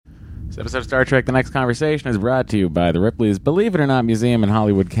This episode of Star Trek The Next Conversation is brought to you by the Ripley's Believe It or Not Museum in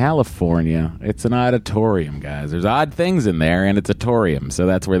Hollywood, California. It's an auditorium, guys. There's odd things in there, and it's a torium, so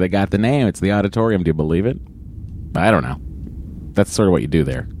that's where they got the name. It's the auditorium. Do you believe it? I don't know. That's sort of what you do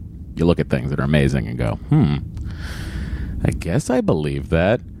there. You look at things that are amazing and go, I guess I believe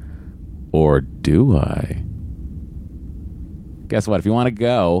that. Or do I? Guess what? If you want to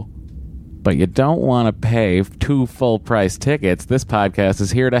go, but you don't want to pay 2 full-price tickets, this podcast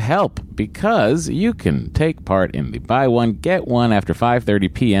is here to help, because you can take part in the buy one, get one after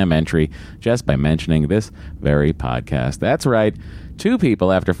 5:30 p.m. entry just by mentioning this very podcast. That's right. 2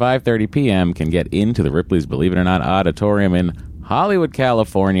 people after 5:30 p.m. can get into the Ripley's Believe It or Not Auditorium in Hollywood,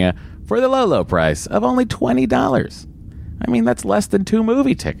 California for the low, low price of only $20. I mean, that's less than 2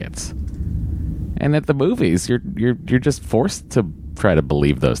 movie tickets. And at the movies, you're just forced to try to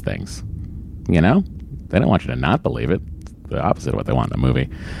believe those things. You know? They don't want you to not believe it. It's the opposite of what they want in a movie.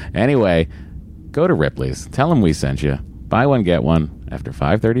 Anyway, go to Ripley's. Tell them we sent you. Buy one, get one after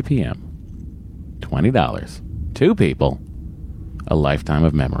 5:30 p.m. $20. 2 people. A lifetime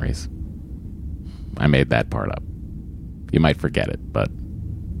of memories. I made that part up. You might forget it, but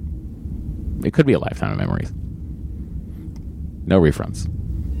it could be a lifetime of memories. No refunds.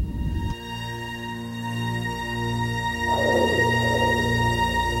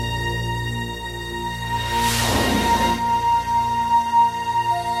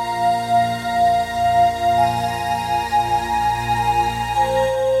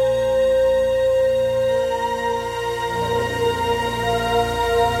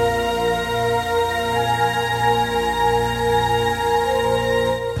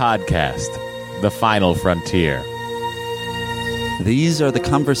 Podcast, The Final Frontier. These are the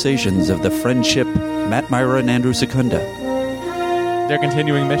conversations of the friendship Matt Myra and Andrew Secunda. Their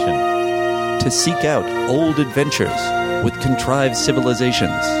continuing mission. To seek out old adventures with contrived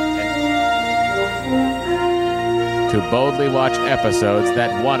civilizations. To boldly watch episodes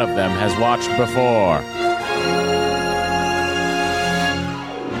that one of them has watched before.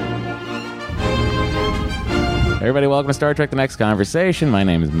 Everybody, welcome to Star Trek The Next Conversation. My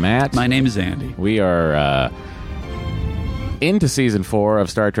name is Matt. My name is Andy. We are into Season 4 of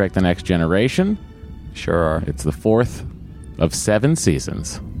Star Trek The Next Generation. Sure are. It's the 4th of 7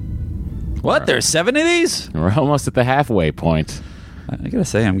 seasons. What? There's 7 of these? We're almost at the halfway point. I gotta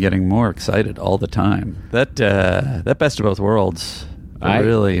say, I'm getting more excited all the time. That Best of Both Worlds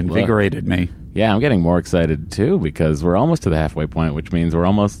really invigorated me. Yeah, I'm getting more excited, too, because we're almost to the halfway point, which means we're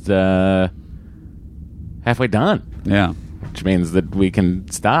almost halfway done. Yeah. Which means that we can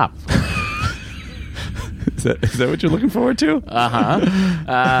stop. Is that what you're looking forward to? Uh-huh.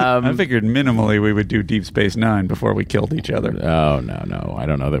 I figured minimally we would do Deep Space Nine before we killed each other. Oh, no. I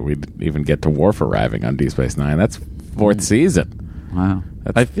don't know that we'd even get to Worf arriving on Deep Space Nine. That's 4th season. Wow.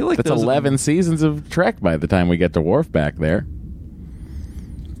 I feel like that's 11 seasons of Trek by the time we get to Worf back there.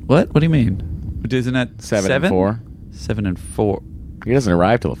 What? What do you mean? Isn't that 7 and 4? 7 and 4. He doesn't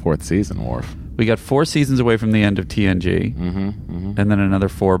arrive till the 4th season, Worf. We got 4 seasons away from the end of TNG, and then another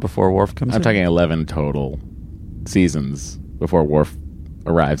 4 before Worf comes in. I'm talking 11 total seasons before Worf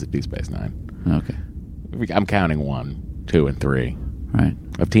arrives at Deep Space Nine. Okay. I'm counting 1, 2, and 3. Right.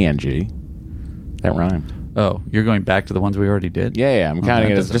 Of TNG. That rhymed. Oh, you're going back to the ones we already did? Yeah. I'm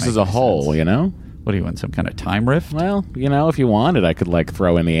counting it just as a whole, sense. You know? What do you want, some kind of time rift? Well, you know, if you wanted, I could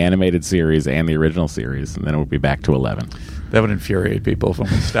throw in the animated series and the original series, and then it would be back to 11. That would infuriate people if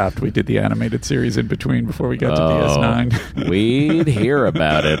when we stopped, we did the animated series in between before we got to DS9. We'd hear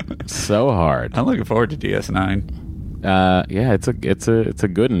about it so hard. I'm looking forward to DS9. Yeah, it's a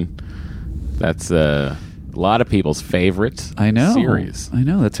good one. That's a lot of people's favorite series. I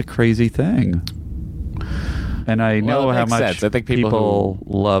know, that's a crazy thing. And I know how much sense. I think people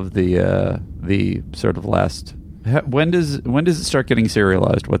love the sort of last. When does it start getting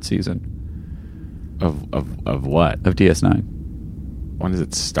serialized? What season? Of what? Of DS9. When does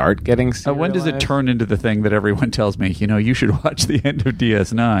it start getting serialized? When does it turn into the thing that everyone tells me, you should watch the end of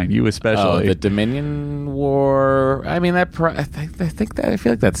DS9, you especially? Oh, the Dominion War. I mean, I feel like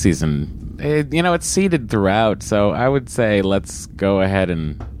that season, it's seeded throughout, so I would say let's go ahead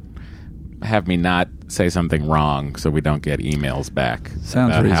and have me not say something wrong so we don't get emails back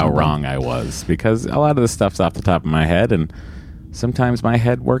about how wrong I was, because a lot of this stuff's off the top of my head, and sometimes my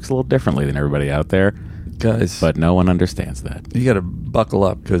head works a little differently than everybody out there, guys. But no one understands that. You got to buckle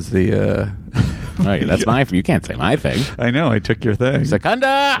up because the. Right, that's my. You can't say my thing. I know. I took your thing.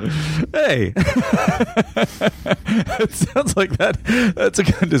 Secunda. Hey. It sounds like that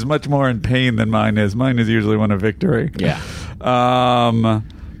Secunda is much more in pain than mine is. Mine is usually one of victory. Yeah.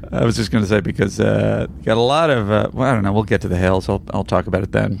 I was just going to say because got a lot of. Well, I don't know. We'll get to the Hales. I'll talk about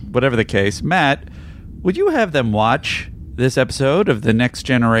it then. Whatever the case, Matt, would you have them watch this episode of The Next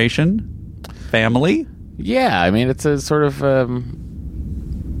Generation Family? Yeah, I mean, it's a sort of.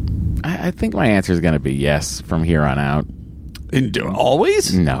 I think my answer is going to be yes from here on out.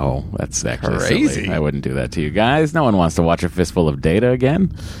 Always? No, that's actually crazy. Silly. I wouldn't do that to you guys. No one wants to watch a fistful of data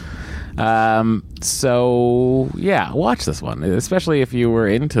again. So yeah, watch this one, especially if you were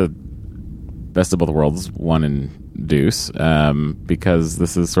into Best of Both Worlds 1 and Deuce, because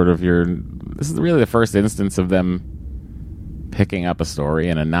this is really the first instance of them picking up a story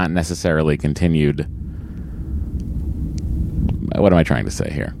in a not necessarily continued. What am I trying to say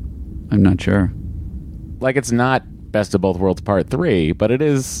here? I'm not sure. Like, it's not Best of Both Worlds Part 3, but it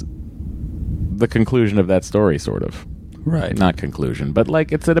is the conclusion of that story, sort of. Right. Not conclusion, but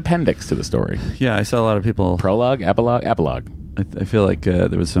like it's an appendix to the story. Yeah, I saw a lot of people... Prologue, epilogue. I feel like there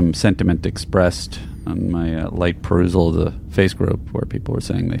was some sentiment expressed on my light perusal of the Face group where people were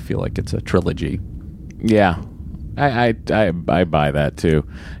saying they feel like it's a trilogy. Yeah. I buy that, too,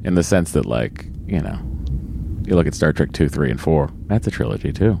 in the sense that, like, you know, you look at Star Trek 2, 3, and 4. That's a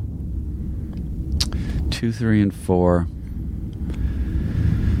trilogy, too. 2, 3, and 4.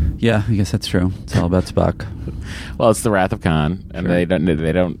 Yeah, I guess that's true. It's all about Spock. Well, it's the Wrath of Khan, and Sure.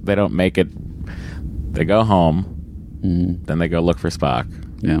 they don't make it. They go home, then they go look for Spock.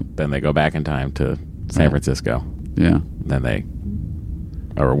 Yeah, Then they go back in time to San Francisco. yeah, Then they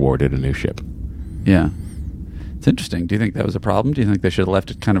are awarded a new ship. yeah. It's interesting. Do you think that was a problem? Do you think they should have left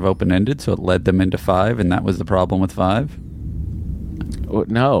it kind of open-ended so it led them into 5, and that was the problem with 5?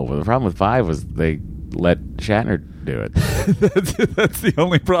 No, the problem with 5 was they let Shatner do it. That's the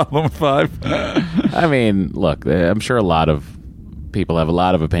only problem with 5. I mean, look, I'm sure a lot of people have a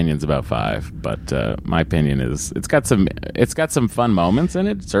lot of opinions about 5, but my opinion is it's got some fun moments in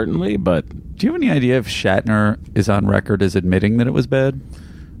it, certainly. But do you have any idea if Shatner is on record as admitting that it was bad?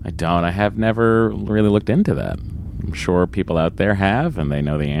 I don't. I have never really looked into that. I'm sure people out there have, and they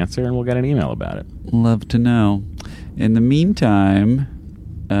know the answer, and we'll get an email about it. Love to know. In the meantime,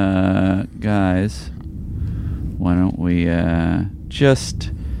 guys, why don't we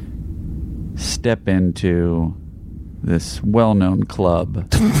just step into this well-known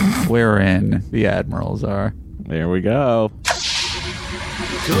club wherein the Admirals are. There we go. Go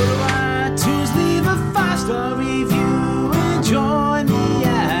to iTunes, leave a 5-star review, and join the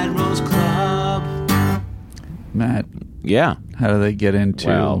Admirals Club. Matt, Yeah. how do they get into...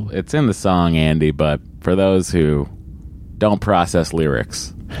 Well, it's in the song, Andy, but for those who don't process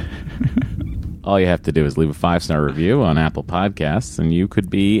lyrics, all you have to do is leave a 5-star review on Apple Podcasts, and you could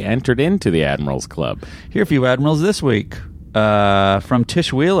be entered into the Admirals Club. Here are a few Admirals this week. From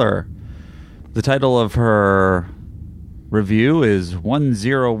Tish Wheeler. The title of her review is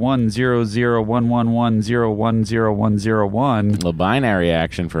 101001110101001. A binary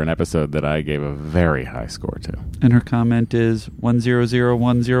action for an episode that I gave a very high score to. And her comment is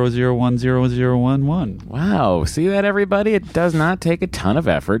 1001000100011. Wow. See that, everybody? It does not take a ton of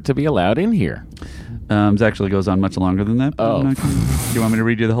effort to be allowed in here. It actually goes on much longer than that. Oh. Do you want me to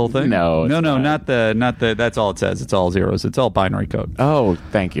read you the whole thing? No, it's No, fine. not the. That's all it says. It's all zeros. It's all binary code. Oh,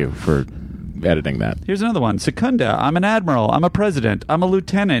 thank you for editing that. Here's another one. Secunda, I'm an admiral. I'm a president. I'm a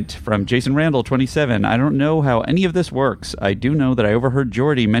lieutenant. From Jason Randall, 27. I don't know how any of this works. I do know that I overheard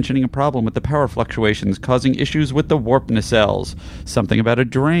Geordi mentioning a problem with the power fluctuations causing issues with the warp nacelles. Something about a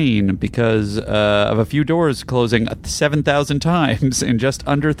drain because of a few doors closing 7,000 times in just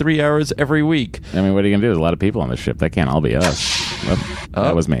under 3 hours every week. I mean, what are you going to do? There's a lot of people on this ship. That can't all be us.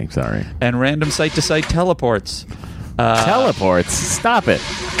 That was me. Sorry. And random site-to-site teleports. Teleports? Stop it.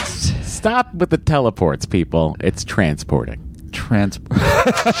 Stop with the teleports, people. It's transporting.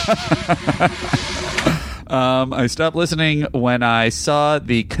 I stopped listening when I saw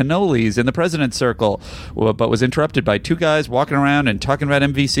the cannolis in the president's circle, but was interrupted by two guys walking around and talking about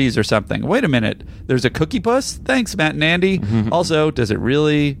MVCs or something. Wait a minute. There's a cookie puss? Thanks, Matt and Andy. Also, does it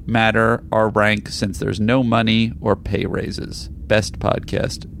really matter our rank since there's no money or pay raises? Best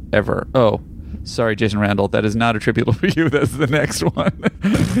podcast ever. Oh, sorry, Jason Randall. That is not attributable to you. That's the next one.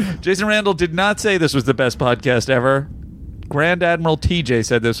 Jason Randall did not say this was the best podcast ever. Grand Admiral TJ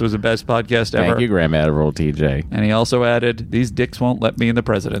said this was the best podcast ever. Thank you, Grand Admiral TJ. And he also added, "These dicks won't let me in the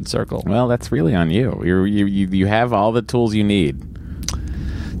president's circle." Well, that's really on you. You have all the tools you need.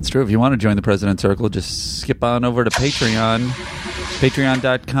 It's true. If you want to join the president's circle, just skip on over to Patreon.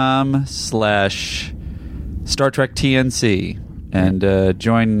 Patreon.com/Star Trek TNC. And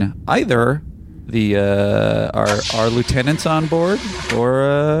join either the our lieutenants on board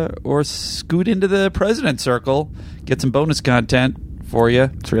or scoot into the president's circle, get some bonus content for you.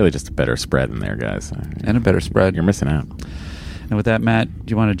 It's really just a better spread in there, guys. And a better spread. You're missing out. And with that, Matt,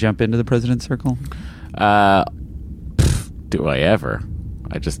 do you want to jump into the President's Circle? Do I ever?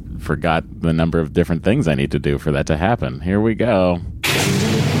 I just forgot the number of different things I need to do for that to happen. Here we go.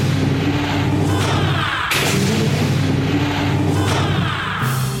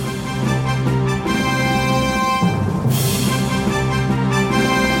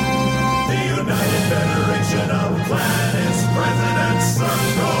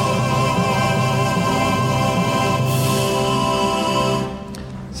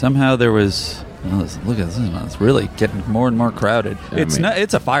 Somehow there was. Oh, look at this! It's really getting more and more crowded.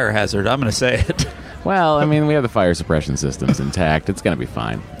 It's a fire hazard. I'm going to say it. Well, I mean, we have the fire suppression systems intact. It's going to be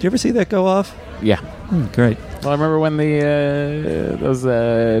fine. Did you ever see that go off? Yeah. Great. Well, I remember when those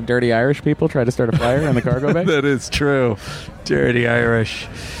dirty Irish people tried to start a fire in the cargo bay. That is true. Dirty Irish.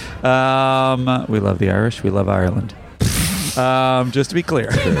 We love the Irish. We love Ireland. Just to be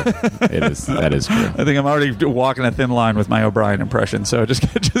clear. That is true. I think I'm already walking a thin line with my O'Brien impression, so just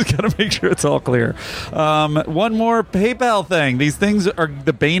got to make sure it's all clear. One more PayPal thing. These things are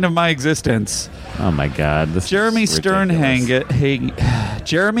the bane of my existence. Oh my God! Jeremy Sternhagen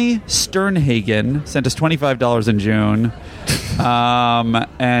sent us $25 in June.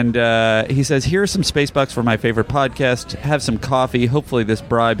 And he says, here are some space bucks for my favorite podcast. Have some coffee. Hopefully this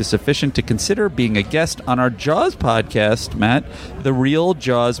bribe is sufficient to consider being a guest on our Jaws podcast, Matt, The Real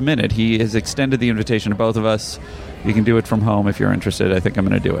Jaws Minute. He has extended the invitation to both of us. You can do it from home if you're interested. I think I'm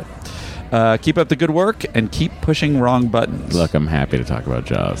going to do it. Keep up the good work and keep pushing wrong buttons. Look, I'm happy to talk about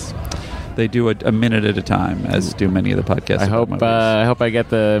Jaws. They do it a minute at a time, as do many of the podcasts. I hope I get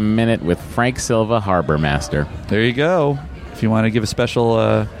the minute with Frank Silva, Harbor Master. There you go. If you want to give a special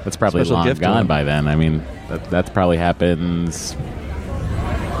that's probably special long gift gone by then. I mean, that probably happens.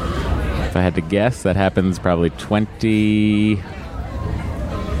 If I had to guess, that happens probably 20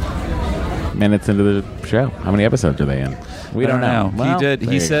 minutes into the show. How many episodes are they in? We don't know. Well,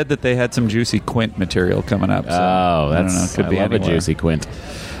 he said that they had some juicy Quint material coming up. So that's I don't know. Could be love anywhere. a juicy Quint.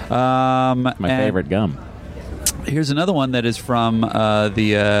 My favorite gum. Here's another one that is from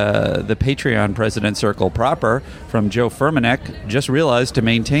the Patreon President Circle proper, from Joe Furmanek. Just realized to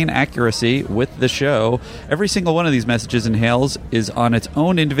maintain accuracy with the show, every single one of these messages and hails is on its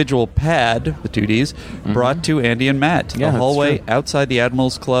own individual pad, with 2 Ds, brought to Andy and Matt. Yeah, the hallway true. outside the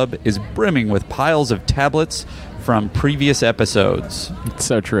Admirals Club is brimming with piles of tablets from previous episodes. It's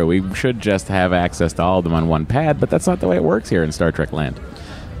so true. We should just have access to all of them on one pad, but that's not the way it works here in Star Trek land.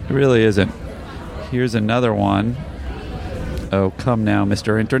 It really isn't. Here's another one. Oh, come now,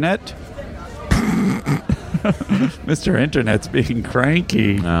 Mr. Internet. Mr. Internet's being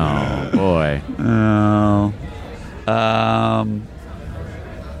cranky. Oh, boy. Oh.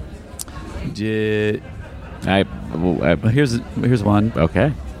 Here's one.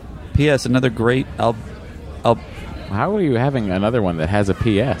 Okay. P.S. Another great... How are you having another one that has a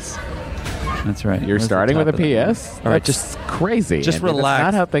P.S.? That's right. You're starting with a PS? All right, just crazy. Just relax.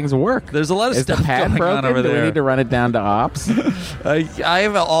 That's not how things work. There's a lot of Is stuff the pad going broken? on over Do there. we need to run it down to ops? I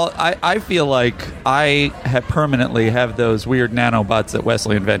feel like I have permanently have those weird nanobots that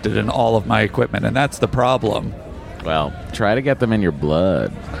Wesley invented in all of my equipment, and that's the problem. Well, try to get them in your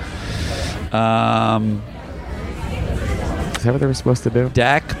blood. Is that what they were supposed to do?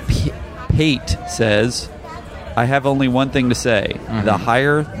 Dak Pate says, I have only one thing to say. The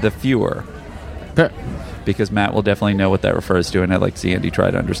higher, the fewer. Because Matt will definitely know what that refers to, and I'd like to see Andy try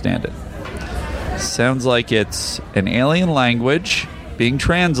to understand it. Sounds like it's an alien language being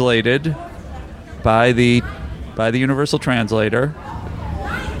translated by the universal translator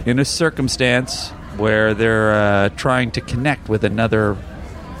in a circumstance where they're trying to connect with another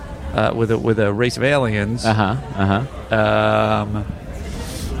with a race of aliens.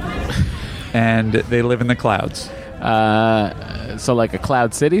 And they live in the clouds. So like a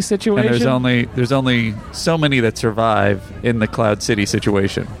Cloud City situation? And there's only so many that survive in the Cloud City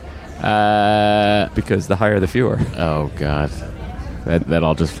situation. Because the higher, the fewer. Oh, God. That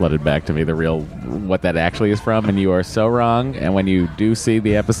all just flooded back to me, what that actually is from, and you are so wrong. And when you do see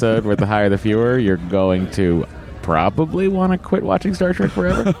the episode with the higher, the fewer, you're going to probably want to quit watching Star Trek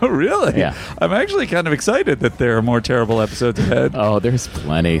forever. Oh, really? Yeah. I'm actually kind of excited that there are more terrible episodes ahead. Oh, there's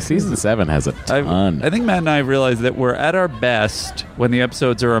plenty. Season 7 has a ton. I think Matt and I realize that we're at our best when the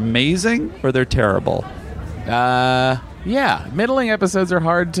episodes are amazing or they're terrible. Yeah, middling episodes are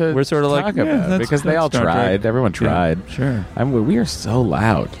hard to We're sort of talk like, yeah, about because they all Star Trek. tried. Everyone tried. Yeah, sure. We are so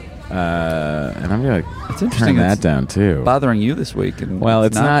loud. And I'm going It's to interesting turn that it's down too. Bothering you this week, and Well,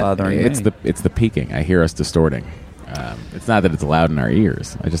 it's not bothering it's me. the peaking. I hear us distorting. It's not that it's loud in our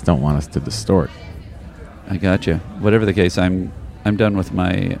ears. I just don't want us to distort. I got you. Whatever the case, I'm I'm done with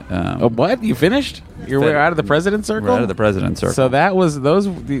my. Oh, what? You finished? We're out of the president's circle? We're out of the president's circle. So that was those.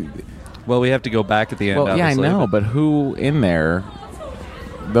 Well, we have to go back at the end. Well, yeah, I obviously. know, but who in there?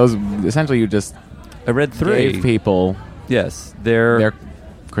 Those essentially you just I read 3 gave people Yes, they're their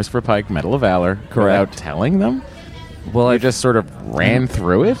Christopher Pike Medal of Valor Correct. without telling them. well. I I just sort of ran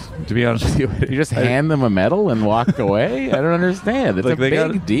through it. to be honest with you, You just hand them a medal and walk away? I don't understand. It's Like, a they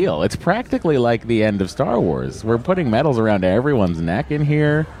big got- deal. It's practically like the end of Star Wars. We're putting medals around everyone's neck in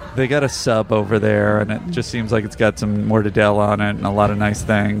here. They got a sub over there, and it just seems like it's got some mortadella on it and a lot of nice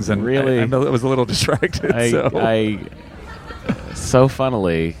things. And Really? I was a little distracted. So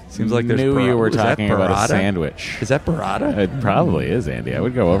funnily, Seems like there's knew you were is that talking about a burrata? sandwich. Is that burrata? It probably is, Andy. I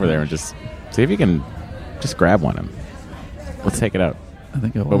would go over there and just see if you can just grab one. And let's take it out. I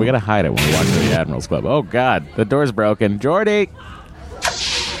think it But we got to hide it when we walk to the Admiral's Club. Oh, God. The door's broken. Jordy!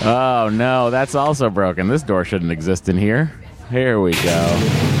 Oh, no. That's also broken. This door shouldn't exist in here. Here we go.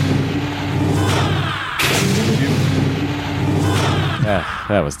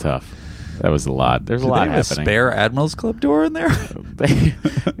 That was tough. That was a lot. There's a lot They have a happening. spare Admiral's Club door in there? They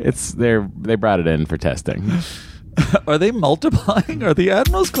brought it in for testing. Are they multiplying? Are the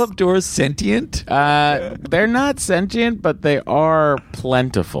Admiral's Club doors sentient? They're not sentient, but they are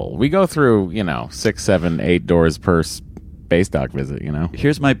plentiful. We go through, 6, 7, 8 doors per space dock visit.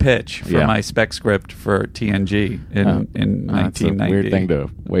 Here's my pitch for Yeah. my spec script for TNG in That's a 1990. weird thing to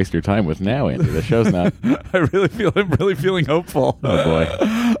waste your time with now, Andy. The show's not. I'm really feeling hopeful. Oh boy.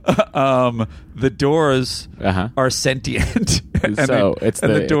 The doors Uh-huh. are sentient. So it's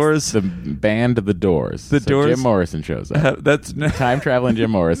the doors. It's the band of the Doors. The So Doors- Jim Morrison shows up. That's Time traveling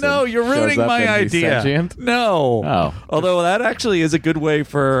Jim Morrison. No, you're shows ruining up my and he's idea. sentient. No. Oh. Although that actually is a good way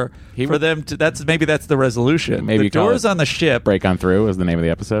for He would- them to. That's the resolution. Maybe the you call doors it on the ship. Break on Through is the name of the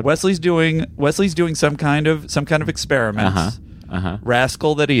episode. Wesley's doing some kind of experiments. Uh-huh.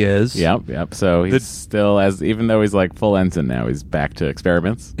 Rascal that he is. Yep. So he's still even though he's like full ensign now, he's back to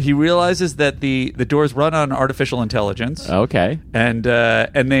experiments. He realizes that the doors run on artificial intelligence. Okay. And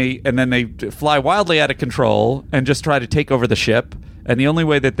then they fly wildly out of control and just try to take over the ship. And the only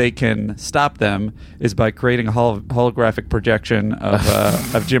way that they can stop them is by creating a holographic projection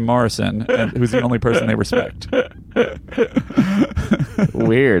of Jim Morrison, who's the only person they respect.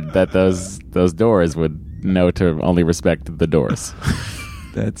 Weird that those doors would know to only respect the doors.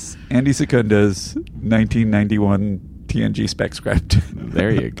 That's Andy Secunda's 1991 TNG spec script.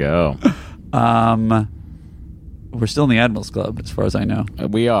 There you go. We're still in the Admiral's Club, as far as I know.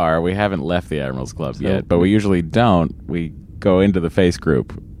 We are. We haven't left the Admiral's Club yet, but we usually don't. We go into the face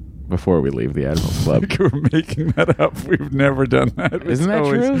group before we leave the Admiral's Club. We're making that up. We've never done that. Isn't that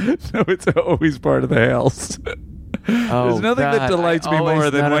true? No, it's always part of the Hails. There's nothing that delights me more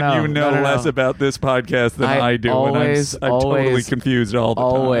than when you know less about this podcast than I do. Always, and I'm totally confused all the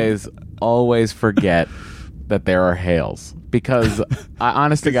time. Always forget that there are hails. Because,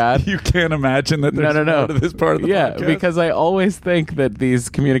 honest to God... You can't imagine that there's No. more to this part of the podcast. Yeah, because I always think that these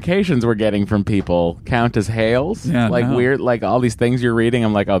communications we're getting from people count as hails. Yeah, weird, like all these things you're reading,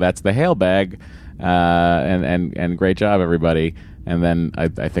 I'm like, oh, that's the hail bag. And great job, everybody. And then I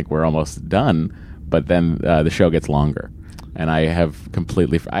think we're almost done. But then the show gets longer. And I have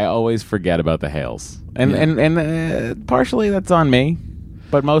completely... I always forget about the hails. And partially that's on me.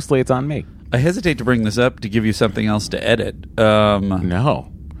 But mostly it's on me. I hesitate to bring this up to give you something else to edit. No.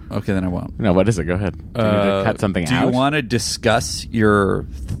 Okay, then I won't. No, what is it? Go ahead. Do you need to cut something Do out? you want to discuss your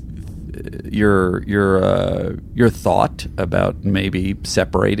thought about maybe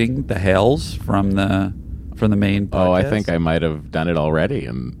separating the Hails from the main podcast? Oh, I think I might have done it already,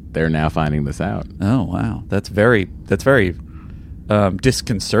 and they're now finding this out. Oh, wow. That's very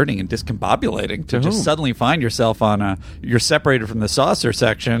disconcerting and discombobulating to just whom? suddenly find yourself you're separated from the saucer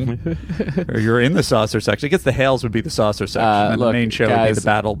section, or you're in the saucer section. I guess the Hails would be the saucer section, and Look, the main show would be guys, the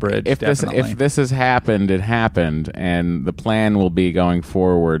Battle Bridge. If definitely. this has happened, it happened, and the plan will be going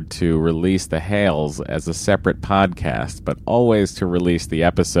forward to release the Hails as a separate podcast, but always to release the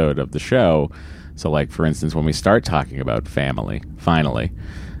episode of the show. So, like for instance, when we start talking about family, finally,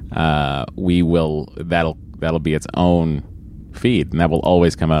 we will that'll be its own feed, and that will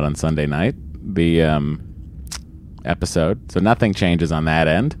always come out on Sunday night, the episode. So nothing changes on that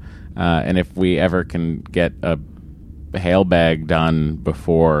end. And if we ever can get a hail bag done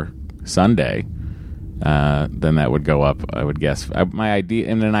before Sunday, then that would go up, I would guess.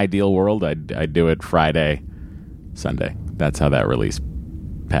 In an ideal world, I'd do it Friday, Sunday. That's how that release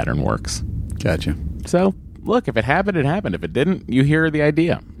pattern works. Gotcha. So, look, if it happened, it happened. If it didn't, you hear the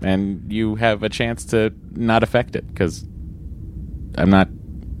idea, and you have a chance to not affect it, because I'm not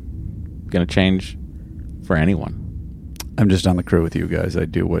going to change for anyone. I'm just on the crew with you guys. I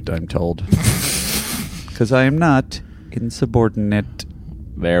do what I'm told. Because I am not insubordinate.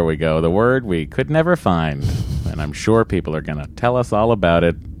 There we go. The word we could never find. And I'm sure people are going to tell us all about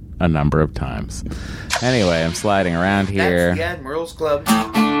it a number of times. Anyway, I'm sliding around here. That's the Admirals Club.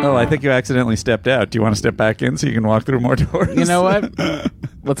 Oh, I think you accidentally stepped out. Do you want to step back in so you can walk through more doors? You know what?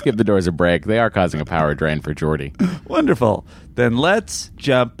 Let's give the doors a break. They are causing a power drain for Geordie. Wonderful. Then let's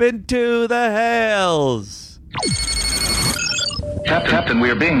jump into the hails. Captain,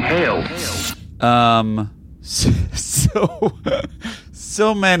 we are being hailed.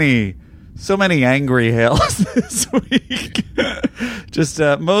 So many angry hails this week. Just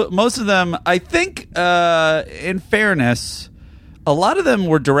most of them, I think, in fairness, a lot of them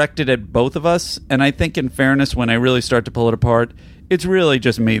were directed at both of us, and I think in fairness, when I really start to pull it apart, it's really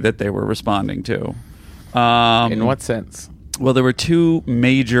just me that they were responding to. In what sense? Well, there were two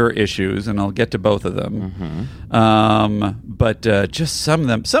major issues, and I'll get to both of them. But just some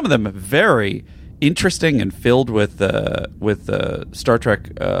of them very interesting and filled with Star Trek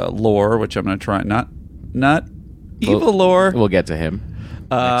lore, which I'm going to try not evil lore. We'll get to him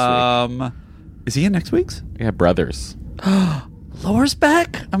next week. Is he in next week's? Yeah, Brothers. Lore's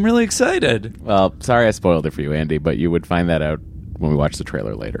back. I'm really excited. Well, sorry I spoiled it for you, Andy, but you would find that out when we watch the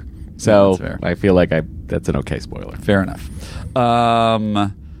trailer later. So that's fair. I feel like that's an okay spoiler. Fair enough.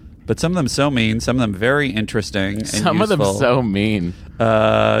 But some of them so mean, some of them very interesting. And Some of them useful. so mean.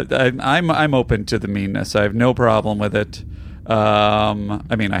 I'm open to the meanness. I have no problem with it. I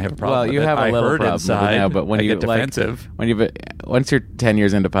mean, I have a problem. Well, with you it. have a I little heard problem inside, with it now, but when I you get defensive, once you're 10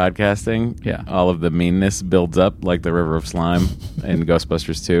 years into podcasting, Yeah. all of the meanness builds up like the river of slime in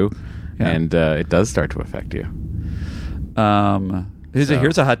Ghostbusters 2, Yeah. and it does start to affect you.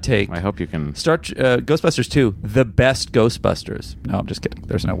 here's a hot take. I hope you can. Start Ghostbusters 2, the best Ghostbusters. No, I'm just kidding.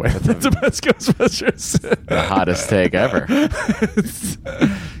 There's no way that's the best Ghostbusters. The hottest take ever.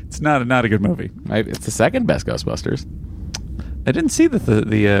 It's not a good movie. It's the second best Ghostbusters. I didn't see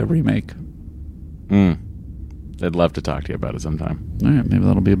the remake. I'd love to talk to you about it sometime. All right, maybe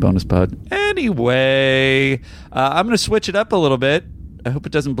that'll be a bonus pod. Anyway, I'm going to switch it up a little bit. I hope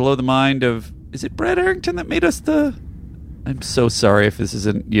it doesn't blow the mind of... Is it Brad Arrington that made us the... I'm so sorry if this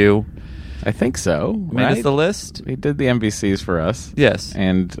isn't you. I think so. Made right? us the list? He did the MVCs for us. Yes.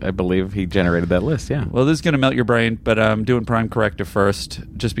 And I believe he generated that list, yeah. Well, this is going to melt your brain, but I'm doing Prime Corrective first,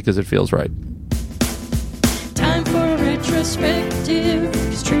 just because it feels right. Time for a retrospective,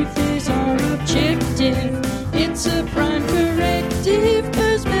 'cause truth is our objective. It's a Prime Corrective,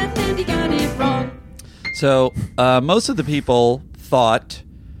 'cause Matt and Andy got it wrong. So, most of the people thought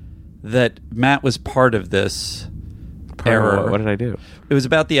that Matt was part of this error. What did I do? It was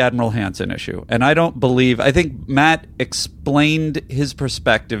about the Admiral Hansen issue. And I think Matt explained his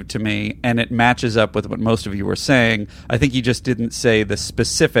perspective to me, and it matches up with what most of you were saying. I think he just didn't say the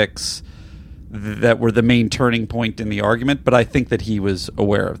specifics that were the main turning point in the argument, but I think that he was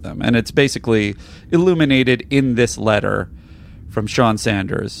aware of them. And it's basically illuminated in this letter from Sean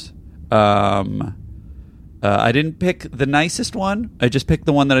Sanders. I didn't pick the nicest one. I just picked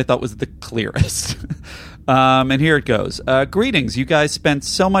the one that I thought was the clearest. And here it goes. Greetings. You guys spent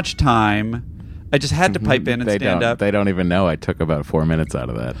so much time. I just had to pipe in and stand up. They don't even know I took about 4 minutes out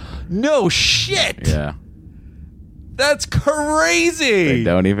of that. No shit! Yeah. That's crazy! They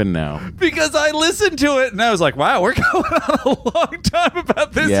don't even know. Because I listened to it and I was like, wow, we're going on a long time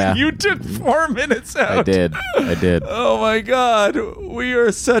about this, Yeah. and you took 4 minutes out. I did. Oh my God. We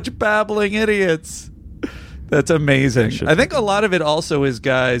are such babbling idiots. That's amazing. I think a lot of it also is,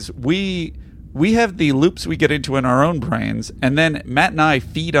 guys, we have the loops we get into in our own brains, and then Matt and I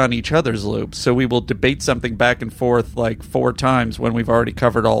feed on each other's loops, so we will debate something back and forth like 4 times when we've already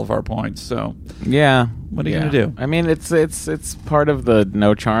covered all of our points. So Yeah. What are you gonna do? I mean, it's part of the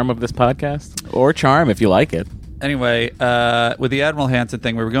no charm of this podcast, or charm if you like it. anyway, with the Admiral Hansen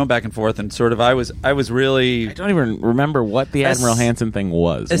thing, we were going back and forth, and sort of I was really... I don't even remember what the Admiral Hansen thing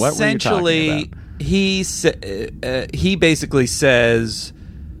was. What were you talking about? He basically says...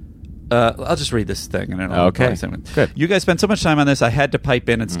 I'll just read this thing. And I'll Okay, good. You guys spent so much time on this, I had to pipe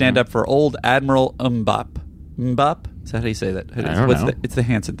in and stand up for old Admiral Mbop. Mbop? Is that how you say that? I don't know. It's the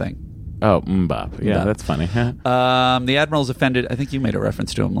Hansen thing. Oh, Mbop. Yeah, Mbop. that's funny. The Admiral's offended. I think you made a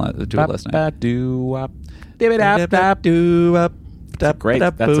reference to him last night.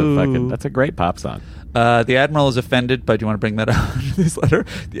 That's a great pop song. The Admiral is offended by... Do you want to bring that out in this letter?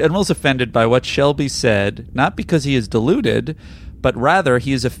 The Admiral is offended by what Shelby said, not because he is deluded, but rather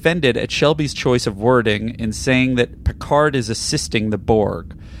he is offended at Shelby's choice of wording in saying that Picard is assisting the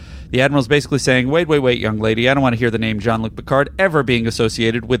Borg. The Admiral's basically saying, wait, young lady, I don't want to hear the name Jean-Luc Picard ever being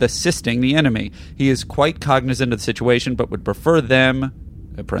associated with assisting the enemy. He is quite cognizant of the situation, but would prefer them,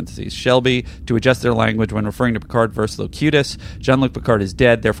 parentheses, Shelby, to adjust their language when referring to Picard versus Locutus. Jean-Luc Picard is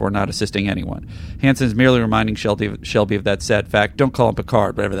dead, therefore not assisting anyone. Hansen is merely reminding Shelby of that sad fact. Don't call him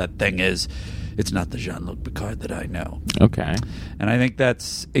Picard, whatever that thing is. It's not the Jean-Luc Picard that I know. Okay. And I think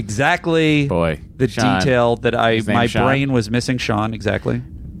that's exactly the Sean. detail that His name's my Sean? brain was missing. Sean, exactly.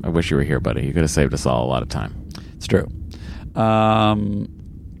 I wish you were here, buddy. You could have saved us all a lot of time. It's true. I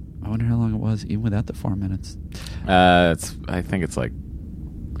wonder how long it was, even without the 4 minutes. I think it's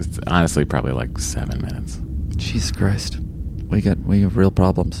honestly probably like 7 minutes. Jesus Christ. We have real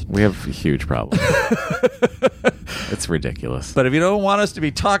problems. We have huge problems. It's ridiculous. But if you don't want us to be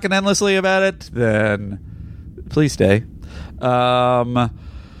talking endlessly about it, then please stay. So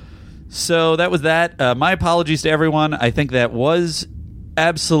that was that. My apologies to everyone. I think that was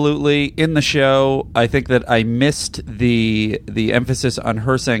absolutely in the show. I think that I missed the emphasis on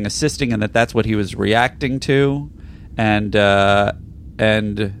her saying assisting, and that's what he was reacting to, and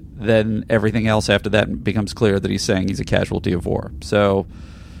then everything else after that becomes clear that he's saying he's a casualty of war. So,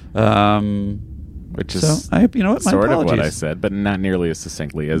 which is you know what, my sort apologies. of what I said, but not nearly as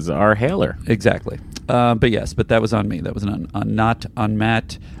succinctly as our hailer. Exactly. But yes, but that was on me. That was not on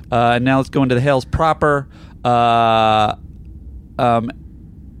Matt. And now let's go into the hails proper.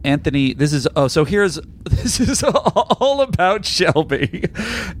 Anthony, this is all about Shelby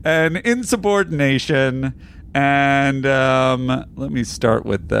and insubordination. And let me start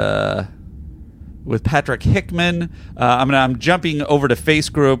with Patrick Hickman. I'm jumping over to Face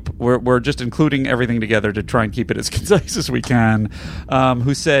Group. We're just including everything together to try and keep it as concise as we can.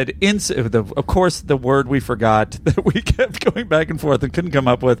 Who said, of course, the word we forgot that we kept going back and forth and couldn't come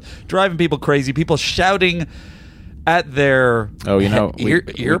up with, driving people crazy, people shouting at their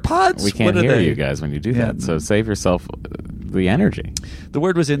earpods. We can't hear you guys when you do that, so save yourself the energy. The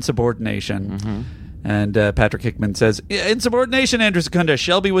word was insubordination. Mm-hmm. And Patrick Hickman says, insubordination, Andrew Secunda.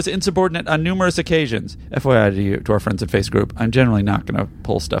 Shelby was insubordinate on numerous occasions. FYI to our friends at Face Group, I'm generally not going to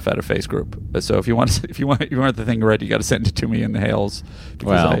pull stuff out of Face Group. So if you want the thing read, you got to send it to me in the hails.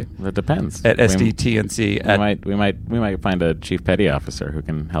 Well, it depends. At SDTNC. We might find a chief petty officer who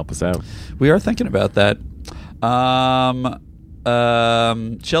can help us out. We are thinking about that.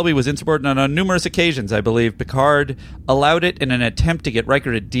 Shelby was insubordinate on numerous occasions. I believe Picard allowed it in an attempt to get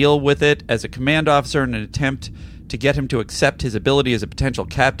Riker to deal with it as a command officer in an attempt to get him to accept his ability as a potential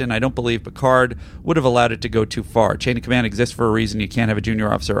captain. I don't believe Picard would have allowed it to go too far. Chain of command exists for a reason. You can't have a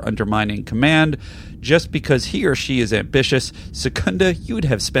junior officer undermining command just because he or she is ambitious. Secunda, you would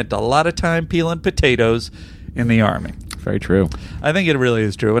have spent a lot of time peeling potatoes in the Army. Very true. I think it really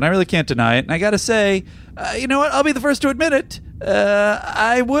is true, and I really can't deny it. And I got to say, you know what? I'll be the first to admit it.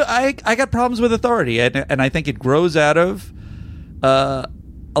 I got problems with authority, and I think it grows out of a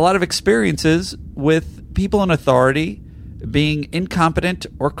lot of experiences with people in authority being incompetent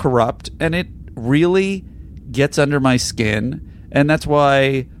or corrupt, and it really gets under my skin. And that's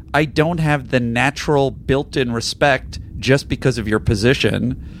why I don't have the natural built-in respect just because of your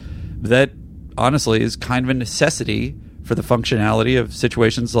position that honestly is kind of a necessity for the functionality of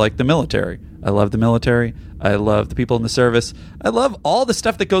situations like the military. I love the military. I love the people in the service. I love all the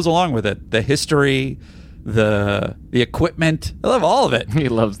stuff that goes along with it. The history, the equipment. I love all of it. He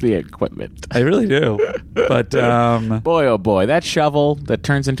loves the equipment. I really do. But boy, oh boy, that shovel that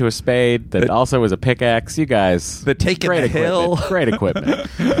turns into a spade that also is a pickaxe. You guys, the taking great the hill, great equipment.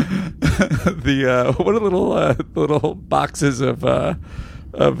 What are little boxes of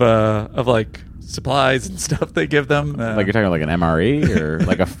like supplies and stuff they give them. Like you're talking like an MRE or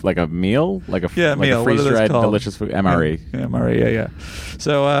like a meal, like a meal. freeze dried delicious food. MRE. MRE. Yeah.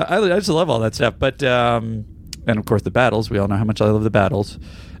 So I just love all that stuff. But and of course the battles. We all know how much I love the battles.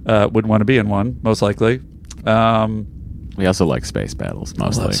 Wouldn't want to be in one, most likely. We also like space battles,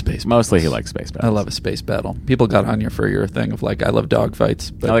 mostly. I love space mostly battles. He likes space battles. I love a space battle. People got on you for your thing of like, I love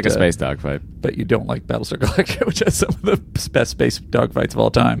dogfights. But, I like a space dogfight. But you don't like Battlestar Galactica, which has some of the best space dogfights of all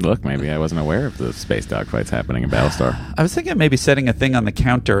time. Look, maybe I wasn't aware of the space dogfights happening in Battlestar. I was thinking maybe setting a thing on the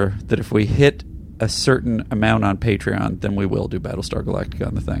counter that if we hit a certain amount on Patreon, then we will do Battlestar Galactica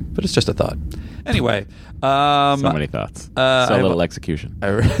on the thing. But it's just a thought. Anyway. So many thoughts. So little execution.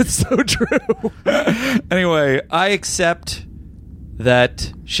 It's so true. Anyway, I accept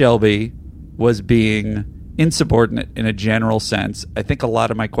that Shelby was being insubordinate in a general sense. I think a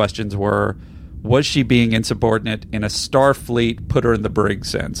lot of my questions were, was she being insubordinate in a Starfleet, put her in the brig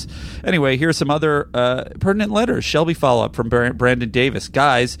sense? Anyway, here's some other pertinent letters. Shelby follow-up from Brandon Davis.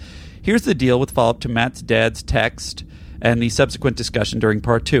 Guys, here's the deal with follow-up to Matt's dad's text and the subsequent discussion during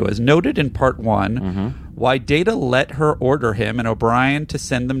Part 2. As noted in Part 1, why Data let her order him and O'Brien to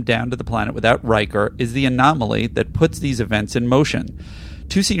send them down to the planet without Riker is the anomaly that puts these events in motion.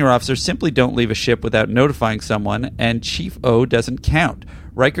 2 senior officers simply don't leave a ship without notifying someone, and Chief O doesn't count.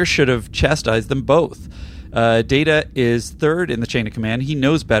 Riker should have chastised them both. Data is third in the chain of command. He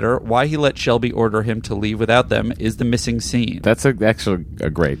knows better. Why he let Shelby order him to leave without them is the missing scene. That's actually a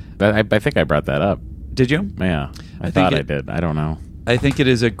great... I think I brought that up. Did you? Yeah. I thought I did. I don't know. I think it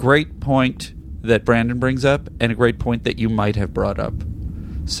is a great point that Brandon brings up and a great point that you might have brought up.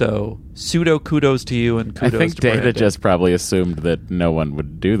 So, pseudo kudos to you and kudos I think to Data Brandon. just probably assumed that no one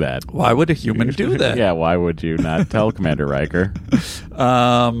would do that. Why would a human do that? Yeah, why would you not tell Commander Riker?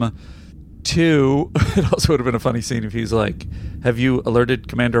 2, it also would have been a funny scene if he's like, have you alerted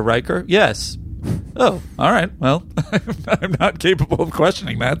Commander Riker? Yes. Oh, all right. Well, I'm not capable of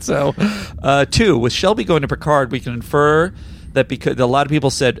questioning that. So, 2, with Shelby going to Picard, we can infer that because a lot of people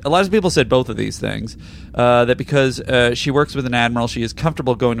said both of these things, that because she works with an admiral, she is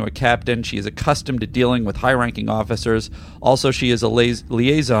comfortable going to a captain. She is accustomed to dealing with high-ranking officers. Also, she is a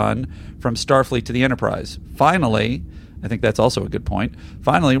liaison from Starfleet to the Enterprise. Finally, I think that's also a good point.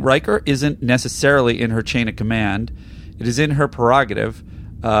 Finally, Riker isn't necessarily in her chain of command. It is in her prerogative,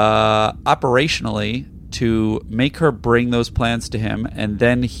 operationally, to make her bring those plans to him, and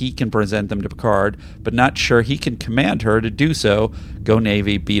then he can present them to Picard, but not sure he can command her to do so. Go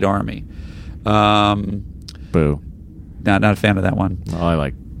Navy, beat Army. Boo. Not a fan of that one. Well,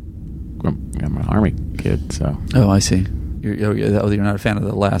 I'm an Army kid, so... Oh, I see. You're not a fan of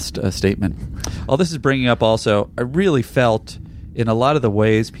the last statement. All this is bringing up also, I really felt in a lot of the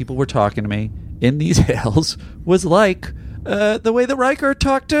ways people were talking to me in these hails was like the way that Riker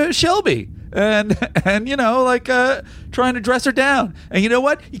talked to Shelby. And like trying to dress her down. And you know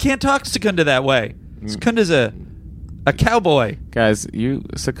what? You can't talk to Secunda that way. Secunda's a cowboy. Guys,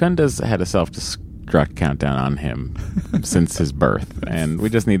 Secunda's had a self-destruct countdown on him since his birth, and we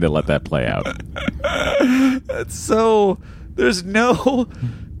just need to let that play out. That's so... There's no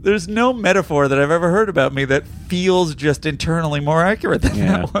metaphor that I've ever heard about me that feels just internally more accurate than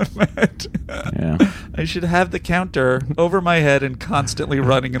that one, Matt. Yeah. I should have the counter over my head and constantly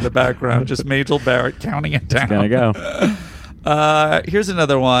running in the background, just Majel Barrett counting it down. Gonna go. Here's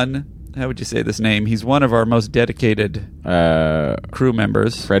another one. How would you say this name? He's one of our most dedicated crew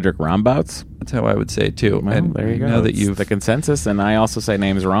members. Frederick Rombouts. That's how I would say it too. Well, and there you go. Know that It's you've the consensus, and I also say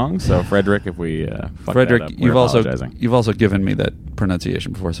names wrong. So Frederick, if we fuck Frederick, that up, we're apologizing. you've also given me that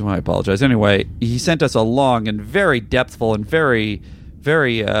pronunciation before, so I apologize. Anyway, he sent us a long and very depthful and very,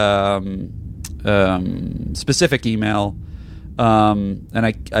 very specific email.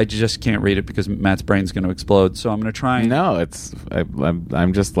 And I just can't read it because Matt's brain's going to explode. So I'm going to try. No,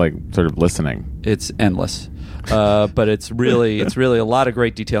 I'm just like sort of listening. It's endless, but it's really a lot of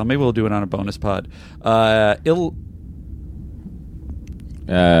great detail. Maybe we'll do it on a bonus pod.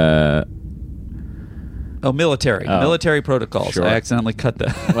 Military protocols. Sure. I accidentally cut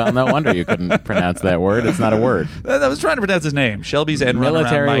that. Well, no wonder you couldn't pronounce that word. It's not a word. I was trying to pronounce his name. Shelby's end run around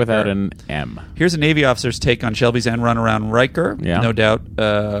Military Riker. without an M. Here's a Navy officer's take on Shelby's end run around Riker. Yeah. No doubt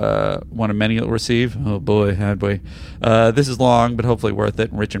one of many you'll receive. Oh boy, had boy. This is long, but hopefully worth it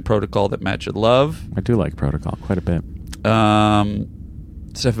and rich in protocol that Matt should love. I do like protocol quite a bit.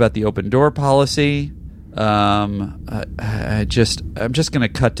 Stuff about the open door policy. I'm just going to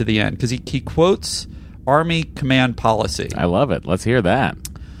cut to the end because he quotes Army command policy. I love it. Let's hear that.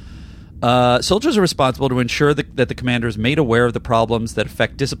 Soldiers are responsible to ensure that the commander is made aware of the problems that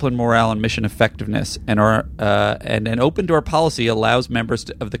affect discipline, morale, and mission effectiveness. And an open door policy allows members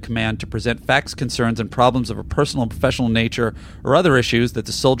of the command to present facts, concerns, and problems of a personal and professional nature or other issues that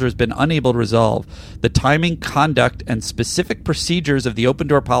the soldier has been unable to resolve. The timing, conduct, and specific procedures of the open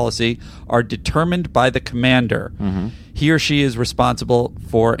door policy are determined by the commander. Mm-hmm. He or she is responsible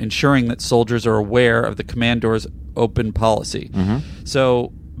for ensuring that soldiers are aware of the commander's open policy. Mm-hmm.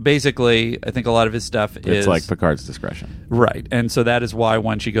 So basically, I think a lot of his stuff is... It's like Picard's discretion. Right. And so that is why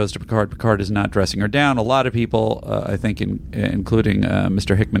when she goes to Picard is not dressing her down. A lot of people, I think including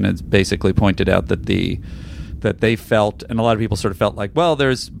Mr. Hickman, has basically pointed out that they felt, and a lot of people sort of felt like, well,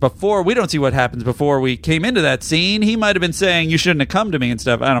 we don't see what happens before we came into that scene. He might have been saying, you shouldn't have come to me and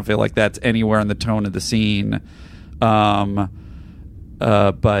stuff. I don't feel like that's anywhere in the tone of the scene. But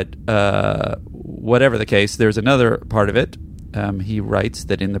whatever the case, there's another part of it. He writes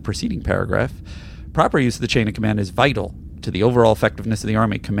that in the preceding paragraph, proper use of the chain of command is vital to the overall effectiveness of the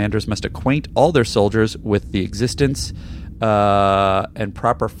Army. Commanders must acquaint all their soldiers with the existence and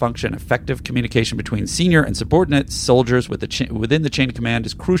proper function. Effective communication between senior and subordinate soldiers within the chain of command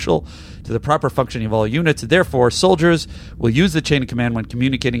is crucial to the proper functioning of all units. Therefore, soldiers will use the chain of command when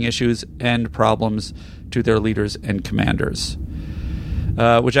communicating issues and problems to their leaders and commanders,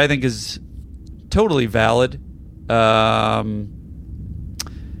 which I think is totally valid.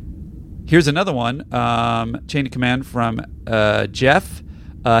 Here's another one, chain of command from Jeff.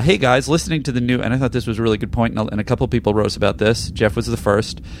 Hey guys, listening to the new, and I thought this was a really good point, and a couple of people wrote about this. Jeff was the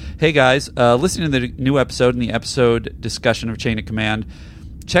first. Hey guys, listening to the new episode and the episode discussion of chain of command,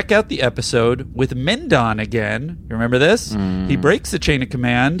 check out the episode with Mendon again. You remember this? He breaks the chain of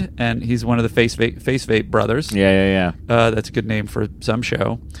command, and he's one of the Face Vape brothers. Yeah. That's a good name for some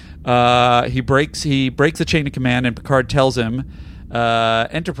show. He breaks the chain of command, and Picard tells him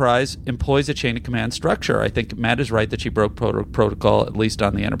Enterprise employs a chain of command structure. I think Matt is right that she broke protocol, at least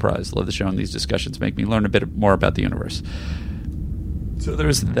on the Enterprise. Love the show, and these discussions make me learn a bit more about the universe. So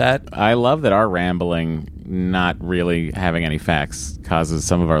there's that. I love that our rambling, not really having any facts, causes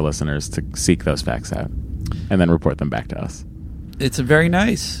some of our listeners to seek those facts out and then report them back to us. It's very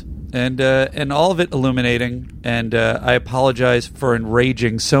nice. And all of it illuminating. And I apologize for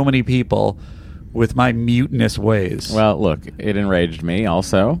enraging so many people with my mutinous ways. Well, look, it enraged me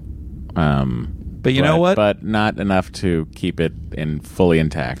also. But you know what? But not enough to keep it in fully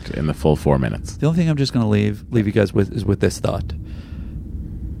intact in the full 4 minutes. The only thing I'm just going to leave you guys with is with this thought.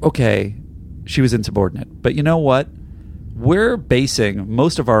 Okay, she was insubordinate. But you know what? We're basing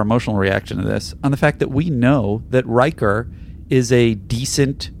most of our emotional reaction to this on the fact that we know that Riker is a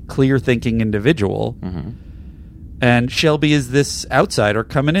decent, clear-thinking individual. Mm-hmm. And Shelby is this outsider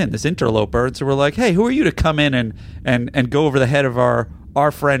coming in, this interloper. And so we're like, hey, who are you to come in and go over the head of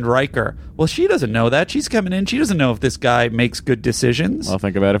our friend Riker? Well, she doesn't know that. She's coming in. She doesn't know if this guy makes good decisions. Well,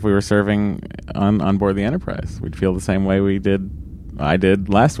 think about if we were serving on board the Enterprise. We'd feel the same way I did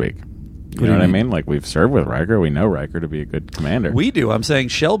last week. You know what I mean? Like, we've served with Riker. We know Riker to be a good commander. We do. I'm saying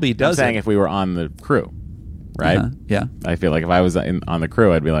Shelby doesn't. I'm saying if we were on the crew. Right? Yeah. I feel like if I was on the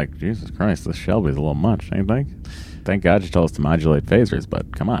crew, I'd be like, Jesus Christ, this Shelby's a little much, don't you think? Thank God she told us to modulate phasers,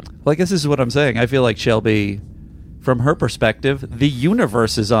 but come on. Well, I guess this is what I'm saying. I feel like Shelby, from her perspective, the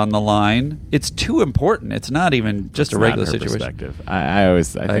universe is on the line. It's too important. It's not even just a regular situation. Perspective. I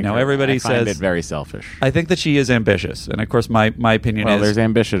think everybody I find says it very selfish. I think that she is ambitious, and of course, my opinion is there's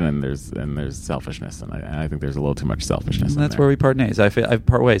ambition and there's selfishness, and I think there's a little too much selfishness. That's where we part ways. I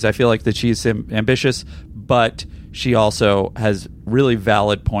feel like that she's ambitious, but she also has really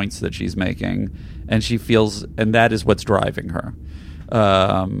valid points that she's making. And she feels, and that is what's driving her.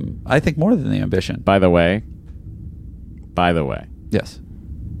 I think more than the ambition. By the way, yes.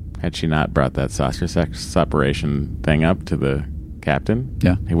 Had she not brought that saucer separation thing up to the captain,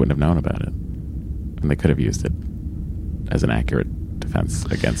 he wouldn't have known about it, and they could have used it as an accurate defense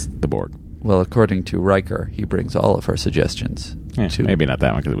against the Borg. Well, according to Riker, he brings all of her suggestions. Maybe not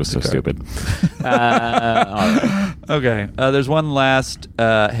that one because it was so stupid. All right. Okay. There's one last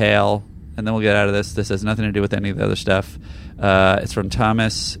hail. And then we'll get out of this. This has nothing to do with any of the other stuff. It's from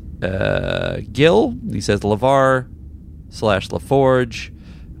Thomas Gill. He says LeVar / LaForge.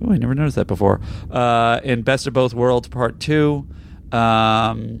 Oh, I never noticed that before. In Best of Both Worlds Part 2.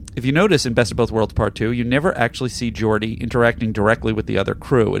 If you notice in Best of Both Worlds Part 2, you never actually see Geordi interacting directly with the other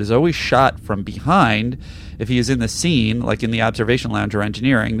crew. It is always shot from behind if he is in the scene, like in the observation lounge or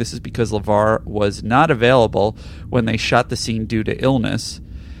engineering. This is because LeVar was not available when they shot the scene due to illness.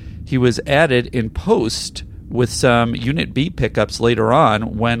 He was added in post with some Unit B pickups later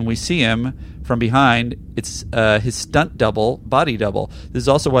on. When we see him from behind, it's his stunt double, body double. This is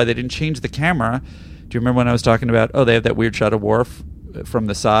also why they didn't change the camera. Do you remember when I was talking about, they have that weird shot of Worf from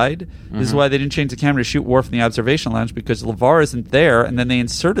the side? Mm-hmm. This is why they didn't change the camera to shoot Worf in the observation lounge, because LeVar isn't there, and then they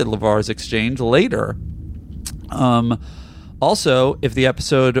inserted LeVar's exchange later. Also, if the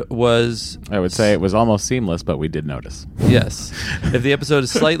episode was... I would say it was almost seamless, but we did notice. Yes. If the episode is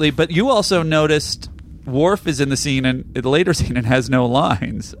slightly... But you also noticed Worf is in the scene, and the later scene, and has no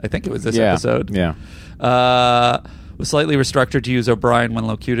lines. I think it was this episode. Yeah. Was slightly restructured to use O'Brien when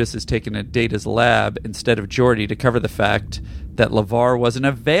Locutus is taken at Data's lab instead of Geordi to cover the fact that LeVar wasn't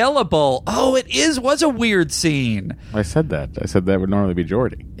available. Oh, was a weird scene. I said that. I said that would normally be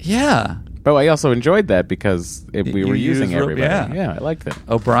Geordi. Yeah. But I also enjoyed that because we were using everybody. Yeah, I liked it.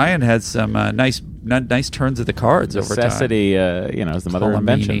 O'Brien had some nice turns of the cards over time. Necessity, is the mother of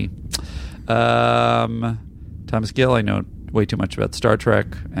invention. Thomas Gill, I know way too much about Star Trek,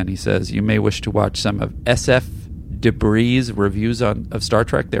 and he says, you may wish to watch some of SF Debris reviews of Star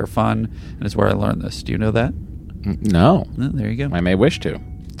Trek. They're fun, and it's where I learned this. Do you know that? No. Well, there you go. I may wish to.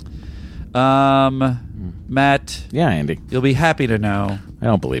 Matt, Yeah, Andy. you'll be happy to know I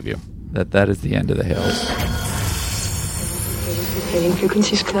don't believe you. that is the end of the hills. Trading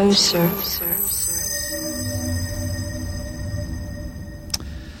frequencies closed, sir.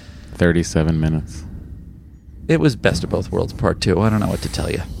 37 minutes. It was Best of Both Worlds Part 2. I don't know what to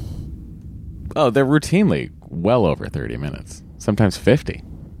tell you. Oh, they're routinely well over 30 minutes. Sometimes 50.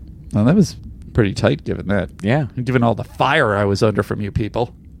 Well, that was pretty tight given that. Yeah. Given all the fire I was under from you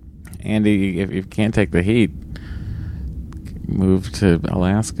people. Andy, if you can't take the heat, move to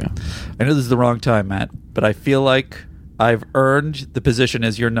Alaska. I know this is the wrong time, Matt, but I feel like I've earned the position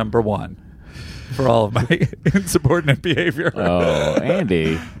as your number one for all of my insubordinate behavior. Oh,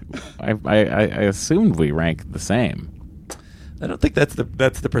 Andy, I assumed we rank the same. I don't think that's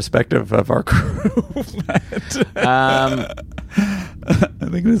the perspective of our crew, Matt. I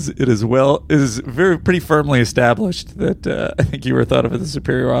think it is very pretty firmly established that I think you were thought of as a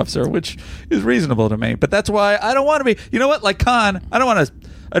superior officer, which is reasonable to me. But that's why I don't want to be. You know what? Like Khan, I don't want to.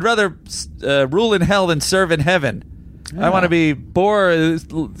 I'd rather rule in hell than serve in heaven. Yeah. I want to be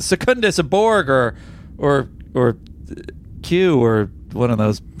Secundus a Borg or Q or one of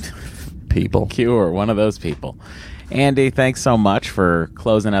those people. Q or one of those people. Andy, thanks so much for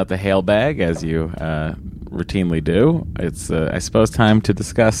closing out the hail bag as you routinely do. It's, I suppose, time to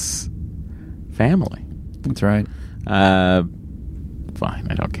discuss family. That's right. Fine,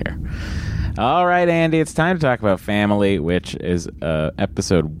 I don't care. All right, Andy, it's time to talk about family, which is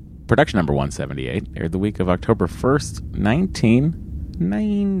production number 178, aired the week of October 1st,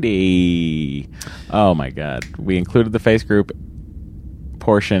 1990. Oh, my God. We included the face group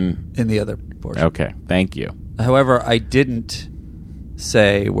portion. In the other portion. Okay, thank you. However, I didn't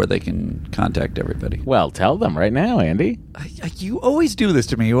say where they can contact everybody. Well, tell them right now, Andy. You always do this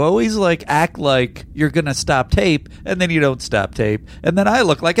to me. You always act like you're going to stop tape, and then you don't stop tape, and then I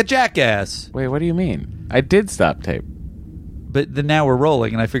look like a jackass. Wait, what do you mean? I did stop tape. But then now we're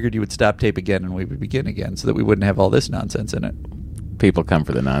rolling, and I figured you would stop tape again, and we would begin again, so that we wouldn't have all this nonsense in it. People come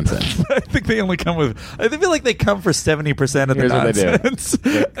for the nonsense. I think they only come with. I feel like they come for 70% of the Here's what they do. nonsense,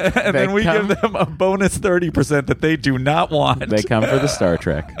 and then we give them a bonus 30% that they do not want. They come for the Star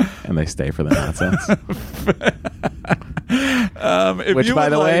Trek, and they stay for the nonsense. Which, by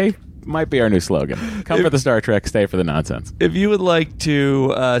the way, might be our new slogan. Come for the Star Trek, stay for the nonsense. If you would like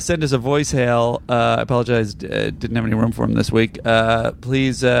to send us a voice hail, I apologize, didn't have any room for them this week.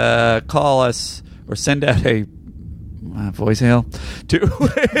 Please call us or send out a voice hail to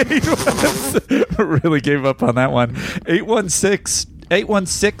really gave up on that one. 816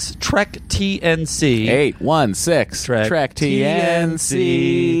 Trek TNC. 816 Trek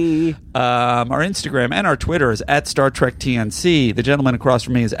TNC. Our Instagram and our Twitter is at Star Trek TNC. The gentleman across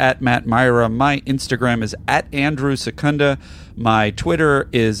from me is at Matt Myra. My Instagram is at Andrew Secunda. My Twitter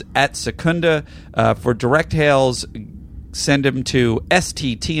is at Secunda. For direct hails, send them to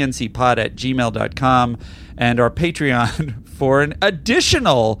sttncpod@gmail.com. And our Patreon for an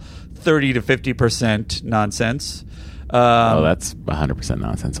additional 30 to 50% nonsense. That's 100%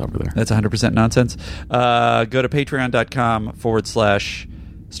 nonsense over there. That's 100% nonsense. Go to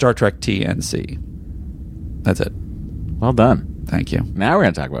patreon.com/Star Trek TNC. That's it. Well done. Thank you. Now we're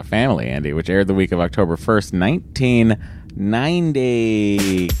going to talk about Family, Andy, which aired the week of October 1st,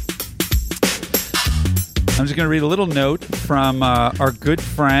 1990. I'm just going to read a little note from our good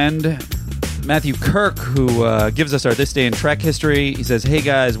friend Matthew Kirk, who gives us our This Day in Trek history. He says, "Hey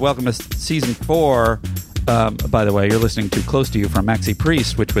guys, welcome to season 4. By the way, you're listening to Close to You from Maxi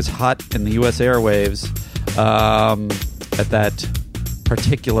Priest, which was hot in the U.S. airwaves at that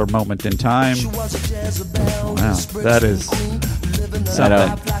particular moment in time." Wow, that is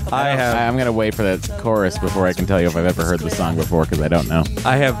something. I'm going to wait for that chorus before I can tell you if I've ever heard the song before, because I don't know.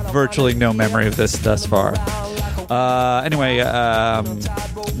 I have virtually no memory of this thus far. Anyway,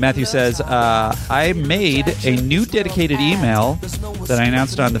 Matthew says, I made a new dedicated email that I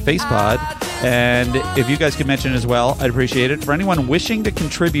announced on the FacePod, and if you guys could mention it as well, I'd appreciate it. For anyone wishing to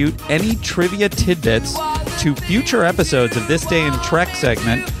contribute any trivia tidbits to future episodes of This Day in Trek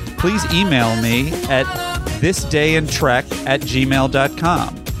segment, please email me at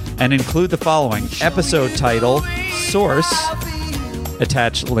thisdayintrek@gmail.com and include the following: episode title, source,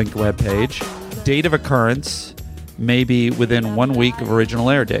 attached link webpage, date of occurrence, maybe within 1 week of original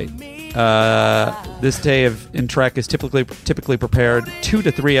air date. This Day in Trek is typically prepared 2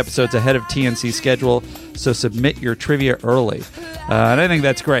 to 3 episodes ahead of TNC schedule, so submit your trivia early. And I think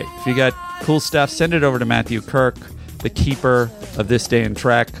that's great. If you got cool stuff, send it over to Matthew Kirk, the keeper of This Day in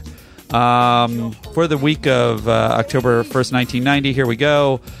Trek. For the week of October 1st, 1990, here we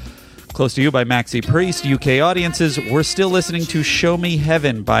go. Close to You by Maxi Priest. UK audiences, we're still listening to Show Me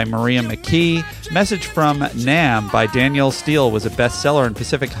Heaven by Maria McKee. Message from Nam by Danielle Steele was a bestseller, and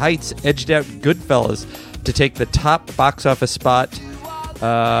Pacific Heights edged out Goodfellas to take the top box office spot.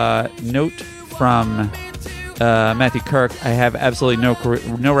 Note from Matthew Kirk, I have absolutely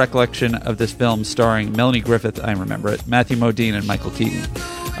no recollection of this film starring Melanie Griffith, I remember it, Matthew Modine, and Michael Keaton.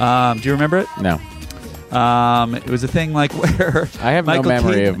 Do you remember it? No. It was a thing like where I have Michael no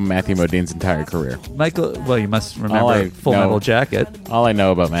memory Keaton, of Matthew Modine's entire career. Well, you must remember Full Metal Jacket. All I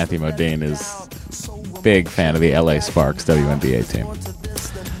know about Matthew Modine is big fan of the LA Sparks WNBA team.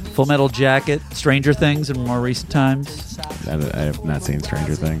 Full Metal Jacket, Stranger Things in more recent times. I have not seen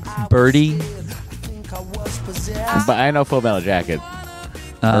Stranger Things. Birdie. But I know Full Metal Jacket.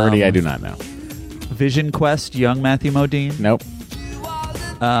 Birdie, I do not know. Vision Quest, young Matthew Modine. Nope.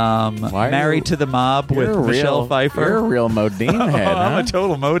 Married to the Mob with Michelle Pfeiffer. You're a real Modine head, huh? I'm a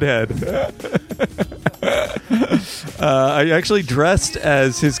total mode head. I actually dressed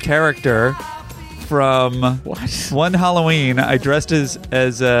as his character from one Halloween. I dressed as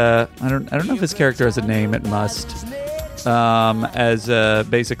I don't know if his character has a name. It must. As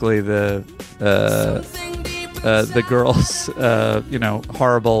basically the girl's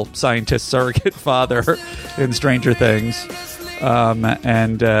horrible scientist surrogate father in Stranger Things.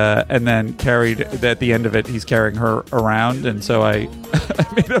 And then carried at the end of it, he's carrying her around, and so I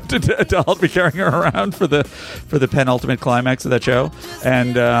made up to help me carrying her around for the penultimate climax of that show.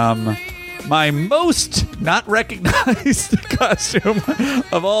 And my most not recognized costume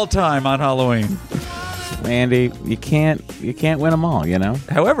of all time on Halloween. Andy, you can't win them all, you know.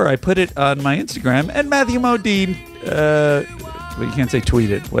 However, I put it on my Instagram, and Matthew Modine, well, you can't say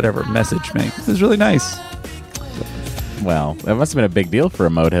tweeted, whatever, messaged me. It was really nice. Well, that must have been a big deal for a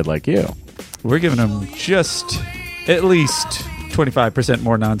modehead like you. We're giving him just at least 25%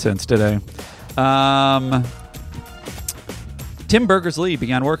 more nonsense today. Tim Berners-Lee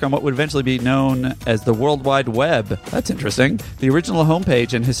began work on what would eventually be known as the World Wide Web. That's interesting. The original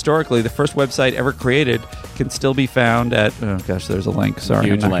homepage and historically the first website ever created can still be found at... Oh, gosh, there's a link. Sorry,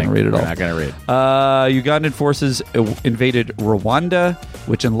 Huge I'm not going to read it all. We're not going to read. Ugandan forces invaded Rwanda,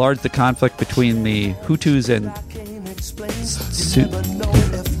 which enlarged the conflict between the Hutus and...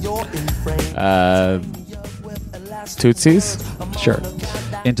 Tutsis? Sure.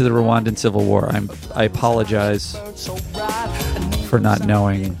 Into the Rwandan Civil War. I apologize for not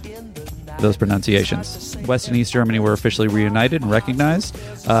knowing those pronunciations. West and East Germany were officially reunited and recognized.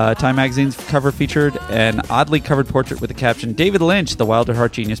 Time magazine's cover featured an oddly covered portrait with the caption, David Lynch, the wild at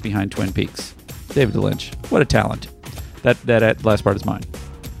heart genius behind Twin Peaks. David Lynch. What a talent. That last part is mine.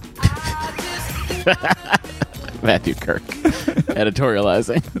 Matthew Kirk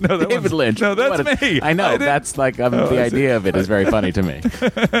editorializing. No, David Lynch. No, that's me. I know. That's like the idea of it is very funny to me.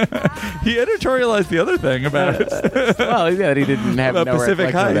 He editorialized the other thing about it. Well, yeah, he didn't have About no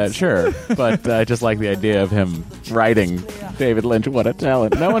Pacific recollection of that, Heights. sure. But I just like the idea of him writing David Lynch. What a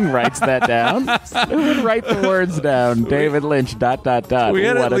talent! No one writes that down. Who would write the words down? David Lynch. ... What a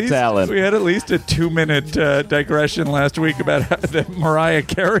talent! We had at least a 2-minute digression last week about how that Mariah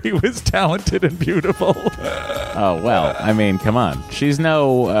Carey was talented and beautiful. Oh, well, I mean, come on. She's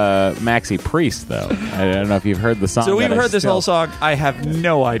no Maxi Priest, though. I don't know if you've heard the song. So we've heard this whole song. I have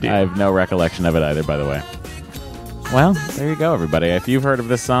no idea. I have no recollection of it either, by the way. Well, there you go, everybody. If you've heard of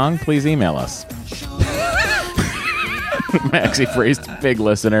this song, please email us. Maxi Priest, big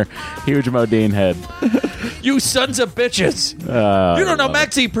listener, huge Modine head. You sons of bitches! Oh, You don't know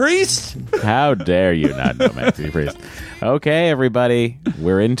Maxi Priest? How dare you not know Maxi Priest? Okay, everybody,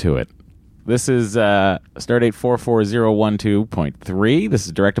 we're into it. This is Stardate 44012.3. This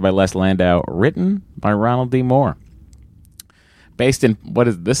is directed by Les Landau, written by Ronald D. Moore. Based in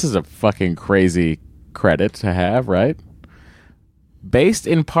this is a fucking crazy credit to have, right? Based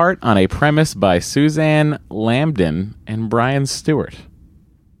in part on a premise by Suzanne Lambden and Brian Stewart.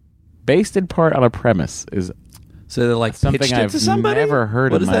 Based in part on a premise is So they're like something pitched it I've to somebody? never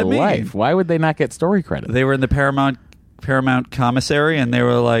heard What in does my that mean? life. Why would they not get story credit? They were in the Paramount commissary, and they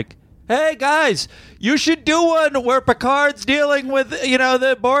were like, "Hey guys, you should do one where Picard's dealing with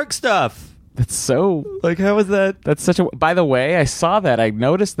the Borg stuff." That's so. Like, how was that? That's such a. By the way, I saw that. I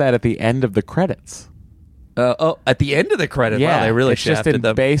noticed that at the end of the credits. At the end of the credit, Yeah, wow, they really it's just shafted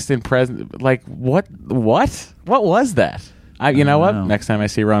them. based in present. Like what? What was that? You know what? know. Next time I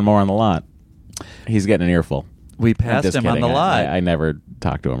see Ron Moore on the lot, he's getting an earful. We I'm passed just him on kidding. the lot. I never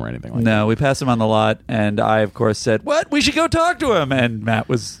talked to him or anything like that. No, we passed him on the lot, and I, of course, said, "What? We should go talk to him." And Matt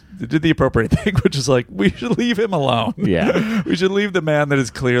was did the appropriate thing, which is like, we should leave him alone. Yeah. We should leave the man that is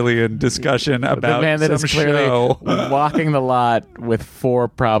clearly in discussion about the man that some is clearly show. walking the lot with 4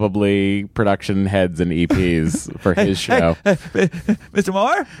 probably production heads and EPs for his show. Mr.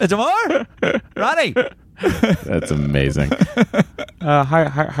 Moore? Ronnie! That's amazing.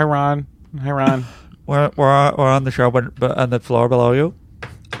 Hi, Ron. Hi, Ron. We're on the show, but on the floor below you.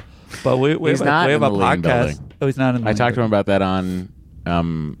 But we He's not we in have the a Lean podcast. building. Oh, he's not in the I Lean talked to him building. about that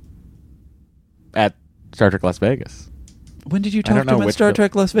on at Star Trek Las Vegas When did you I talk don't to know him at which Star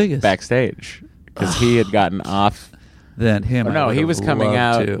Trek Las Vegas? backstage because he had gotten off. Then him. No, I he would was have coming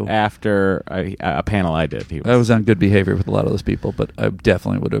loved out to. after a panel I did. He I was on good behavior with a lot of those people, but I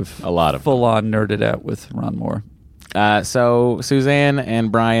definitely would have A lot of full on nerded out with Ron Moore. So Suzanne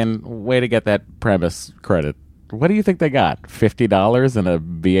and Brian, way to get that premise credit. What do you think they got? $50 and a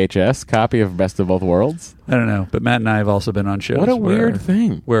VHS copy of Best of Both Worlds? I don't know, but Matt and I have also been on shows. What a where- weird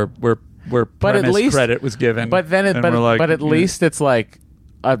thing. Where But at premise least credit was given. But then, and we're like, but at least it's like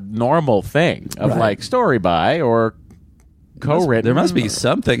a normal thing of Right. like story by or co-written. There must be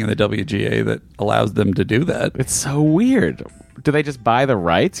something in the WGA that allows them to do that. It's so weird. Do they just buy the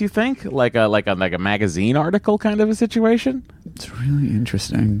rights? You think like a magazine article kind of a situation? It's really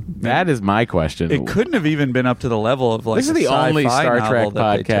interesting. That is my question. It couldn't have even been up to the level of like This is a the only sci-fi Star Trek novel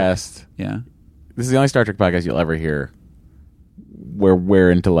that they took. podcast. Yeah. This is the only Star Trek podcast you'll ever hear where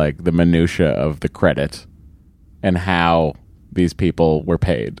we're into like the minutia of the credit and how these people were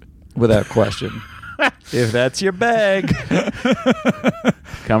paid. Without question. If that's your bag.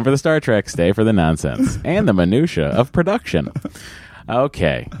 Come for the Star Trek, stay for the nonsense and the minutia of production.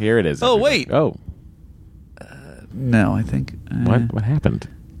 Okay, here it is. Oh, everybody. wait. Oh, No, I think. what happened?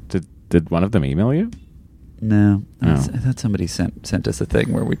 Did one of them email you? No. Oh. I thought somebody sent us a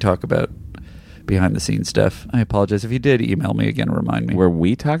thing where we talk about behind the scenes stuff. I apologize. If you did, email me again and remind me. Where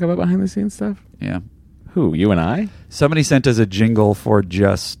we talk about behind the scenes stuff? Yeah. Who? You and I? Somebody sent us a jingle for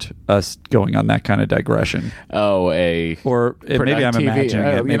just us going on that kind of digression. Oh, Or maybe I'm imagining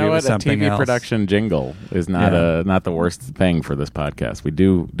it. Maybe you know it what? was something a TV else. production jingle is not Yeah. not the worst thing for this podcast. We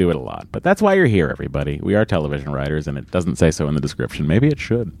do it a lot, but that's why you're here, everybody. We are television writers, and it doesn't say so in the description. Maybe it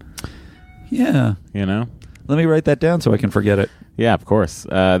should. Yeah. You know? Let me write that down so I can forget it. Yeah, of course.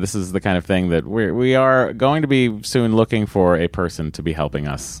 This is the kind of thing that we are going to be soon looking for a person to be helping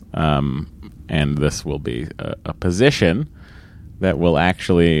us, and this will be a position that will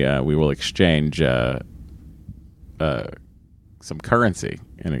actually we will exchange some currency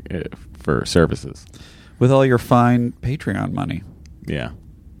for services. With all your fine Patreon money. Yeah,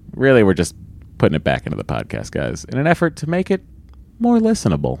 really, we're just putting it back into the podcast, guys, in an effort to make it more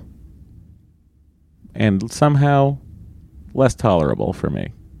listenable and somehow less tolerable for me.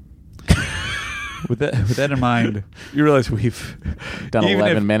 With that in mind, you realize we've Done even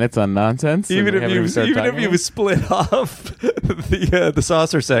 11 if- minutes on nonsense. and Even we if haven't you started talking about it? split off the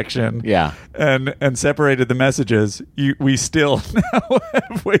saucer section, Yeah. and separated the messages, we still now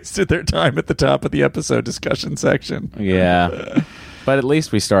have wasted their time at the top of the episode discussion section. Yeah. But at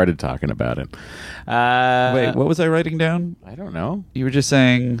least we started talking about it. Wait, what was I writing down? I don't know. You were just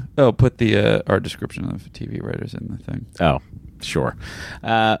saying, put the our description of TV writers in the thing. Oh, sure.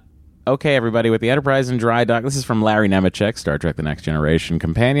 Okay, everybody, with the Enterprise in dry dock. This is from Larry Nemechek, Star Trek The Next Generation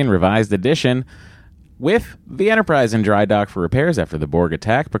Companion, Revised Edition. With the Enterprise in dry dock for repairs after the Borg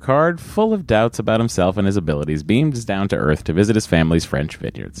attack, Picard, full of doubts about himself and his abilities, beams down to Earth to visit his family's French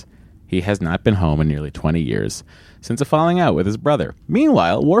vineyards. He has not been home in nearly 20 years, since a falling out with his brother.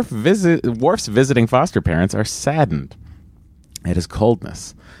 Meanwhile, Worf's visiting foster parents are saddened at his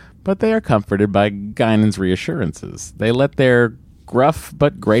coldness, but they are comforted by Guinan's reassurances. They let their gruff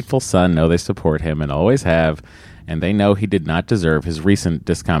but grateful son know they support him and always have, and they know he did not deserve his recent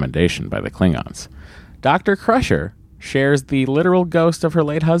discommendation by the Klingons. Dr. Crusher shares the literal ghost of her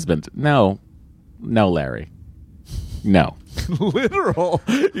late husband. No, Larry. No. Literal.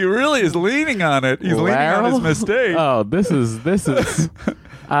 He really is leaning on it. He's leaning on his Laryl? mistake. Oh, this is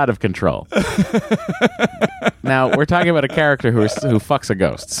out of control. Now, we're talking about a character who fucks a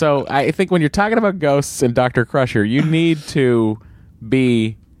ghost. So I think when you're talking about ghosts and Dr. Crusher, you need to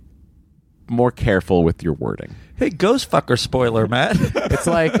be more careful with your wording. Hey, ghost fucker spoiler, Matt. It's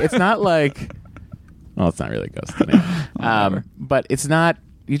like, it's not like, well, it's not really a ghost anyway. But it's not,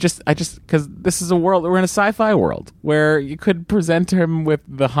 because this is a world, we're in a sci-fi world where you could present him with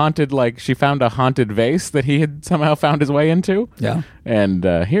the haunted, like she found a haunted vase that he had somehow found his way into. Yeah. And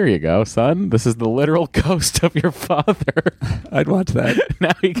here you go, son. This is the literal ghost of your father. I'd watch that.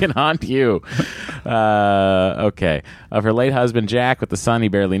 Now he can haunt you. Okay. Of her late husband, Jack, with the son he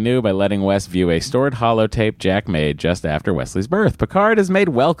barely knew, by letting Wes view a stored holotape Jack made just after Wesley's birth. Picard is made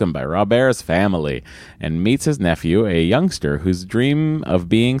welcome by Robert's family and meets his nephew, a youngster whose dream of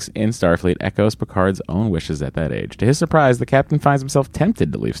being in Starfleet echoes Picard's own wishes at that age. To his surprise, the captain finds himself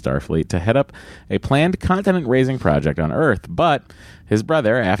tempted to leave Starfleet to head up a planned continent-raising project on Earth, but his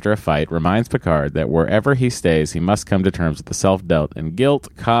brother, after a fight, reminds Picard that wherever he stays, he must come to terms with the self-doubt and guilt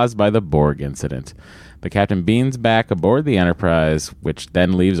caused by the Borg incident. The captain beams back aboard the Enterprise, which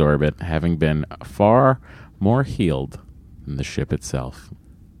then leaves orbit, having been far more healed than the ship itself.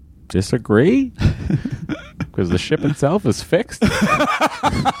 Disagree? Because the ship itself is fixed?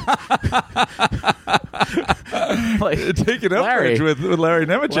 Taking Larry, umbrage with Larry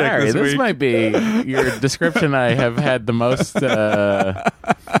Nemeczek Larry, this week. might be your description I have had the most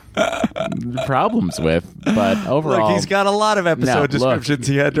problems with, but overall... Look, he's got a lot of episode descriptions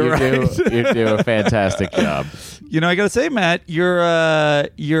he had to write. You do a fantastic job. You know, I got to say, Matt,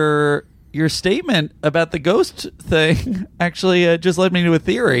 your statement about the ghost thing actually just led me to a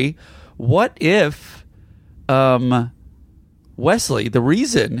theory. What if Wesley, the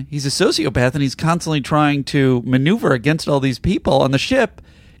reason he's a sociopath and he's constantly trying to maneuver against all these people on the ship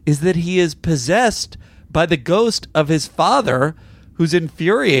is that he is possessed by the ghost of his father, who's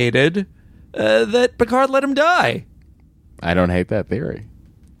infuriated that Picard let him die? I don't hate that theory.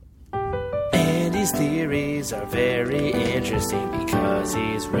 Andy's theories are very interesting because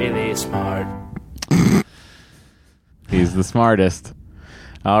he's really smart. He's the smartest.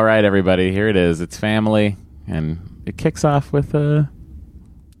 All right, everybody, here it is. It's family, and it kicks off with a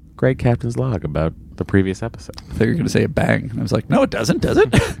great captain's log about the previous episode. I thought you were going to say a bang. And I was like, no, it doesn't, does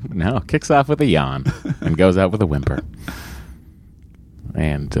it? No, it kicks off with a yawn and goes out with a whimper.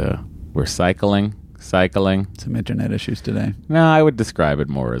 And we're cycling. Some internet issues today. No, I would describe it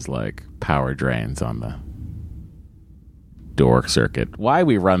more as like power drains on the door circuit. Why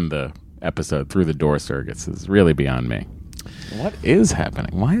we run the episode through the door circuits is really beyond me. What is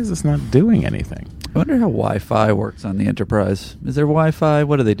happening? Why is this not doing anything? I wonder how Wi-Fi works on the Enterprise. Is there Wi-Fi?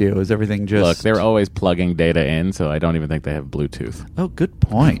 What do they do? Is everything just... Look, they're always plugging data in, so I don't even think they have Bluetooth. Oh, good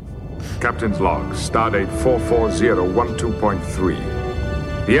point. Captain's log, stardate 44012.3.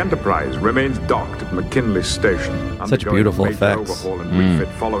 The Enterprise remains docked at McKinley Station. Such undergoing beautiful a major effects. overhaul and refit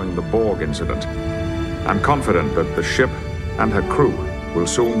following the Borg incident. I'm confident that the ship and her crew will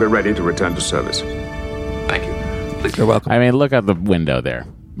soon be ready to return to service. Thank you. You're welcome. I mean, look out the window there.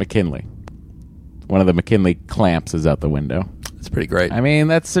 McKinley. One of the McKinley clamps is out the window. It's pretty great. I mean,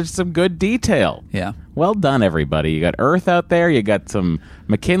 that's just some good detail. Yeah. Well done, everybody. You got Earth out there. You got some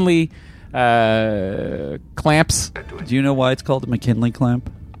McKinley clamps. Do you know why it's called the McKinley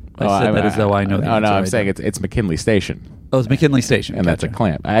clamp? I said that as though I know the Oh, answer. no, I'm I saying don't. it's McKinley Station. Oh, it's McKinley Station. And that's a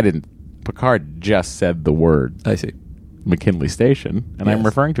Gotcha. clamp. Picard just said the word I see. McKinley Station, and I'm Yes.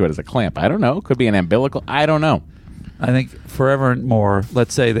 referring to it as a clamp. I don't know. Could be an umbilical. I don't know. I think forevermore,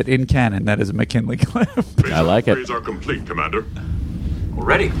 let's say that in canon, that is a McKinley clamp. I like it. Upgrades are complete, Commander.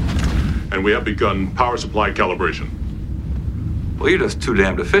 Already? And we have begun power supply calibration. Well, you're just too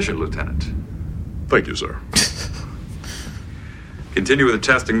damned efficient, Lieutenant. Thank you, sir. Continue with the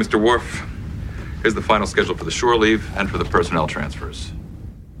testing, Mr. Worf. Here's the final schedule for the shore leave and for the personnel transfers.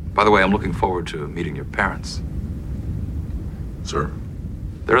 By the way, I'm looking forward to meeting your parents. Sir.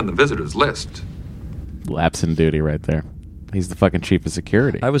 They're on the visitors list. Lapse in duty right there. He's the fucking chief of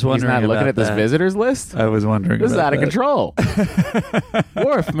security. I was wondering He's not looking about at this that. visitors list? I was wondering This is about out of that. control.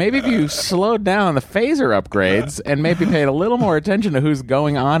 Worf, maybe if you slowed down on the phaser upgrades and maybe paid a little more attention to who's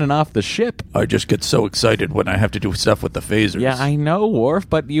going on and off the ship. I just get so excited when I have to do stuff with the phasers. Yeah, I know, Worf,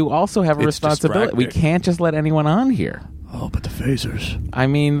 but you also have a It's responsibility. We distracting. can't just let anyone on here. Oh, but the phasers. I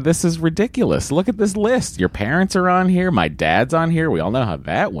mean, this is ridiculous. Look at this list. Your parents are on here. My dad's on here. We all know how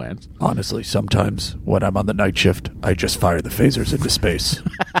that went. Honestly, sometimes when I'm on the night shift, I just fire the phasers into space.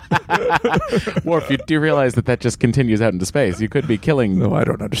 Worf, you do realize that just continues out into space. You could be killing... No, I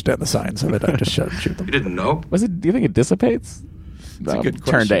don't understand the science of it. I just shoot them. You didn't know? Do you think it dissipates? a good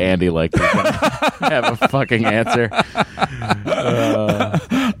Turn to question. Andy like he's gonna have a fucking answer. I've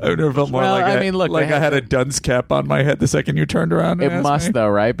never felt more Well, like I mean, look, like they I had have a dunce cap on my head the second you turned around. And It asked must, me. though,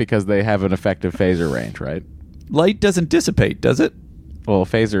 right? Because they have an effective phaser range, right? Light doesn't dissipate, does it? Well,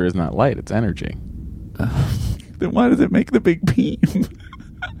 phaser is not light; it's energy. Then why does it make the big beam?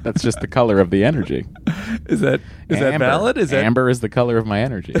 That's just the color of the energy. Is that valid? Is that amber is the color of my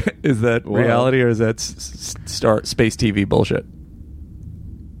energy? is that Whoa. reality or is that space TV bullshit?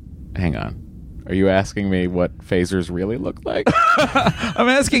 Hang on. Are you asking me what phasers really look like? I'm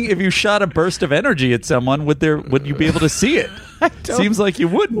asking if you shot a burst of energy at someone, would you be able to see it? Seems like you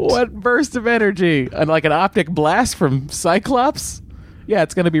wouldn't. What burst of energy? And like an optic blast from Cyclops? Yeah,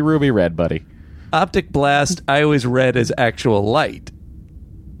 it's going to be ruby red, buddy. Optic blast, I always read as actual light.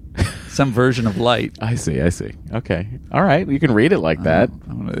 Some version of light. I see. Okay. All right. You can read it like that.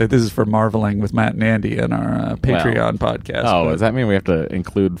 This is for marveling with Matt and Andy in our Patreon podcast. Oh, but does that mean we have to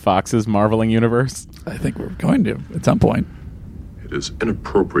include Fox's marveling universe? I think we're going to at some point. It is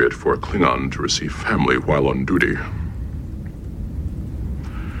inappropriate for a Klingon to receive family while on duty.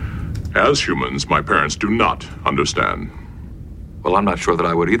 As humans, my parents do not understand. Well, I'm not sure that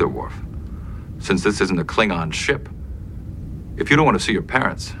I would either, Worf. Since this isn't a Klingon ship. If you don't want to see your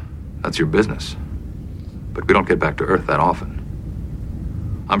parents, that's your business. But we don't get back to Earth that often.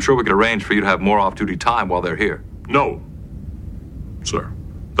 I'm sure we could arrange for you to have more off-duty time while they're here. No, sir.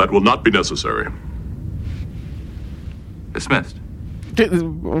 That will not be necessary. Dismissed.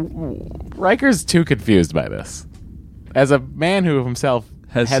 Riker's too confused by this. As a man who himself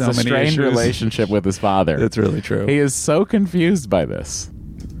has so a many strained issues. relationship with his father. That's really true. He is so confused by this.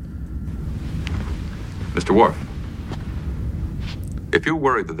 Mr. Worf, if you're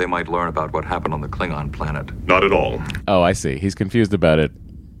worried that they might learn about what happened on the Klingon planet, Not at all. Oh, I see. He's confused about it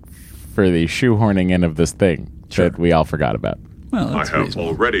for the shoehorning in of this thing that we all forgot about. Well, I that's have reasonable.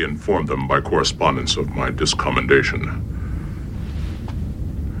 already informed them by correspondence of my discommendation.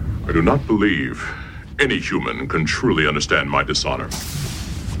 I do not believe any human can truly understand my dishonor.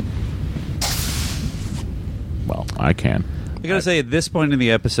 Well, I can. I gotta say, at this point in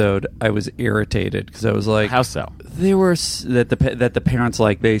the episode, I was irritated because I was like, How so? They were that the parents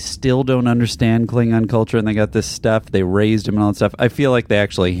they still don't understand Klingon culture, and they got this stuff. They raised him and all that stuff. I feel like they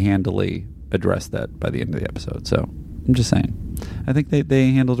actually handily addressed that by the end of the episode. So I'm just saying, I think they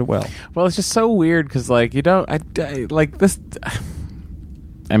handled it well. Well, it's just so weird because, like, you don't... I like this...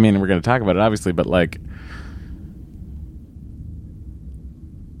 I mean, we're going to talk about it, obviously, but, like...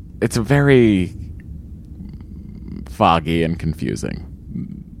 It's a very foggy and confusing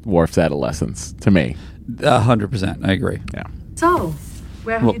Worf's adolescence to me. 100%. I agree. Yeah. So,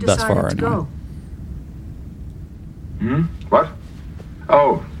 where have Well, you thus decided far, to anyway. go? What?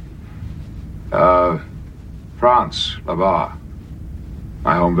 Oh. France, Labar.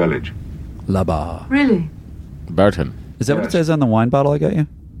 My home village. Là-bas. Really? Burton. Is that what it Yes. says on the wine bottle I got you?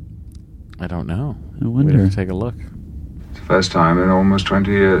 I don't know. I We'd wonder. have to take a look. It's the first time in almost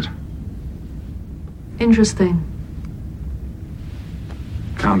 20 years. Interesting.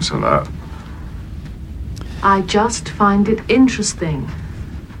 Counselor. I just find it interesting.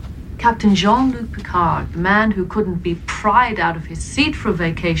 Captain Jean-Luc Picard, the man who couldn't be pried out of his seat for a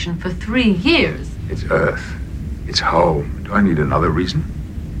vacation for 3 years. It's Earth. It's home. Do I need another reason?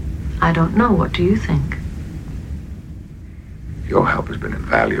 I don't know. What do you think? Your help has been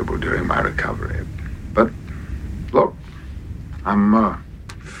invaluable during my recovery. But, look, I'm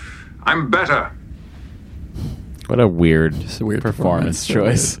better. What a weird, Just a weird performance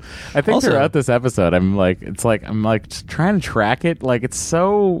performance. choice. I think Also- throughout this episode, I'm just trying to track it. Like, it's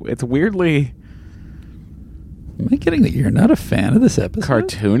weirdly Am I getting that you're not a fan of this episode?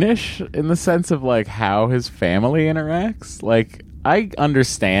 cartoonish in the sense of like how his family interacts. Like, I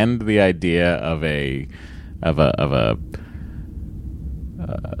understand the idea of a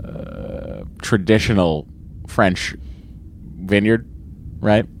traditional French vineyard,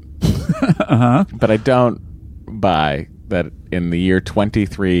 right? Uh-huh. But I don't buy that in the year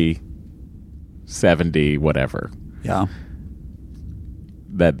 2370 whatever Yeah.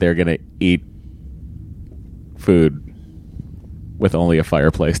 that they're gonna eat food with only a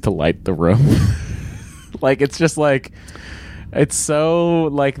fireplace to light the room. Like, it's just like, it's so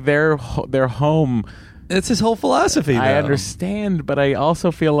like their home. It's his whole philosophy, I though. understand, but I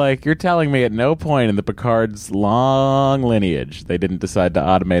also feel like you're telling me at no point in the Picard's long lineage they didn't decide to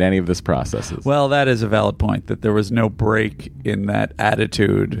automate any of this processes. Well, that is a valid point, that there was no break in that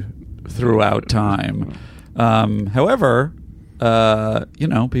attitude throughout time. However,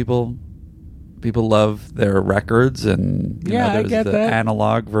 people love their records, and Yeah, I there's get the that.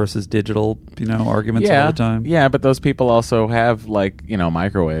 analog versus digital, arguments yeah, all the time. yeah, but those people also have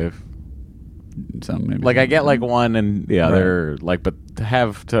microwave. Some maybe Like, I get like one and the other, like, but to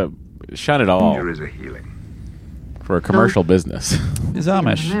have to shun it all Danger is a healing. for a commercial business. He's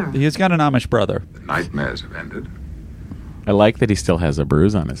Amish. He's got an Amish brother. The nightmares have ended. I like that he still has a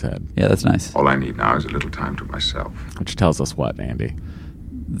bruise on his head, Yeah, that's nice. All I need now is a little time to myself. which tells us what, Andy?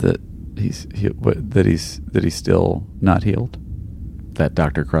 That that he's still not healed. That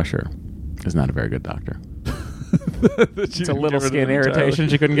Dr. Crusher is not a very good doctor. It's a little skin irritation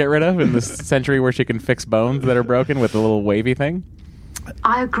she couldn't get rid of in this century where she can fix bones that are broken with a little wavy thing.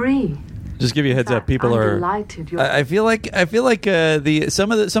 I agree. Just give you a heads up. People I'm are. delighted. I feel like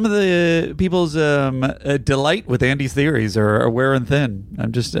some of the people's delight with Andy's theories are wearing thin.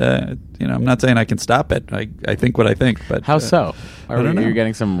 I'm just I'm not saying I can stop it. I think what I think, but How so? I don't know. You're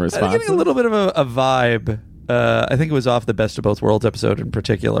getting some responses? I'm getting a little bit of a vibe. I think it was off the Best of Both Worlds episode in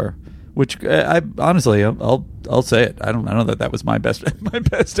particular, which I honestly I'll say it. I don't know that was my best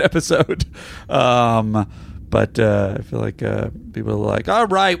episode. But I feel like people are like, all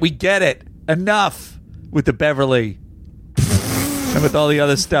right, we get it. Enough with the Beverly and with all the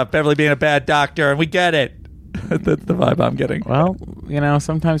other stuff. Beverly being a bad doctor, and we get it. That's the vibe I'm getting. Well,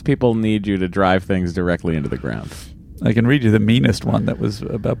 sometimes people need you to drive things directly into the ground. I can read you the meanest one that was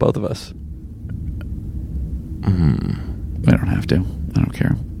about both of us. I don't have to. I don't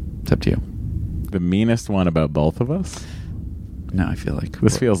care. It's up to you. The meanest one about both of us? No, I feel like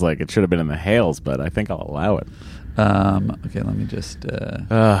This feels like it should have been in the Hales, but I think I'll allow it. Okay, let me just.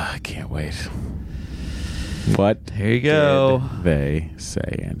 I can't wait. What Here you go. did they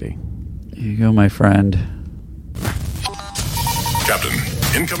say, Andy? Here you go, my friend. Captain,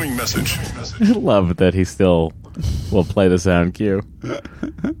 incoming message. I love that he still will play the sound cue.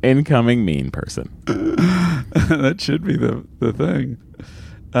 Incoming mean person. That should be the thing.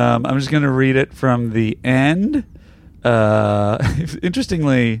 I'm just going to read it from the end.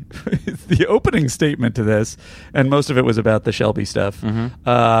 Interestingly, the opening statement to this, and most of it was about the Shelby stuff,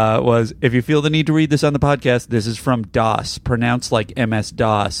 was, if you feel the need to read this on the podcast, this is from DOS, pronounced like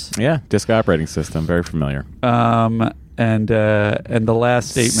MS-DOS. Yeah, disk operating system, very familiar. And the last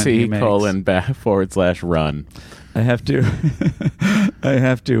statement he makes, C:/run. I'm going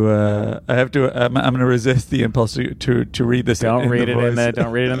to resist the impulse to read this. Don't read it in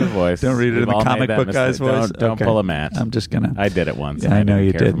the voice. Don't read it We've in the all comic made that book guy's voice. Don't Okay. pull a Matt. I'm just gonna. I did it once. Yeah, I know didn't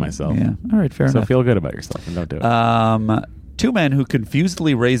you care did for myself. Yeah. All right. Fair So enough. feel good about yourself and don't do it. Two men who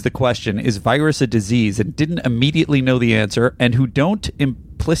confusedly raise the question, is virus a disease, and didn't immediately know the answer, and who don't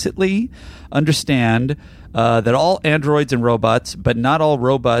implicitly understand that all androids and robots, but not all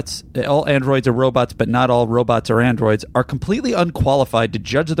robots, all androids are robots, but not all robots are androids, are completely unqualified to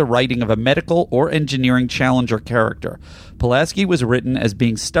judge the writing of a medical or engineering challenge or character. Pulaski was written as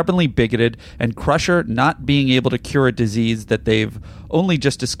being stubbornly bigoted, and Crusher not being able to cure a disease that they've only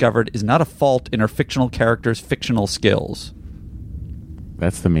just discovered is not a fault in her fictional character's fictional skills.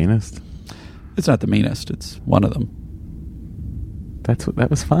 That's the meanest. It's not the meanest. It's one of them. That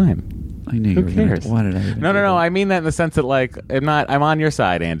was fine. I knew Who you were gonna- cares? Why did I even No. do that? I mean that in the sense that, like, I'm on your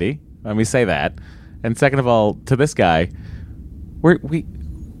side, Andy. Let me say that. And second of all, to this guy, we're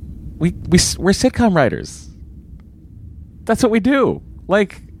sitcom writers. That's what we do.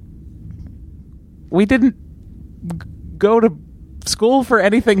 Like, we didn't go to school for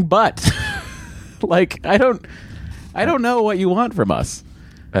anything but. Like, I don't know what you want from us.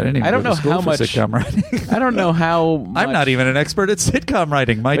 I didn't even I don't go to know school how for much sitcom writing. I don't know how much, I'm not even an expert at sitcom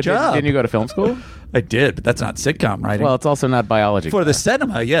writing. My But job. Didn't you go to film school? I did, but that's not sitcom writing. Well, it's also not biology. for the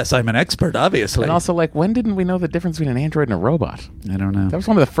cinema, yes, I'm an expert, obviously. And also, like, when didn't we know the difference between an android and a robot? I don't know. That was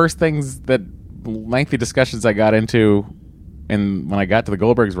one of the first things that lengthy discussions I got into when I got to the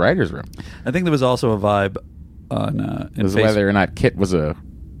Goldberg's writers' room. I think there was also a vibe on in Was Facebook. whether or not Kit was a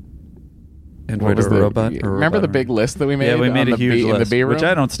Android was or a robot. Or remember robot the big list that we made? Yeah, we made on a the huge B, list, in the B room, which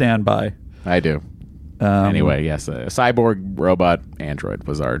I don't stand by. I do. Anyway, yes, a cyborg, robot, android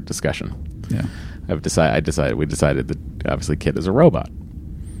was our discussion. Yeah. We decided that obviously Kit is a robot.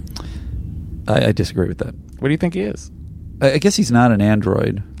 I disagree with that. What do you think he is? I guess he's not an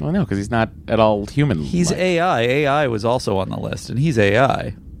android. Well, no, because he's not at all human. He's AI. AI was also on the list, and he's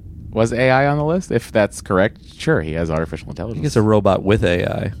AI. Was AI on the list? If that's correct, sure, he has artificial I intelligence. think it's a robot with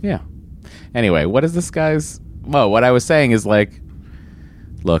AI. Yeah. Anyway, what is this guy's... Well, what I was saying is, like,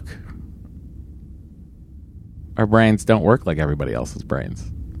 look, our brains don't work like everybody else's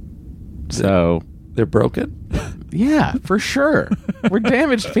brains. So... They're broken? Yeah, for sure. We're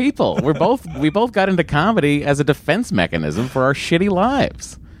damaged people. We both got into comedy as a defense mechanism for our shitty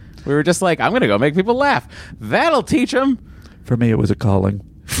lives. We were just like, I'm going to go make people laugh. That'll teach them. For me, it was a calling.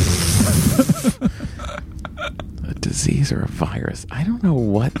 A disease or a virus? I don't know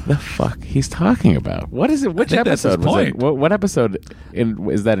what the fuck he's talking about. What is it? Which think that's his episode was it? point. What episode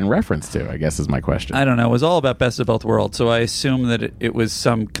is that in reference to? I guess is my question. I don't know. It was all about Best of Both Worlds, so I assume that it was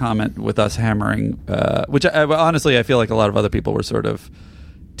some comment with us hammering, which honestly I feel like a lot of other people were sort of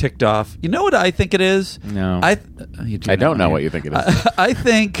ticked off. You know what I think it is? No. I don't know what you think it is. I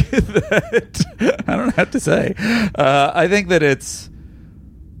think that I don't know what to say. I think that it's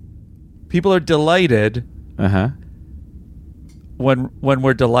people are delighted when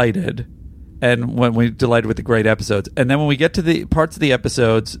we're delighted, and when we're delighted with the great episodes, and then when we get to the parts of the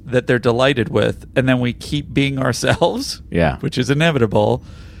episodes that they're delighted with, and then we keep being ourselves, which is inevitable,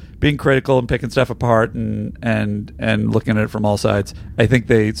 being critical and picking stuff apart and looking at it from all sides. I think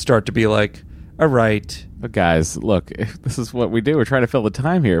they start to be like, all right. But guys, look, this is what we do. We're trying to fill the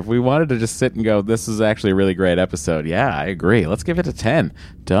time here. If we wanted to just sit and go, this is actually a really great episode, yeah, I agree. Let's give it a 10.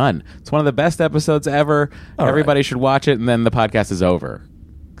 Done. It's one of the best episodes ever. Everybody should watch it, and then the podcast is over.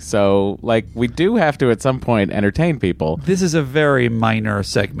 So, like, we do have to, at some point, entertain people. This is a very minor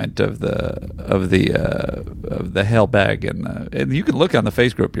segment of the hell bag, and you can look on the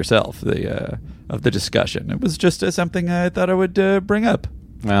face group yourself of the discussion. It was just something I thought I would bring up.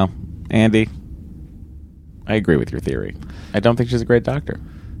 Well, Andy, I agree with your theory. I don't think she's a great doctor.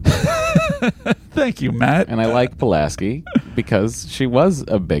 Thank you, Matt. And I like Pulaski because she was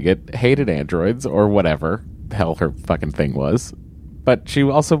a bigot, hated androids, or whatever the hell her fucking thing was. But she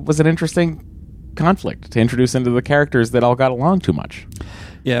also was an interesting conflict to introduce into the characters that all got along too much.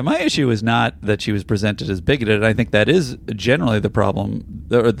 Yeah, my issue is not that she was presented as bigoted. I think that is generally the problem,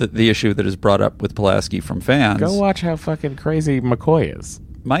 or the issue that is brought up with Pulaski from fans. Go watch how fucking crazy McCoy is.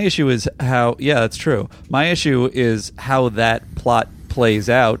 My issue is how... Yeah, that's true. My issue is how that plot plays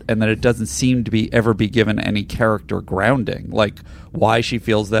out, and that it doesn't seem to ever be given any character grounding. Like, why she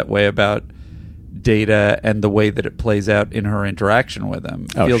feels that way about Data and the way that it plays out in her interaction with him.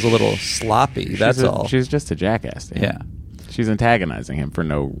 It feels a little sloppy, that's all. She's just a jackass to him. Yeah. She's antagonizing him for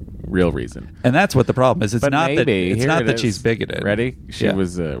no real reason. And that's what the problem is. It's but not maybe, that she's bigoted. Ready? She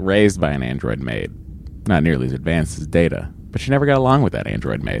was raised by an android maid. Not nearly as advanced as Data. But she never got along with that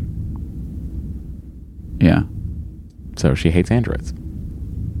android maid. Yeah. So she hates androids.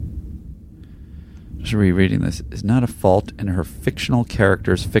 Just rereading this. Is not a fault in her fictional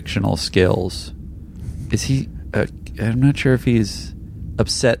character's fictional skills. Is he... I'm not sure if he's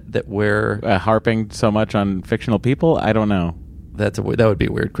upset that we're... harping so much on fictional people? I don't know. That would be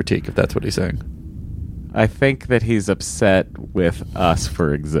a weird critique if that's what he's saying. I think that he's upset with us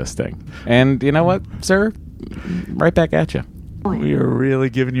for existing. And you know what, sir? Right back at you. We are really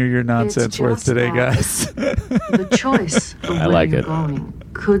giving you your nonsense worth today, guys. The choice of where you're going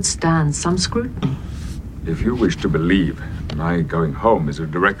could stand some scrutiny. If you wish to believe my going home is a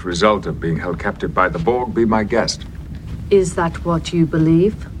direct result of being held captive by the Borg, be my guest. Is that what you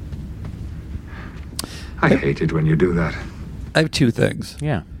believe? I hate it when you do that. I have two things.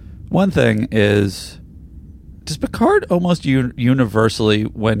 Yeah. One thing is, does Picard almost universally,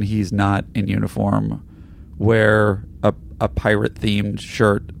 when he's not in uniform, wear a pirate-themed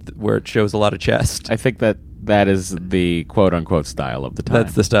shirt where it shows a lot of chest? I think that is the quote-unquote style of the time.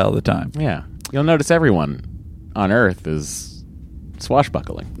 That's the style of the time. Yeah. You'll notice everyone on Earth is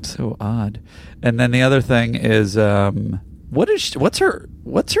swashbuckling. So odd. And then the other thing is, what's her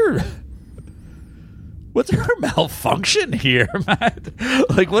malfunction here, Matt?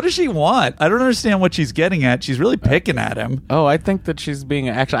 Like, what does she want? I don't understand what she's getting at. She's really picking at him. Oh, I think that she's being...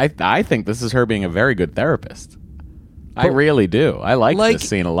 Actually, I think this is her being a very good therapist. I really do. I like this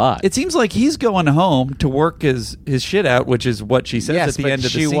scene a lot. It seems like he's going home to work his shit out, which is what she says at the end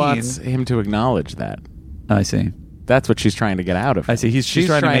of the scene. She wants him to acknowledge that. I see. That's what she's trying to get out of him. I see. She's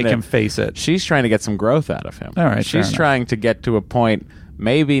trying to make him face it. She's trying to get some growth out of him. All right. She's trying to get to a point,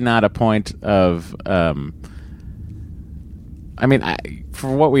 maybe not a point of...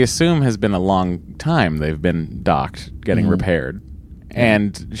 for what we assume has been a long time, they've been docked, getting repaired.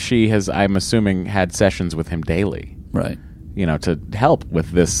 And she has, I'm assuming, had sessions with him daily. Right. To help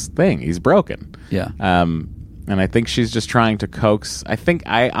with this thing. He's broken. Yeah. And I think she's just trying to coax...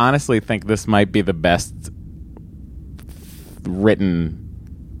 I honestly think this might be the best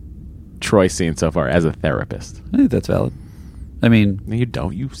written Troy scene so far as a therapist. I think that's valid. I mean... You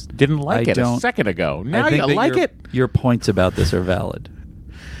don't. You didn't like it a second ago. Now you like it? Your points about this are valid.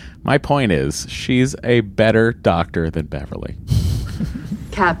 My point is, she's a better doctor than Beverly.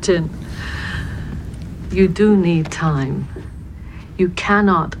 Captain, you do need time. You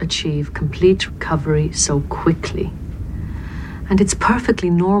cannot achieve complete recovery so quickly. And it's perfectly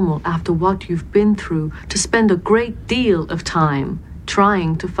normal after what you've been through to spend a great deal of time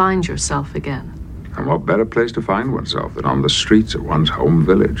trying to find yourself again. And what better place to find oneself than on the streets of one's home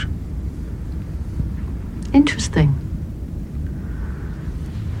village? Interesting.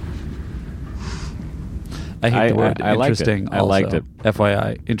 I hate the word I interesting. I liked it.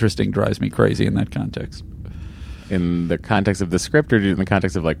 FYI, interesting drives me crazy in that context. in the context of the script, or in the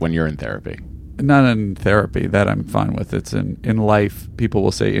context of like when you're in therapy? Not in therapy. That I'm fine with. It's in life. People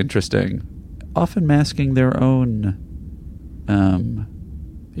will say interesting, often masking their own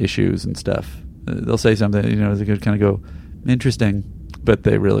issues and stuff. They'll say something, they could kind of go, interesting, but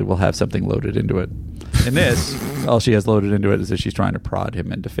they really will have something loaded into it. In this, all she has loaded into it is that she's trying to prod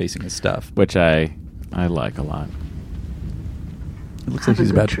him into facing his stuff. Which I like a lot. It looks like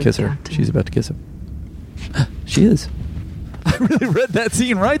she's about to kiss her. Captain. She's about to kiss him. She is. I really read that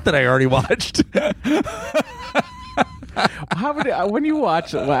scene right that I already watched. How would when you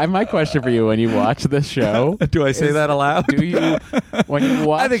watch? My question for you: when you watch this show, Do I say that aloud? Do you? When you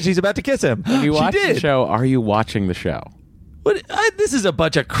watch, I think she's about to kiss him. when you watch she did. the show, are you watching the show? This is a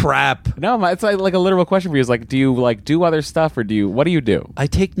bunch of crap. No, it's like a literal question for you. Is like, do you like do other stuff, or what do you do? I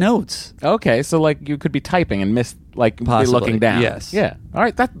take notes. Okay, so like you could be typing and miss like be Possibly, looking down. yes. Yeah. All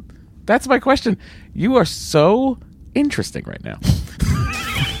right. That's my question. You are so interesting right now.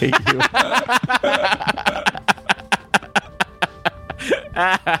 Hate you.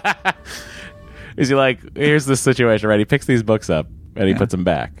 Is he like, here's the situation, right? He picks these books up and he puts them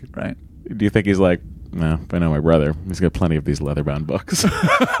back. Right. Do you think he's like, no, I know my brother. He's got plenty of these leather-bound books. What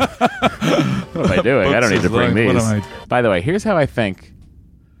am I doing? I don't need to bring What these. am By the way, here's how I think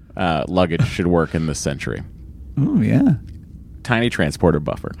luggage should work in this century. Oh, yeah. Tiny transporter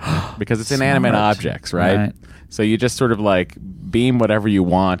buffer. Because it's inanimate Smart. objects, right? Right. So you just sort of like beam whatever you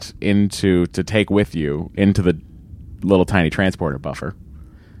want to take with you into the little tiny transporter buffer.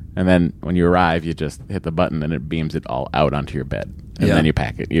 And then when you arrive, you just hit the button and it beams it all out onto your bed. And Yeah. then you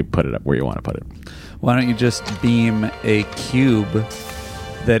pack it. You put it up where you want to put it. Why don't you just beam a cube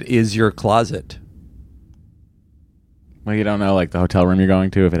that is your closet? Well, you don't know like the hotel room you're going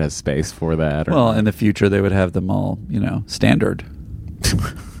to if it has space for that. Or Well, in the future, they would have them all, standard.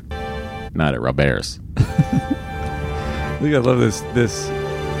 not at Robert's. Look, I love this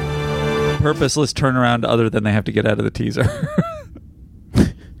purposeless turnaround other than they have to get out of the teaser.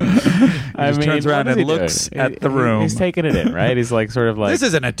 He just turns around what is and he looks doing? at the room. He's taking it in, right? He's like sort of like This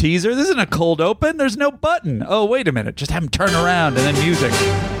isn't a teaser. This isn't a cold open. There's no button. Oh, wait a minute. Just have him turn around and then music.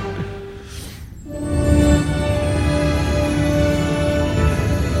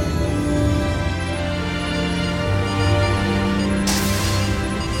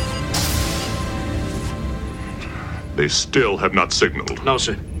 They still have not signaled. No,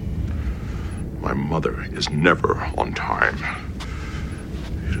 sir. My mother is never on time.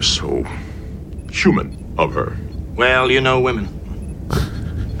 It is so human of her. Well, you know women.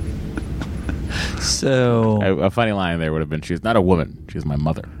 So, a funny line there would have been, she's not a woman. She's my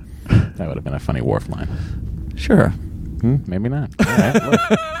mother. That would have been a funny Worf line. sure. Maybe not. All right, look.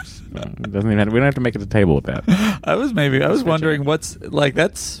 It doesn't even have, we don't have to make it a table with that. I was wondering what's like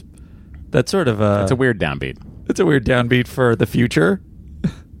that's sort of It's a weird downbeat. It's a weird downbeat for the future.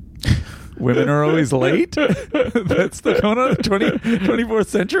 Women are always late. That's the Conan of the 24th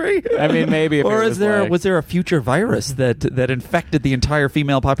century. I mean, maybe. If Or it is there like was there a future virus that infected the entire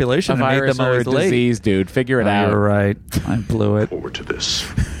female population a and made virus them or a always late? disease, dude? Figure it Oh, out. you're right. I blew it. Forward to this.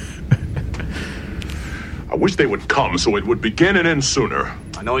 I wish they would come so it would begin and end sooner.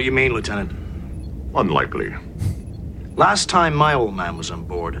 I know what you mean, Lieutenant. Unlikely. Last time my old man was on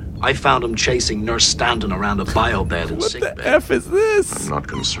board, I found him chasing Nurse Stanton around a bio bed in What sick the bed. F is this? I'm not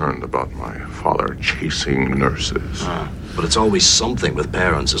concerned about my father chasing nurses. But it's always something with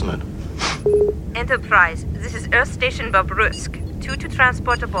parents, isn't it? Enterprise, this is Earth Station Babrusk. 2 to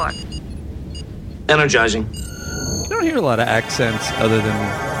transport aboard. Energizing. I don't hear a lot of accents other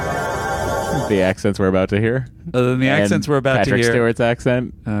than The accents we're about to hear. the accents we're about Patrick to hear. Stewart's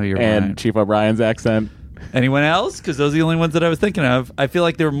accent. Oh, you're and right. Chief O'Brien's accent. Anyone else? Because those are the only ones that I was thinking of. I feel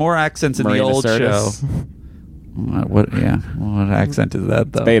like there were more accents in Marina the old Sirtis. show. What? Yeah. What accent is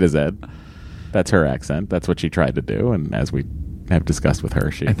that though? Beta Z. That's her accent. That's what she tried to do. And as we have discussed with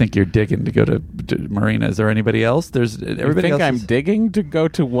her, I think you're digging to go to Marina. Is there anybody else? There's You everybody think else. I'm digging to go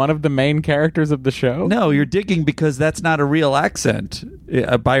to one of the main characters of the show? No, you're digging because that's not a real accent.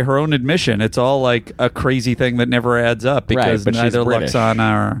 By her own admission, it's all like a crazy thing that never adds up because but she's neither British. looks on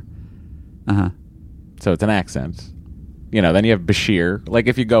our. So it's an accent. Then you have Bashir. Like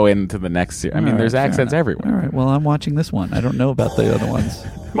if you go into the next series, I mean, there's accents everywhere. All right. Well, I'm watching this one. I don't know about the other ones.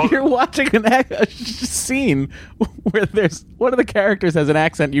 You're watching a scene where there's one of the characters has an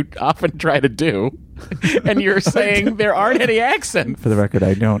accent you often try to do, and you're saying there aren't any accents. For the record,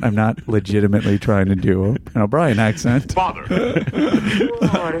 I don't. I'm not legitimately trying to do an O'Brien accent. Father!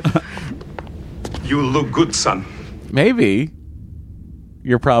 You look good, son. Maybe.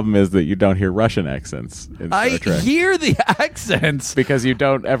 Your problem is that you don't hear Russian accents in Star I Trek. hear the accents. Because you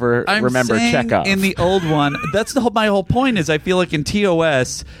don't ever I'm remember saying Chekhov. in the old one. That's my whole point. Is I feel like in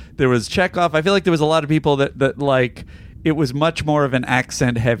TOS there was Chekhov. I feel like there was a lot of people that like it was much more of an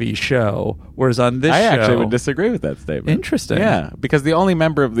accent heavy show, whereas on this I show, actually would disagree with that statement. Interesting. Yeah, because the only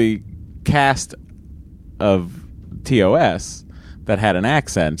member of the cast of TOS that had an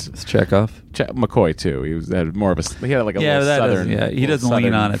accent, it's Chekhov. McCoy too. Had more of a. He had like a little southern. He doesn't lean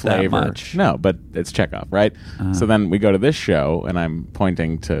southern on it that flavor. much. No, but it's Chekhov, right? So then we go to this show, and I'm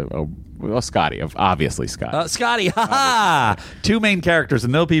pointing to Scotty, obviously Scotty. Scotty, haha! Two main characters,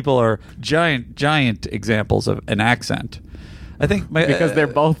 and those people are giant examples of an accent. I think because they're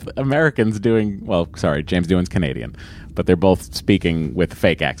both Americans doing well. Sorry, James Doohan's Canadian, but they're both speaking with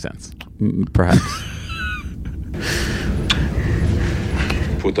fake accents. Perhaps.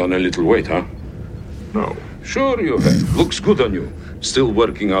 Put on a little weight, huh? No. Sure you have. Looks good on you. Still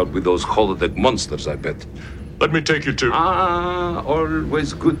working out with those holodeck monsters, I bet. Let me take you to...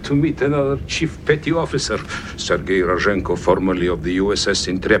 Always good to meet another Chief Petty Officer. Sergei Rozhenko, formerly of the USS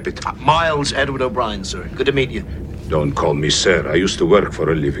Intrepid. Miles Edward O'Brien, sir. Good to meet you. Don't call me sir. I used to work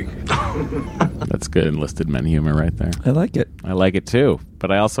for a living. That's good enlisted men humor right there. I like it. I like it too.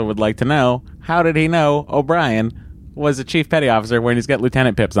 But I also would like to know, how did he know O'Brien was a chief petty officer when he's got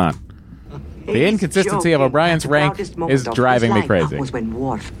lieutenant pips on? The inconsistency of O'Brien's rank is driving me crazy. Was when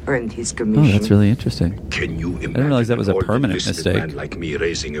Worf earned his Oh, commission. that's really interesting. Can you imagine I didn't realize that was a an permanent old-enlisted mistake. man like me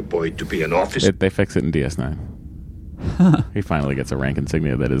raising a boy to be an officer? They fix it in DS9. He finally gets a rank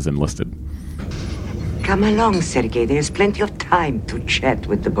insignia that is enlisted. Come along, Sergei. There's plenty of time to chat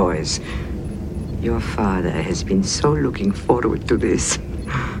with the boys. Your father has been so looking forward to this.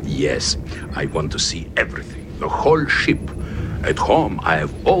 Yes, I want to see everything, the whole ship. At home, I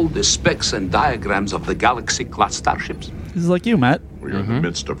have all the specs and diagrams of the Galaxy-class starships. This is like you, Matt. We're in the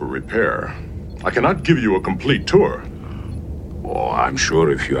midst of a repair. I cannot give you a complete tour. Oh, I'm sure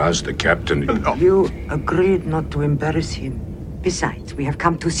if you ask the captain... You agreed not to embarrass him. Besides, we have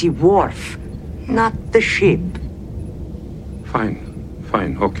come to see Worf, not the ship.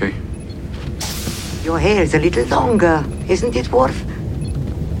 Fine, okay. Your hair is a little longer, isn't it, Worf?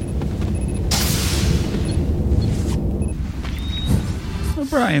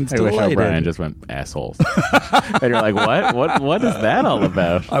 O'Brien's I wish delighted. O'Brien just went assholes. And you're like, what is that all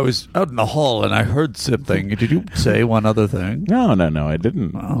about? I was out in the hall and I heard something. Did you say one other thing? No, I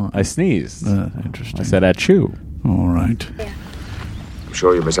didn't. Oh. I sneezed. Interesting. I said achoo. All right. I'm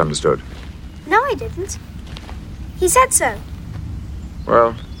sure you misunderstood. No, I didn't. He said so.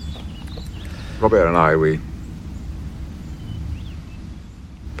 Well, Robert and I, we...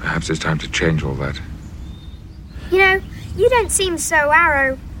 Perhaps it's time to change all that. You know, you don't seem so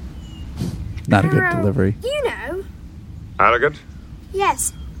arrow. Not a good delivery. You know. Arrogant?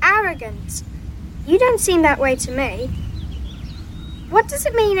 Yes, arrogant. You don't seem that way to me. What does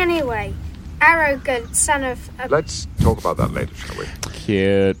it mean anyway? Arrogant son of a... Let's talk about that later, shall we?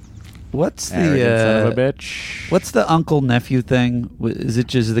 Cute. What's Arrogant the son of a bitch? What's the uncle nephew thing? Is it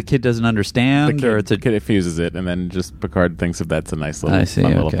just the kid doesn't understand, or it's a kid fuses it, and then just Picard thinks that that's a nice little, I see,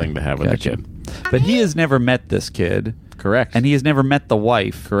 fun little okay. thing to have with Gotcha. a kid. But he has never met this kid. Correct. And he has never met the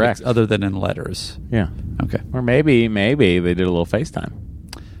wife. Correct. Other than in letters. Yeah. Okay. Or maybe they did a little FaceTime.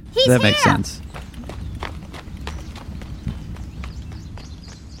 That makes sense.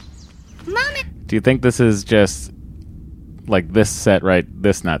 Mommy! Do you think this is just like this set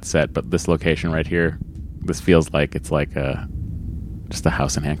this not set, but this location right here? This feels like it's like just a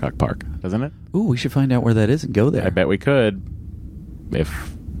house in Hancock Park, doesn't it? Ooh, we should find out where that is and go there. I bet we could if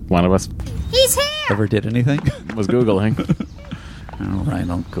one of us He's here! Ever did anything? was Googling. All right,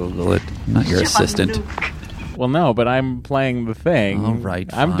 I'll Google it. I'm not your assistant. Well, no, but I'm playing the thing. All right,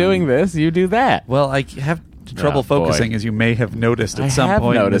 I'm fine. doing this. You do that. Well, I have trouble Oh, boy. focusing, as you may have noticed at I some have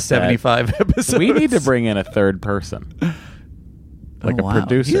point in the noticed that. 75 episodes. We need to bring in a third person, like a wow.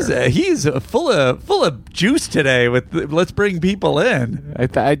 producer. He's full of juice today. With let's bring people in.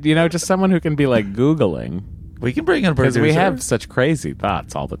 Just someone who can be like Googling. We can bring in a Because producer. we have such crazy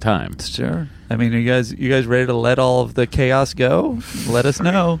thoughts all the time. Sure. I mean, you guys ready to let all of the chaos go? Let us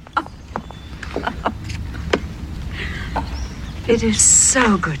know. It is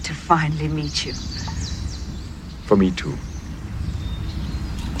so good to finally meet you. For me, too.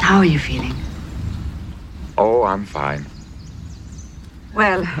 How are you feeling? Oh, I'm fine.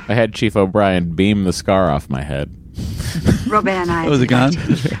 Well, I had Chief O'Brien beam the scar off my head. Robert and I... Was it gone?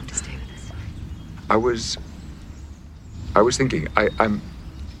 I was thinking,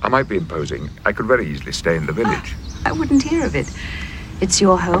 I might be imposing. I could very easily stay in the village. I wouldn't hear of it. It's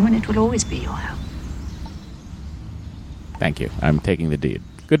your home and it will always be your home. Thank you. I'm taking the deed.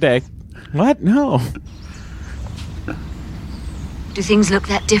 Good day. What? No. Do things look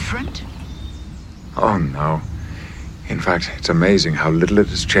that different? Oh, no. In fact, it's amazing how little it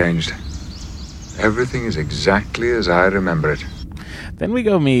has changed. Everything is exactly as I remember it. Then we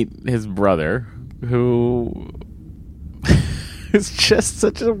go meet his brother, who is just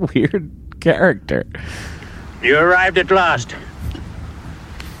such a weird character. You arrived at last.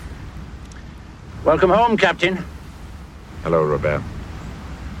 Welcome home, Captain. Hello, Robert.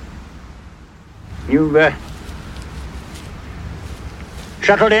 You've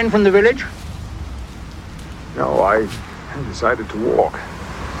shuttled in from the village? No, I decided to walk.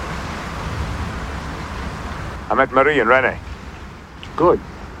 I met Marie and Rene. Good.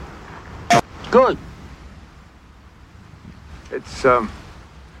 Good. It's, good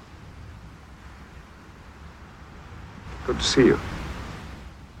to see you.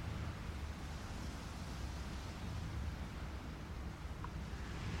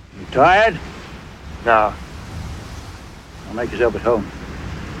 You tired? No. I'll make yourself at home.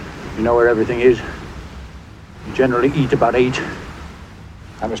 You know where everything is. You generally eat about 8.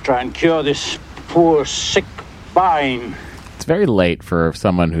 I must try and cure this poor, sick vine. It's very late for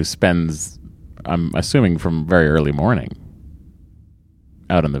someone who spends, I'm assuming, from very early morning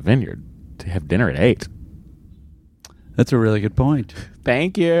out in the vineyard to have dinner at 8. That's a really good point.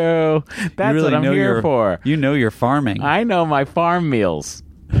 Thank you. That's really what I'm here for. You know you're farming. I know my farm meals.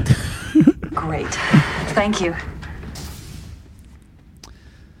 Great. Thank you.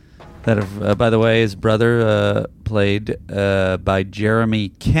 That, by the way, his brother played by Jeremy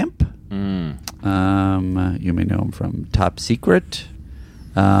Kemp. You may know him from Top Secret.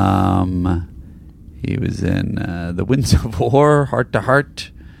 He was in The Winds of War, Heart to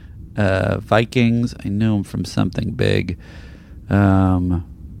Heart, Vikings. I know him from something big. Prisoner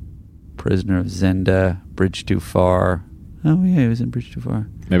of Zenda, Bridge Too Far. Oh, yeah, he was in Bridge Too Far.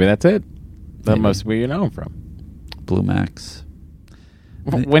 Maybe that's it. That must be where you know him from. Blue Max.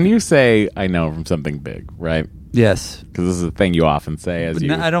 When you say, I know him from something big, right? Yes. Because this is a thing you often say as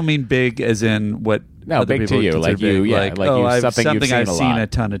you... I don't mean big as in what... No, big to you. Like you, big. yeah. Like, something you've seen I've a seen lot. a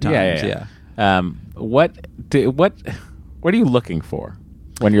ton of times, yeah. What are you looking for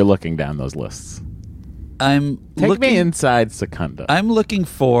when you're looking down those lists? Take me inside Secunda. I'm looking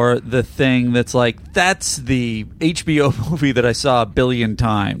for the thing that's like, that's the HBO movie that I saw 1 billion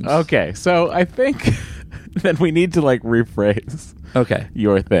times. Okay, so I think that we need to rephrase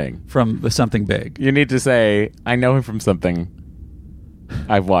your thing. From something big. You need to say, I know him from something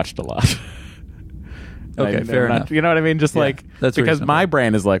I've watched a lot. Okay, fair enough. You know what I mean? Just that's because reasonable. my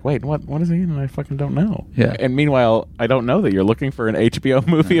brain is like, wait, what is he in? And I fucking don't know. Yeah. And meanwhile, I don't know that you're looking for an HBO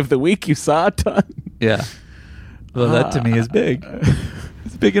movie of the week you saw a ton. Yeah. Well, that to me is big.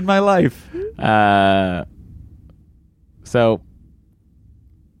 It's big in my life. So,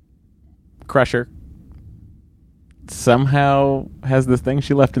 Crusher somehow has this thing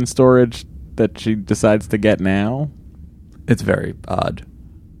she left in storage that she decides to get now. It's very odd.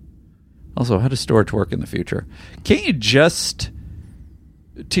 Also, how does storage work in the future? Can't you just,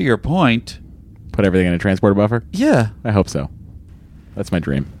 to your point... Put everything in a transporter buffer? Yeah. I hope so. That's my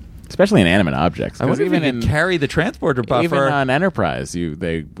dream. Especially in animate objects. I wonder if you can carry the transporter buffer. Even on Enterprise, the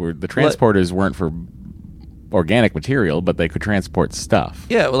transporters weren't for organic material, but they could transport stuff.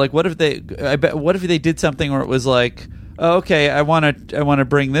 Yeah, well, what if they did something where it was like, oh, okay, I want to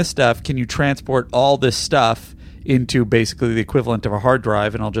bring this stuff. Can you transport all this stuff into basically the equivalent of a hard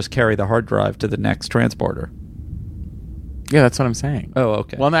drive, and I'll just carry the hard drive to the next transporter? Yeah, that's what I'm saying. Oh,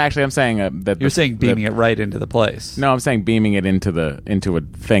 okay. Well, no, actually, I'm saying that you're saying beaming it right into the place. No, I'm saying beaming it into a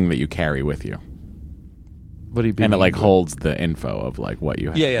thing that you carry with you. What do you? And it holds the info of what you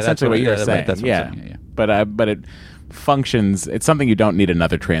have. Yeah, Essentially what you're saying. Right, that's what I'm saying. Yeah. But it functions. It's something you don't need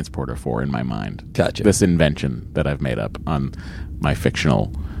another transporter for, in my mind. Gotcha. This invention that I've made up on my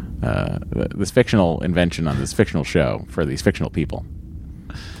fictional, this fictional invention on this fictional show for these fictional people.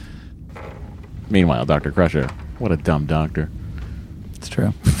 Meanwhile, Dr. Crusher, what a dumb doctor. It's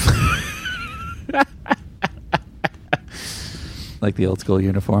true. Like the old school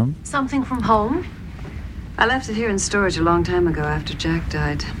uniform. Something from home? I left it here in storage a long time ago after Jack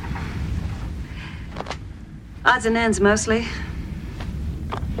died. Odds and ends, mostly.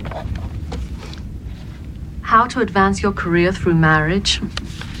 How to advance your career through marriage?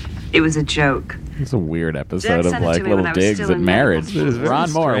 It was a joke. It's a weird episode Jack of sent it to me when little I was digs still at in marriage. medical school.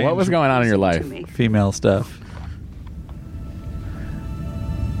 Ron Moore, what was going on in your life? Female stuff.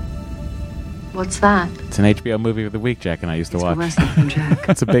 What's that? It's an HBO movie of the week Jack and I used to watch. Lesson from Jack.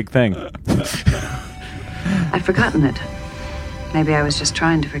 It's a big thing. I'd forgotten it. Maybe I was just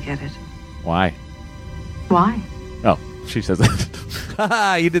trying to forget it. Why? Why? Oh. She says,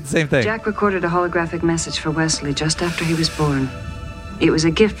 Haha, you did the same thing. Jack recorded a holographic message for Wesley just after he was born. It was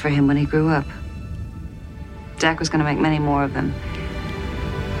a gift for him when he grew up. Jack was going to make many more of them.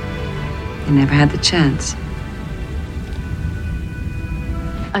 He never had the chance.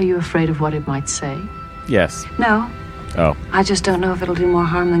 Are you afraid of what it might say? yes. No, Oh. I just don't know if it'll do more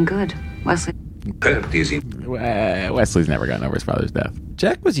harm than good. Wesley. Wesley's never gotten over his father's death.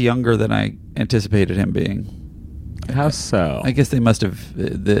 Jack was younger than I anticipated him being. How so? I guess they must have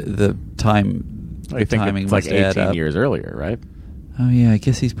the time. I think timing it's like must add 18 up. years earlier, right? Oh yeah, I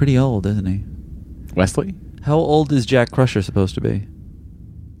guess he's pretty old, isn't he? Wesley? How old is Jack Crusher supposed to be?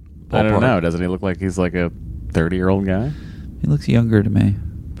 I don't Ballpark. know. Doesn't he look like he's like a 30-year-old guy? He looks younger to me,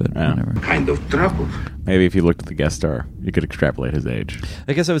 but whatever. Kind of trouble. Maybe if you looked at the guest star, you could extrapolate his age.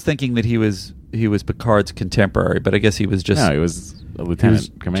 I guess I was thinking that he was Picard's contemporary, but I guess he was just No, he was a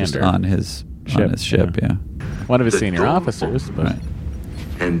lieutenant commander. just on his ship. Yeah. One of his The senior door officers. But Right.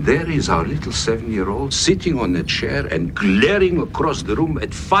 And there is our little 7-year-old sitting on a chair and glaring across the room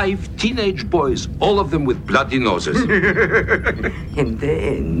at 5 teenage boys, all of them with bloody noses. And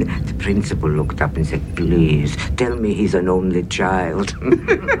then the principal looked up and said, please, tell me he's an only child.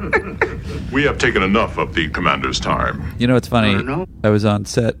 We have taken enough of the commander's time. You know, it's funny. No. I was on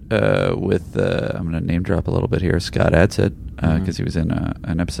set with I'm going to name drop a little bit here. Scott Adsit, because he was in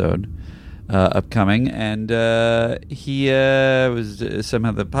an episode upcoming, and he was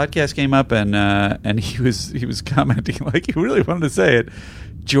somehow the podcast came up, and he was commenting like he really wanted to say it.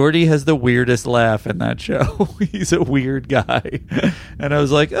 Geordi has the weirdest laugh in that show. He's a weird guy, and I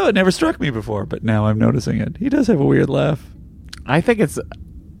was like, oh, it never struck me before, but now I'm noticing it. He does have a weird laugh. I think it's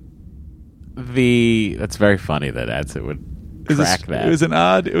that's very funny that Adsit would crack that. It was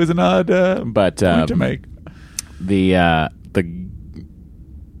an odd but point to make.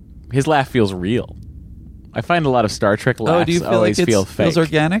 His laugh feels real. I find a lot of Star Trek laughs do you feel like always it feel fake. feels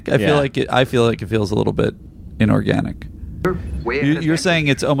organic? I feel like it feels a little bit inorganic. You're saying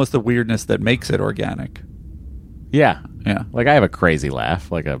it's almost the weirdness that makes it organic. Yeah. Yeah. Like I have a crazy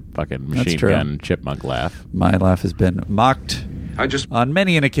laugh, like a fucking That's machine true. gun chipmunk laugh. My laugh has been mocked on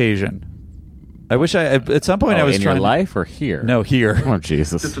many an occasion. I wish at some point I was in trying your life or here? No, here. Oh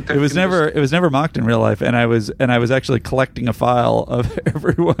Jesus! It was never mocked in real life, and I was actually collecting a file of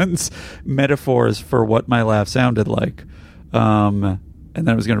everyone's metaphors for what my laugh sounded like, and then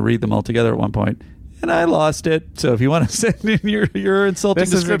I was going to read them all together at one point, and I lost it. So if you want to send in your insulting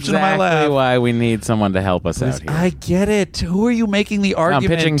This is description exactly of my laugh, why we need someone to help us out here. I get it. Who are you making the I'm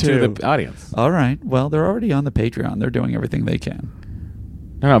argument pitching to the audience. All right. Well, they're already on the Patreon. They're doing everything they can.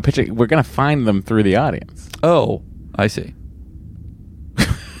 No, pitching. We're going to find them through the audience. Oh, I see.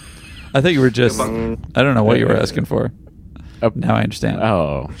 I thought you were just. I don't know what you were asking for. Now I understand.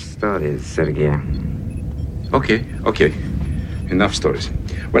 Oh. Stories, Sergei. Okay. Enough stories.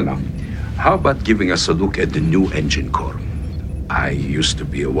 Well, now, how about giving us a look at the new engine core? I used to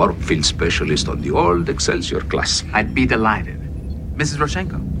be a warp field specialist on the old Excelsior class. I'd be delighted. Mrs.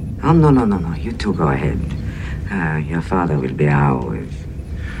 Roshenko? Oh, no. You two go ahead. Your father will be ours.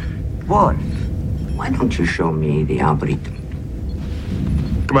 Wolf, why don't you show me the Arboretum?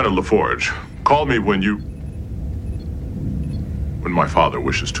 Commander LaForge, call me when my father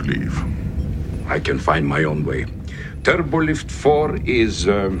wishes to leave. I can find my own way. Turbolift 4 is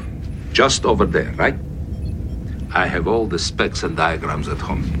just over there, right? I have all the specs and diagrams at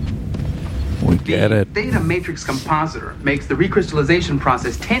home. We get it. Data matrix compositor makes the recrystallization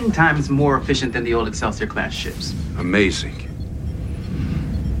process 10 times more efficient than the old Excelsior class ships. Amazing.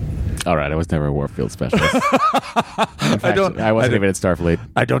 All right, I was never a Warfield specialist. In fact, I wasn't even at Starfleet.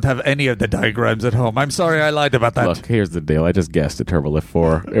 I don't have any of the diagrams at home. I'm sorry I lied about that. Look, here's the deal. I just guessed at Turbolift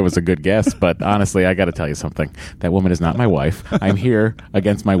 4. It was a good guess, but honestly, I got to tell you something. That woman is not my wife. I'm here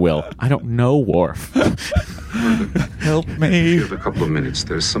against my will. I don't know Worf. Help me. Give a couple of minutes.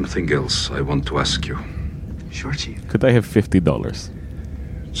 There's something else I want to ask you. Sure, Chief. Could I have $50?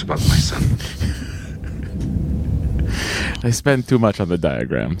 It's about my son. I spend too much on the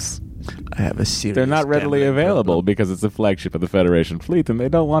diagrams. I have a serious. They're not readily available because it's a flagship of the Federation fleet, and they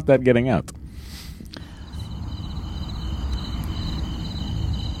don't want that getting out.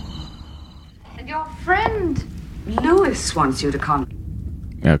 And your friend Lewis wants you to contact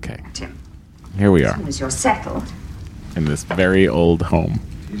Okay, him. here we As are soon as you're settled. in this very old home.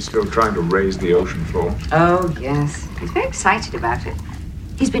 He's still trying to raise the ocean floor. Oh, yes. He's very excited about it.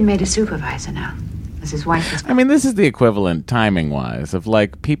 He's been made a supervisor now, as his wife is. I mean, this is the equivalent, timing-wise, of,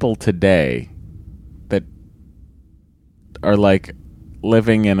 like, people today that are, like,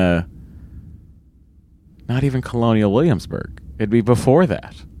 living in a... not even colonial Williamsburg. It'd be before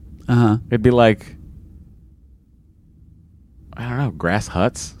that. Uh-huh. It'd be like... I don't know, grass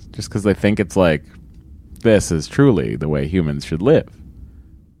huts, just because they think it's like, this is truly the way humans should live.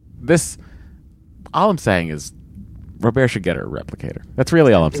 All I'm saying is, Robert should get her a replicator. That's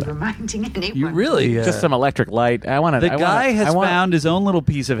really all I'm saying. Reminding anyone. You really just some electric light. The guy has found his own little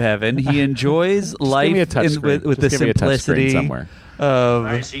piece of heaven. He enjoys life give me a touch screen. with the Just give me a touch screen simplicity somewhere.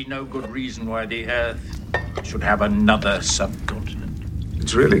 I see no good reason why the Earth should have another subcontinent.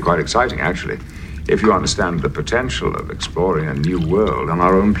 It's really quite exciting, actually, if you understand the potential of exploring a new world on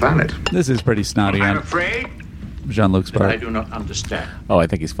our own planet. This is pretty snotty I'm on afraid Jean-Luc's that I part. do not understand. Oh, I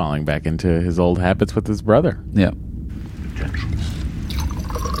think he's falling back into his old habits with his brother. Yeah.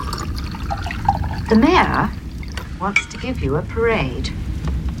 The mayor wants to give you a parade.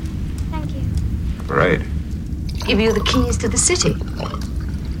 Thank you. Parade? Give you the keys to the city. Oh,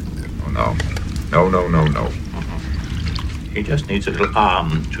 no. No. He just needs a little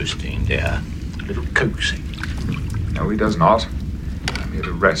arm twisting, dear. A little coaxing. No, he does not. I'm here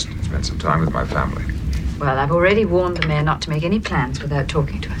to rest and spend some time with my family. Well, I've already warned the mayor not to make any plans without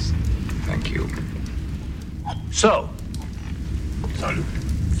talking to us. Thank you. So, salut.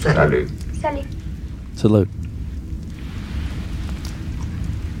 Salut. Sally. Salute.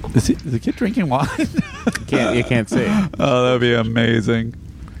 Is the kid drinking wine? You can't see. Oh, that'd be amazing.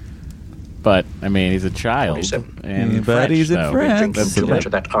 But, I mean, he's a child. And But French, he's in though. France. Drinking That's too the much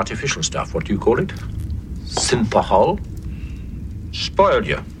of that artificial stuff. What do you call it? Synthahol? Spoiled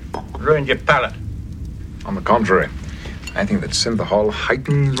you. Ruined your palate. On the contrary, I think that Synthahol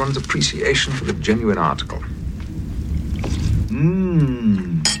heightens one's appreciation for the genuine article.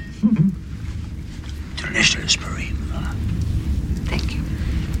 Mmm. Delicious, Marine. Thank you.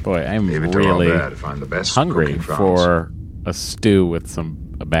 Boy, I'm Leave it to really Robert to find the best hungry cook in France. for a stew with a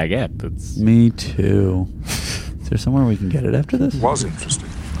baguette. That's Me too. Is there somewhere we can get it after this? Was interesting.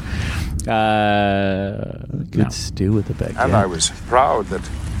 Good stew with a baguette. And I was proud that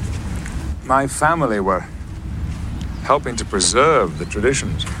my family were helping to preserve the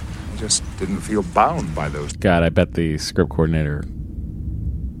traditions. I just didn't feel bound by those. God, I bet the script coordinator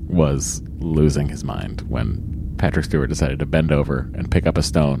was losing his mind when Patrick Stewart decided to bend over and pick up a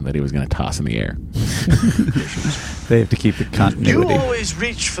stone that he was going to toss in the air. They have to keep the You continuity. always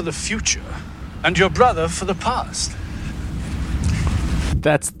reach for the future, and your brother for the past.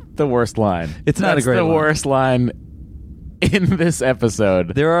 That's the worst line. It's not That's a great the line. worst line in this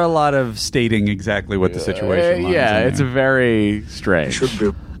episode. There are a lot of stating exactly what the situation is. Yeah, it's very strange.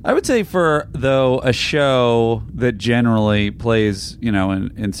 I would say for, though, a show that generally plays,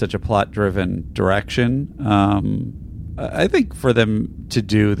 in such a plot-driven direction, I think for them to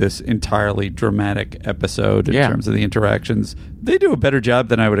do this entirely dramatic episode in terms of the interactions, they do a better job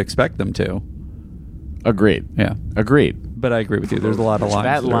than I would expect them to. Agreed. Yeah. Agreed. But I agree with you. There's a lot of lines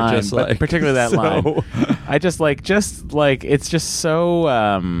That that are line, just but like... particularly that so- line. I just like it's just so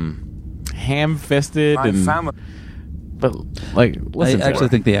ham-fisted My and... family. But, like, I listen to actually it.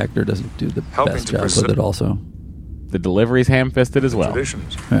 think the actor doesn't do the Helping best to job with preserve- it also. The delivery's ham-fisted as well.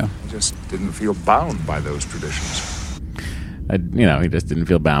 Traditions. Yeah. I just didn't feel bound by those traditions. He just didn't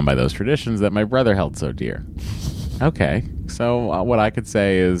feel bound by those traditions that my brother held so dear. Okay, so what I could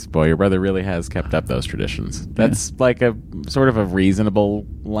say is, boy, your brother really has kept up those traditions. That's like a sort of a reasonable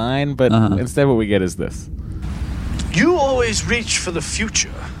line, but instead what we get is this. You always reach for the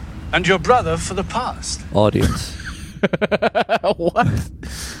future, and your brother for the past. Audience. What?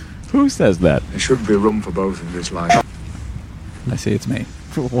 Who says that? There should be room for both in this life. I see it's me.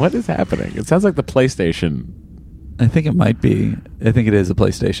 What is happening? It sounds like the PlayStation. I think it might be. I think it is a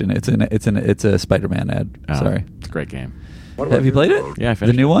PlayStation. It's a Spider-Man ad. Oh, Sorry. It's a great game. Have you played it? Yeah, I The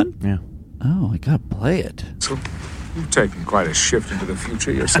finished new it. one? Yeah. Oh, I gotta play it. So you've taken quite a shift into the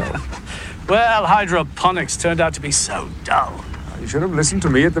future yourself. Well, hydroponics turned out to be so dull. You should have listened to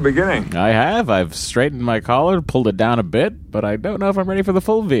me at the beginning. I have. I've straightened my collar, pulled it down a bit, but I don't know if I'm ready for the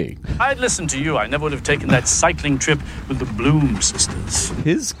full V. I'd listened to you. I never would have taken that cycling trip with the Bloom sisters.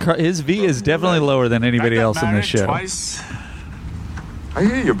 His V is definitely lower than anybody else in this Married show. twice. I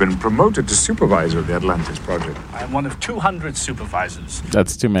hear you've been promoted to supervisor of the Atlantis project. I'm one of 200 supervisors.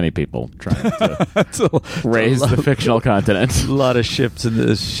 That's too many people trying to raise the fictional continent. A lot of chefs in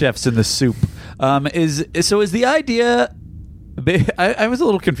the soup. Is the idea? I was a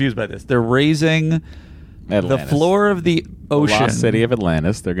little confused by this. They're raising Atlantis. the floor of the ocean. The lost city of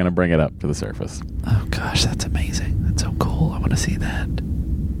Atlantis. They're going to bring it up to the surface. Oh gosh, that's amazing. That's so cool. I want to see that.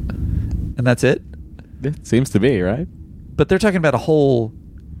 And that's it? It seems to be, right? But they're talking about a whole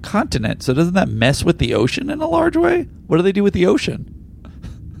continent, so doesn't that mess with the ocean in a large way? What do they do with the ocean?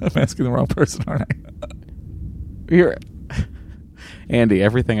 I'm asking the wrong person, aren't I? You're Andy,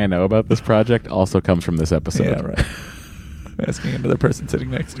 everything I know about this project also comes from this episode. Yeah, right. I'm asking another person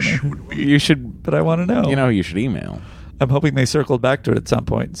sitting next to me. You should, but I want to know. You know who you should email. I'm hoping they circled back to it at some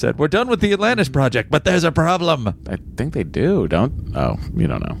point and said, "We're done with the Atlantis project, but there's a problem." I think they do. Don't? Oh, you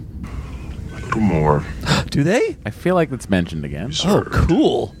don't know. A little more. Do they? I feel like it's mentioned again. Oh,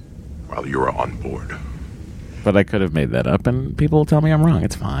 cool. While you were on board. But I could have made that up, and people will tell me I'm wrong.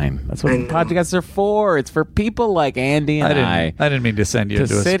 It's fine. That's what podcasts are for. It's for people like Andy and I didn't mean to send you to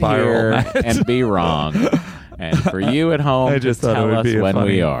into a sit spiral, here Matt. and be wrong, and for you at home I just to thought it tell would us be a when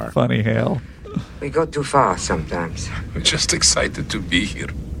funny, we are. Funny hail. We go too far sometimes. We're just excited to be here.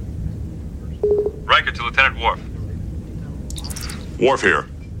 Riker to Lieutenant Worf. Worf here.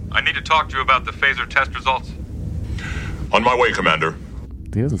 I need to talk to you about the phaser test results. On my way, Commander.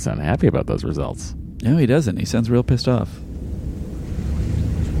 He doesn't sound happy about those results. No, he doesn't. He sounds real pissed off.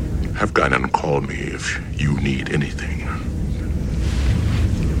 Have Guinan call me if you need anything.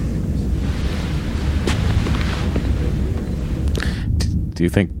 Do you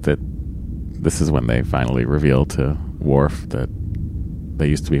think that this is when they finally reveal to Worf that they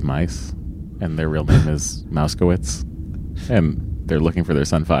used to be mice, and their real name is Mouskowitz, and they're looking for their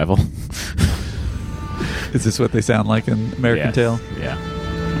son Fievel? Is this what they sound like in American Tail? Yeah.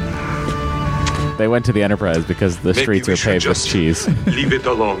 They went to the Enterprise because the Maybe streets we are should paved with just cheese. Leave it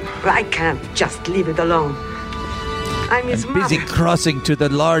alone. I can't just leave it alone. I'm his mother. Busy crossing to the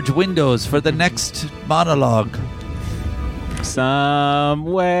large windows for the next monologue.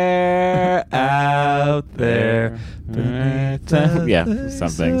 Somewhere out there. Yeah,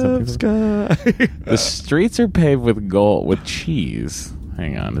 something. The streets are paved with gold, with cheese.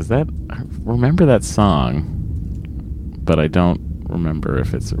 Hang on, is that? I remember that song, but I don't remember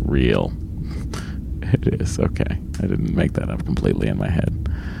if it's real. It is, okay. I didn't make that up completely in my head.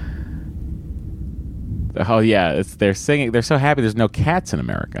 Oh yeah, they're singing. They're so happy. There's no cats in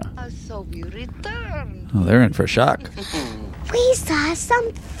America. So we return. Oh, they're in for a shock. We saw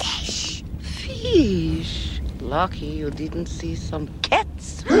some fish. Fish? Lucky you didn't see some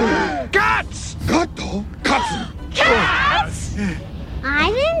cats. Cats! Gato! Cats! Cats!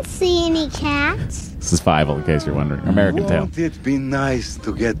 I didn't see any cats. This is Fievel, in case you're wondering. American Tail. Won't it be nice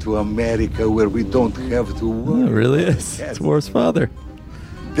to get to America where we don't have to worry? It really is. It's Worf's father.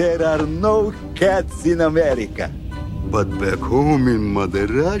 There are no cats in America. But back home in Mother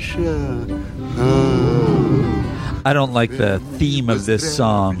Russia... I don't like the theme of this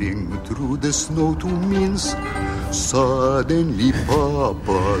song. Through the snow to Minsk, suddenly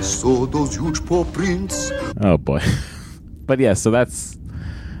Papa saw those huge paw prints. Oh boy. But yeah, so that's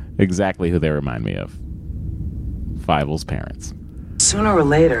exactly who they remind me of. Fievel's parents. Sooner or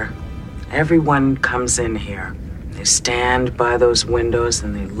later, everyone comes in here. They stand by those windows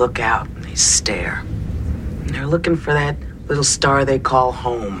and they look out and they stare. And they're looking for that little star they call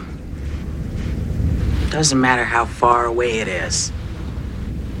home. Doesn't matter how far away it is.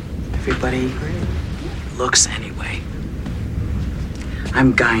 Everybody looks anyway.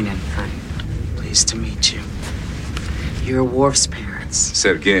 I'm Guinan. Pleased to meet you. You're Worf's parents.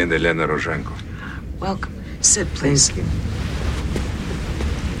 Sergei and Elena Rozhenko. Welcome. Sit, please.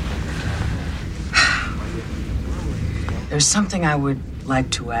 There's something I would like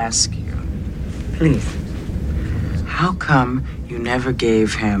to ask you. Please. How come you never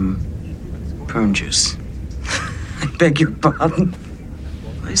gave him prune juice? I beg your pardon.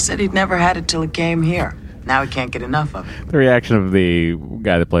 Well, he said he'd never had it till he came here. Now he can't get enough of it. The reaction of the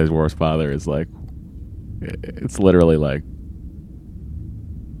guy that plays Worf's father is like, it's literally like,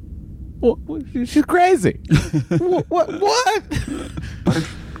 she's crazy. What?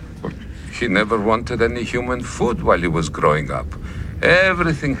 He never wanted any human food while he was growing up.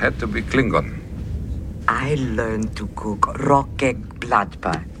 Everything had to be Klingon. I learned to cook rock egg blood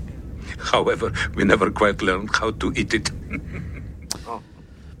pie. However, we never quite learned how to eat it.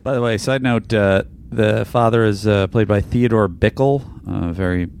 By the way, side note, the father is played by Theodore Bickle, a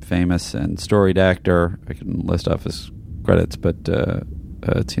very famous and storied actor. I can list off his credits, but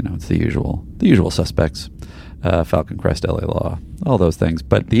it's it's the usual suspects. Falcon Crest, LA Law, all those things.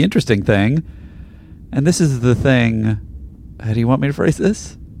 But the interesting thing, and this is the thing, how do you want me to phrase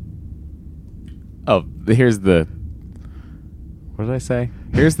this? Oh, here's the... What did I say?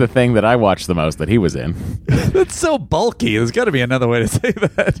 Here's the thing that I watched the most that he was in. That's so bulky. There's got to be another way to say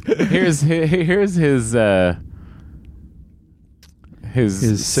that. Here's his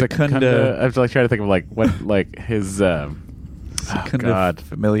secunda. I have to try to think of his secunda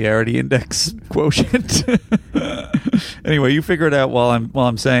familiarity index quotient. Anyway, you figure it out while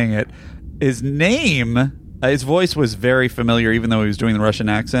I'm saying it. His name, his voice was very familiar, even though he was doing the Russian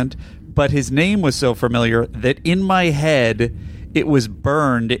accent. But his name was so familiar that in my head, it was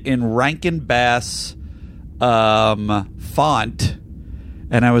burned in Rankin Bass font,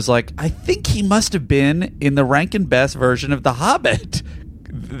 and I was like, I think he must have been in the Rankin Bass version of The Hobbit.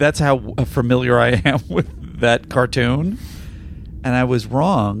 That's how familiar I am with that cartoon. And I was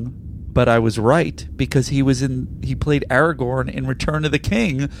wrong, but I was right because he played Aragorn in Return of the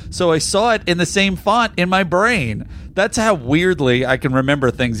King, so I saw it in the same font in my brain. That's how weirdly I can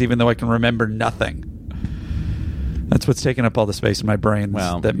remember things, even though I can remember nothing. That's what's taking up all the space in my brain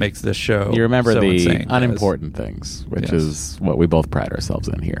that makes this show. You remember so the insane, unimportant things, which is what we both pride ourselves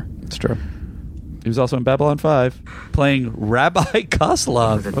in here. It's true. He was also in Babylon 5, playing Rabbi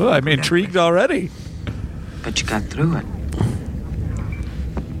Koslov. Oh, I'm intrigued already. But you got through it.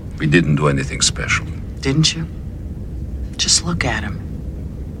 We didn't do anything special. Didn't you? Just look at him.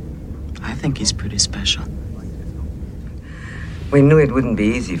 I think he's pretty special. We knew it wouldn't be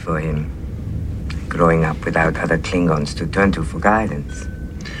easy for him, growing up without other Klingons to turn to for guidance.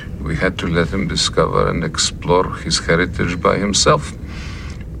 We had to let him discover and explore his heritage by himself.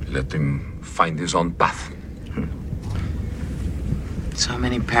 Let him find his own path. So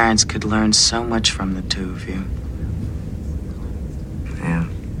many parents could learn so much from the two of you. Well,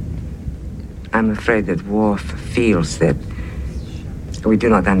 I'm afraid that Worf feels that we do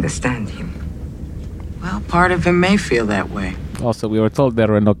not understand him. Well, part of him may feel that way. Also, we were told there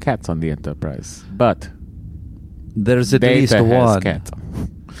were no cats on the Enterprise, but there's at Data least has one. Cats.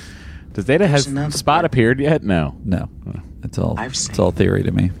 Does Data has Spot appeared yet? No. It's all I've seen. It's all theory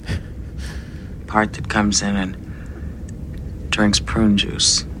to me. Part that comes in and drinks prune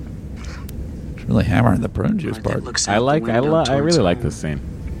juice. It's really hammering the prune juice part. I really like this scene.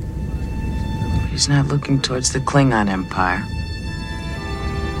 He's not looking towards the Klingon Empire.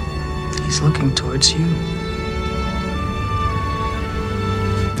 He's looking towards you.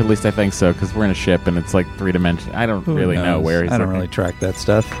 At least I think so, because we're in a ship and it's like 3-dimensional. I don't really know where he's I don't looking. really track that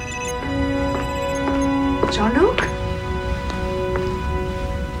stuff. Jean-Luc?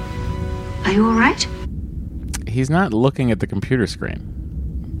 Are you all right? He's not looking at the computer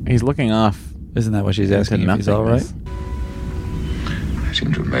screen. He's looking off. Isn't that what she's asking if he's all right? I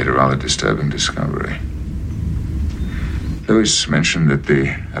seem to have made a rather disturbing discovery. Lewis mentioned that the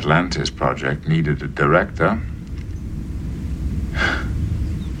Atlantis project needed a director.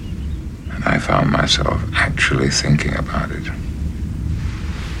 And I found myself actually thinking about it.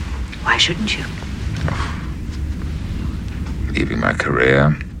 Why shouldn't you? Leaving my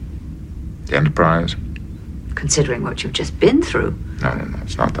career, the Enterprise. Considering what you've just been through. No,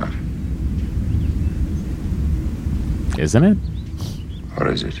 it's not that. Isn't it? Or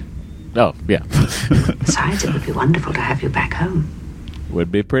is it? Oh, yeah. Besides, it would be wonderful to have you back home.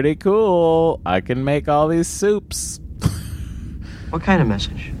 Would be pretty cool. I can make all these soups. What kind of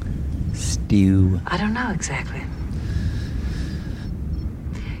message? Stew. I don't know exactly.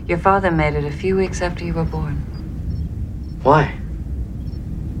 Your father made it a few weeks after you were born. Why?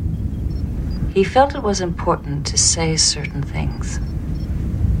 He felt it was important to say certain things.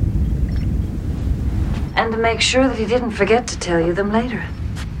 And to make sure that he didn't forget to tell you them later.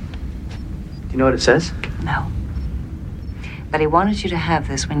 Do you know what it says? No. But he wanted you to have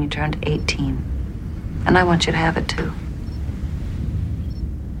this when you turned 18. And I want you to have it too.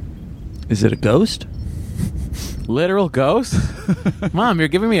 Is it a ghost? Literal ghost? Mom, you're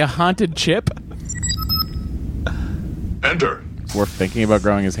giving me a haunted chip? Enter. Worth thinking about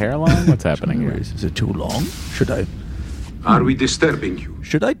growing his hair long? What's happening here? Is it too long? Should I? Are we disturbing you?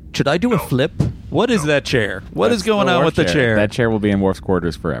 Should I do a flip? What is that chair? What is going on with the chair? That chair will be in Worf's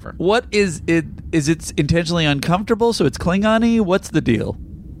quarters forever. What is it? Is it intentionally uncomfortable so it's Klingon-y? What's the deal?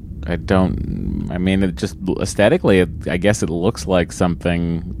 I mean, it just aesthetically, I guess it looks like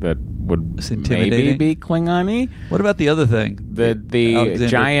something that would maybe be Klingon-y. What about the other thing? The Alexander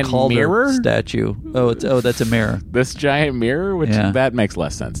giant Calder mirror statue. That's a mirror. This giant mirror, which that makes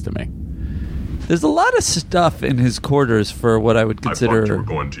less sense to me. There's a lot of stuff in his quarters for what I would consider you were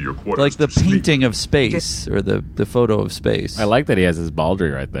going to your quarters like the to sleep. painting of space or the photo of space. I like that he has his baldry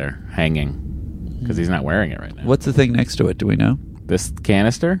right there hanging because he's not wearing it right now. What's the thing next to it? Do we know? This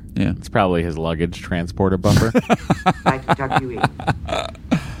canister? Yeah. It's probably his luggage transporter buffer.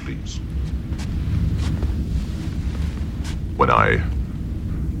 Please. When I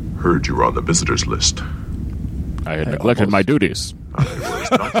heard you were on the visitors list, I had neglected my duties. I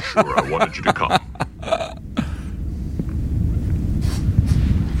was not sure I wanted you to come.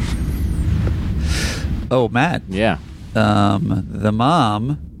 Oh, Matt. Yeah. The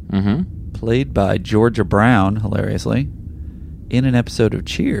mom, played by Georgia Brown, hilariously, in an episode of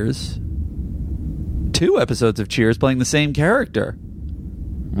Cheers. 2 episodes of Cheers playing the same character.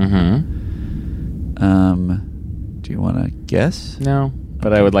 Mm-hmm. Do you want to guess? No,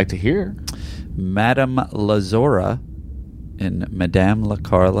 but I would like to hear. Madame Lazora in Madame La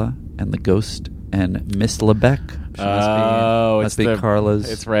Carla and the Ghost and Miss Lebec. She must be Carla's.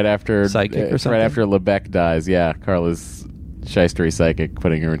 It's right after psychic or it's something. right after Lebec dies. Yeah, Carla's shystery psychic,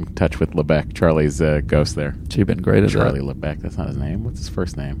 putting her in touch with Lebec, Charlie's ghost. There, she'd been great at Charlie Lebec. That's not his name. What's his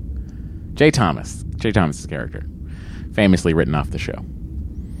first name? Jay Thomas. Jay Thomas's character, famously written off the show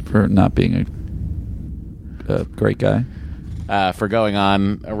for not being a great guy. For going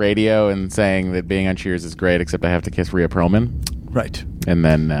on a radio and saying that being on Cheers is great, except I have to kiss Rhea Perlman. Right. And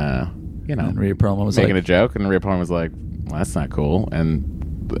then, and Rhea Perlman was making like, a joke, and Rhea Perlman was like, well, that's not cool.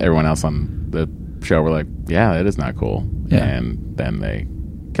 And everyone else on the show were like, yeah, that is not cool. Yeah. And then they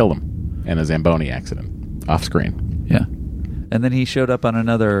killed him in a Zamboni accident off screen. Yeah. And then he showed up on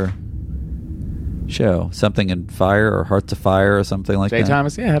another show, something in Fire or Hearts of Fire or something like Jay that.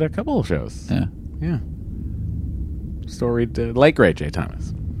 Thomas, had a couple of shows. Yeah. Yeah. Storied, late great Jay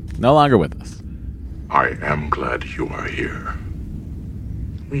Thomas. No longer with us. I am glad you are here.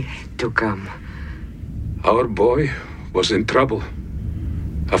 We had to come. Our boy was in trouble.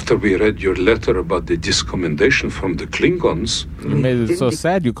 After we read your letter about the discommendation from the Klingons. You made it so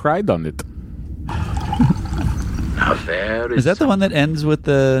sad you cried on it. Now there Is that the one that ends with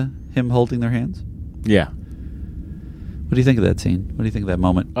him holding their hands? Yeah. What do you think of that scene? What do you think of that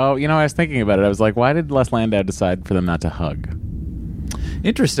moment? Oh, I was thinking about it. I was like, why did Les Landau decide for them not to hug?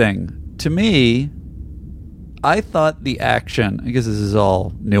 Interesting. To me, I thought the action, I guess this is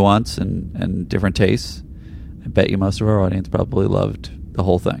all nuance and different tastes. I bet you most of our audience probably loved the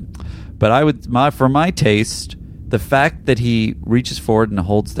whole thing. But for my taste, the fact that he reaches forward and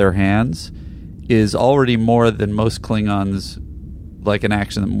holds their hands is already more than most Klingons, like an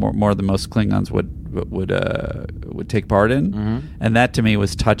action that more than most Klingons would take part in. Mm-hmm. And that to me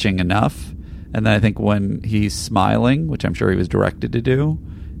was touching enough. And then I think when he's smiling, which I'm sure he was directed to do,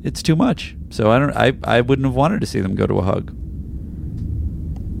 it's too much. So I wouldn't have wanted to see them go to a hug.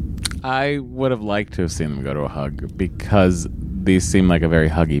 I would have liked to have seen them go to a hug because these seem like a very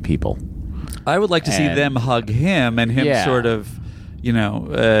huggy people. I would like to see them hug him and him sort of,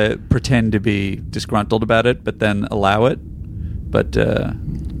 pretend to be disgruntled about it, but then allow it. But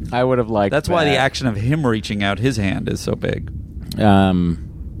I would have liked that's why the action of him reaching out his hand is so big.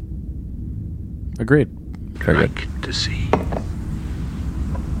 Agreed. Very good to see.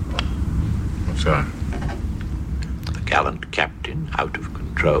 What's that? The gallant captain out of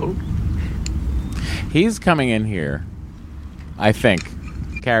control. He's coming in here, I think,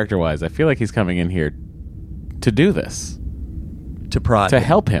 character-wise. I feel like he's coming in here to do this. To prod. To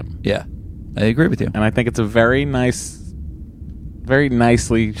help him. Yeah. I agree with you. And I think it's a very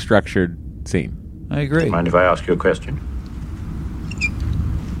nicely structured scene. I agree. Mind if I ask you a question?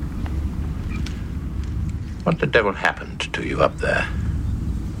 What the devil happened to you up there?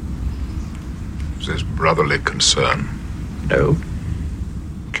 Is this brotherly concern? No.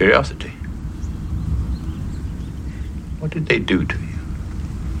 Curiosity. What did they do to you?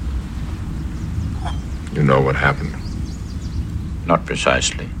 You know what happened? Not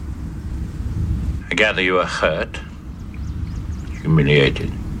precisely. I gather you are hurt,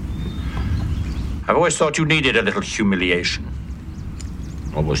 humiliated. I've always thought you needed a little humiliation.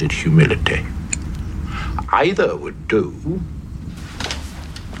 Or was it humility? Either would do.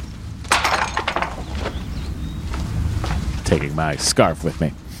 Taking my scarf with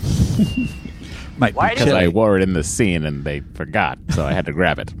me. Why Because I wore it in the scene and they forgot, so I had to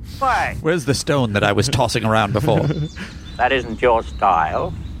grab it. Why? Where's the stone that I was tossing around before? That isn't your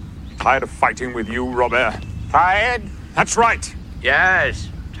style. Tired of fighting with you, Robert? Tired? That's right. Yes.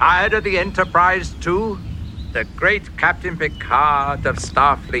 Tired of the Enterprise, too? The great Captain Picard of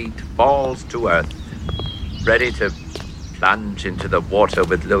Starfleet falls to Earth, ready to plunge into the water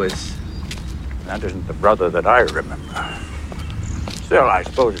with Lewis. That isn't the brother that I remember. Still, I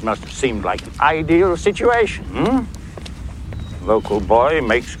suppose it must have seemed like an ideal situation, Local boy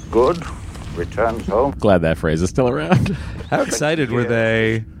makes good, returns home. Glad that phrase is still around. How excited were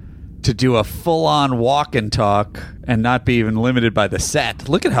they to do a full-on walk and talk and not be even limited by the set?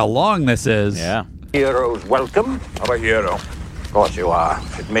 Look at how long this is. Yeah. Heroes welcome. I'm a hero. Of course you are.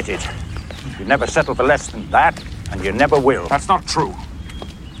 Admit it. You never settle for less than that, and you never will. That's not true.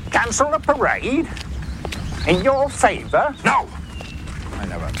 Cancel the parade? In your favor? No! I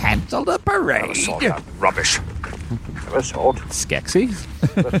never cancel the parade. Never saw that rubbish. Never saw it. Skeksis?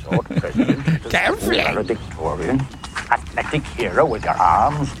 Never saw it, President. Valedictorian. Athletic hero with your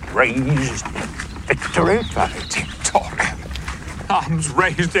arms raised in victory. Valedictorian. Arms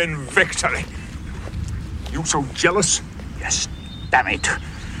raised in victory. You so jealous? Yes, damn it.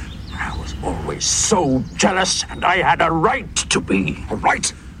 I was always so jealous, and I had a right to be. A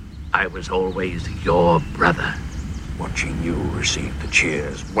right? I was always your brother. Watching you receive the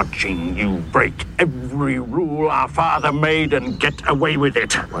cheers, watching you break every rule our father made and get away with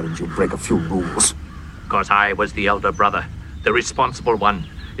it. Why didn't you break a few rules? Because I was the elder brother, the responsible one.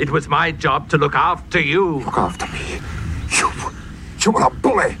 It was my job to look after you. Look after me? You were a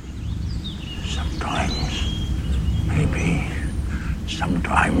bully. Sometimes, maybe.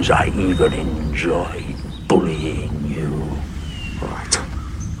 Sometimes I even enjoy bullying you. All right.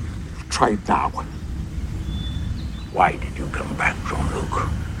 Try it now. Why did you come back, Jean-Luc?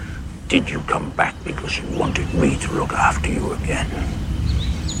 Did you come back because you wanted me to look after you again?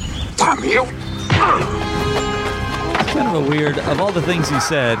 Damn you! It's kind of a weird, of all the things he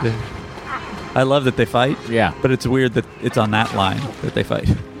said, I love that they fight. Yeah. But it's weird that it's on that line that they fight.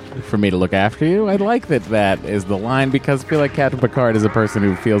 For me to look after you? I like that is the line because I feel like Captain Picard is a person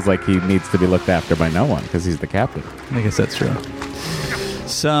who feels like he needs to be looked after by no one because he's the captain. I guess that's true.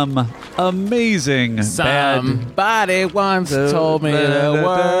 Some amazing Somebody once told me the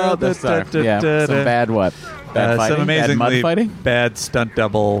world is some bad what? Bad fighting? Some amazingly bad mud fighting? Bad stunt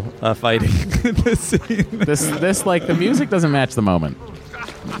double fighting in this scene. This like the music doesn't match the moment.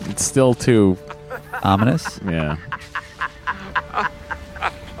 It's still too ominous. Yeah.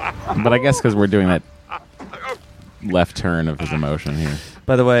 But I guess because we're doing that left turn of his emotion here.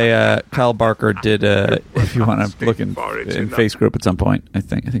 By the way, Kyle Barker did. If you want to look in Face Group at some point, I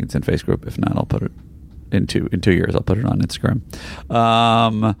think it's in Face Group. If not, I'll put it in 2 years. I'll put it on Instagram.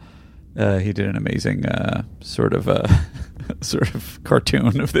 He did an amazing sort of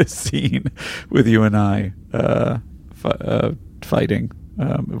cartoon of this scene with you and I fighting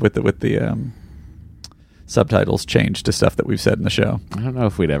with the subtitles changed to stuff that we've said in the show. I don't know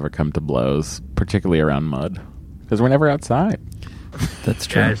if we'd ever come to blows, particularly around mud, because we're never outside. That's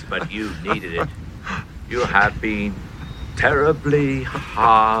true. Yes, but you needed it. You have been terribly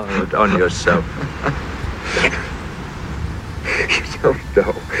hard on yourself. You don't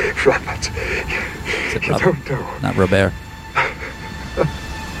know, Robert. You don't know. Not Robert.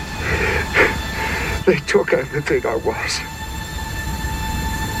 They took everything I was.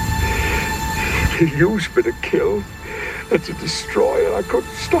 They used me to kill and to destroy, and I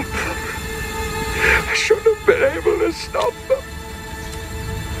couldn't stop them. I should have been able to stop them.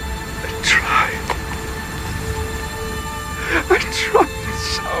 I tried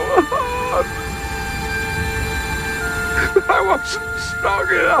so hard. I wasn't strong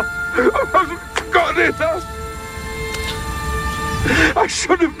enough. I wasn't good enough. I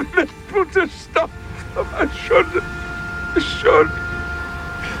should have been able to stop them. I should.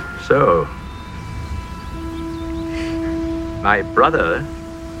 So, my brother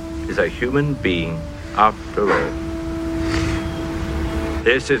is a human being after all.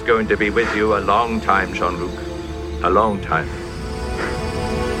 This is going to be with you a long time, Jean-Luc. A long time.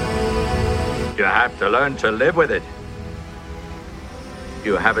 You have to learn to live with it.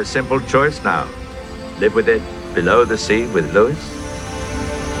 You have a simple choice now. Live with it below the sea with Louis,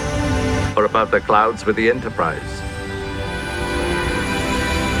 or above the clouds with the Enterprise.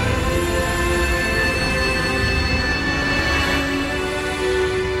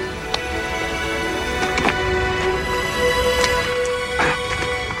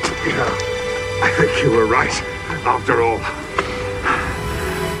 I think you were right, after all.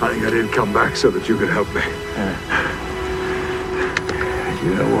 I think I didn't come back so that you could help me.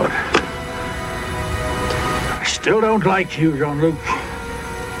 You know what? I still don't like you, Jean-Luc.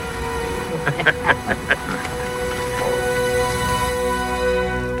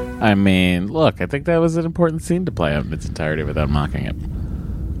 I mean, look, I think that was an important scene to play out in its entirety without mocking it.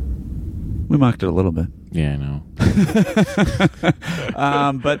 We mocked it a little bit. Yeah, I know.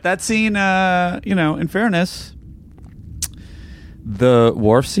 But that scene, in fairness, the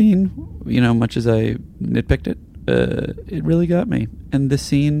Worf scene, much as I nitpicked it, it really got me. And this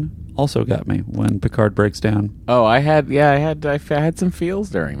scene also got me when Picard breaks down. Oh, I had some feels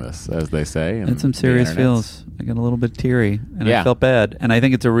during this, as they say. I had some serious feels. I got a little bit teary, and I felt bad. And I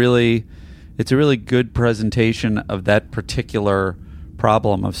think it's a really good presentation of that particular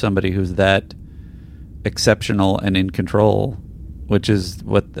problem of somebody who's that exceptional and in control, which is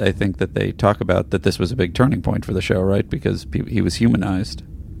what I think that they talk about, that this was a big turning point for the show, right? Because he was humanized.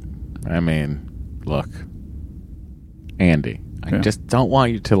 I mean, look, Andy, I just don't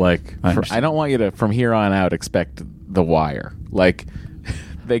want you to I don't want you to from here on out expect The Wire.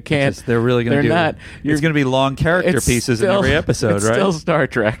 They can't. They're really going to do not. It's going to be long character pieces in every episode, it's right? Still Star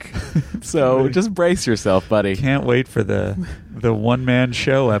Trek. So just brace yourself, buddy. Can't wait for the one man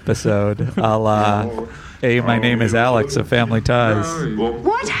show episode, a la "Hey, my name is Alex" of Family Ties.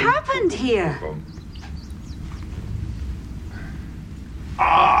 What happened here?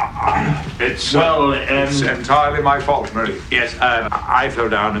 It's it's entirely my fault, Murray. Yes, I fell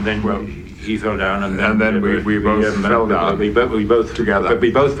down, and then he fell down, and then we both fell down. We both together. But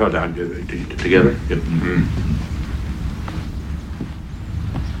we both fell down together. Mm-hmm.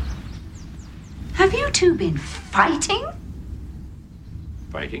 Have you two been fighting?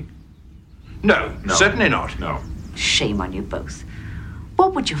 Fighting? No, certainly not. No. Shame on you both.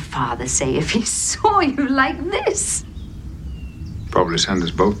 What would your father say if he saw you like this? Probably send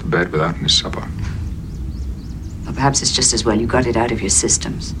us both to bed without any supper. Or perhaps it's just as well you got it out of your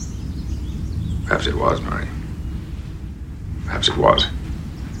systems. Perhaps it was, Murray. Perhaps it was.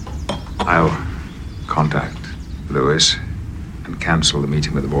 I'll contact Lewis and cancel the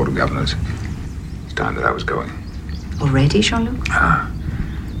meeting with the Board of Governors. It's time that I was going. Already, Jean-Luc?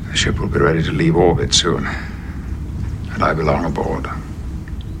 The ship will be ready to leave orbit soon. And I belong aboard.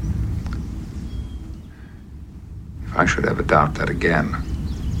 If I should ever doubt that again,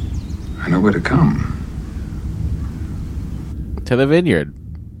 I know where to come. To the vineyard,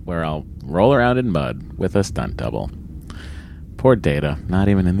 where I'll roll around in mud with a stunt double. Poor Data, not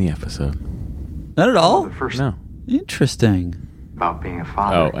even in the episode. Not at all? No. Interesting. About being a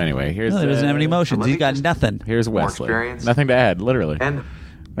father. Oh, anyway, here's... No, he doesn't have any emotions. He's got nothing. Here's Wesley. experience. Nothing to add, literally. And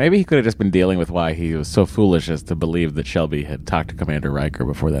maybe he could have just been dealing with why he was so foolish as to believe that Shelby had talked to Commander Riker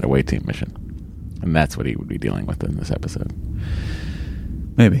before that away team mission. And that's what he would be dealing with in this episode.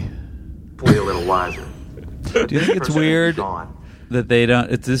 Maybe. Be a little wiser. Do you think it's weird that they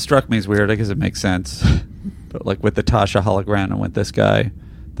don't... This struck me as weird. I guess it makes sense. But like with the Tasha hologram and with this guy,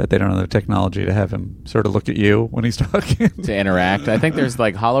 that they don't have the technology to have him sort of look at you when he's talking. To interact. I think there's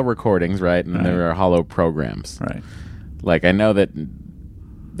like hollow recordings, right? And there are hollow programs. Right. Like I know that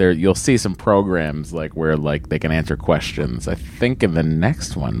there you'll see some programs like where like they can answer questions. I think in the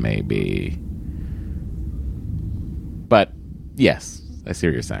next one maybe. But yes, I see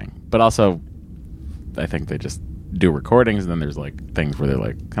what you're saying. But also I think they just do recordings and then there's like things where they're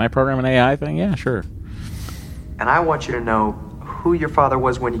like, can I program an AI thing? Yeah, sure. And I want you to know who your father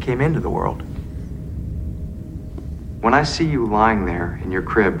was when you came into the world. When I see you lying there in your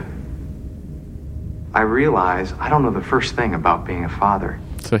crib, I realize I don't know the first thing about being a father.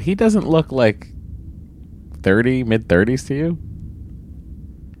 So he doesn't look like 30, mid-30s to you?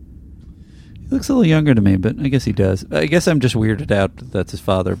 He looks a little younger to me, but I guess he does. I guess I'm just weirded out that that's his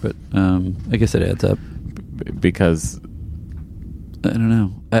father, but I guess it adds up. Because... I don't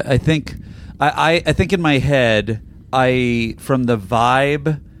know. I think in my head, from the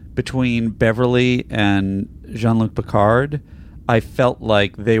vibe between Beverly and Jean-Luc Picard, I felt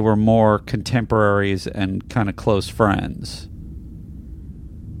like they were more contemporaries and kind of close friends.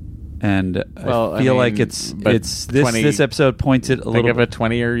 And I feel like it's this episode points it a little. Think of a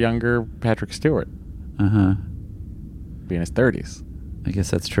 20-year younger Patrick Stewart. Being his 30s. I guess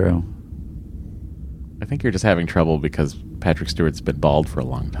that's true. I think you're just having trouble because Patrick Stewart's been bald for a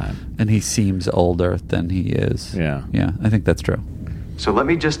long time. And he seems older than he is. Yeah. Yeah, I think that's true. So let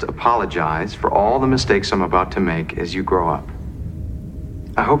me just apologize for all the mistakes I'm about to make as you grow up.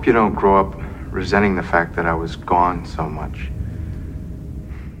 I hope you don't grow up resenting the fact that I was gone so much.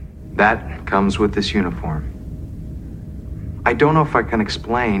 That comes with this uniform. I don't know if I can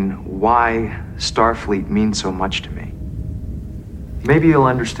explain why Starfleet means so much to me. Maybe you'll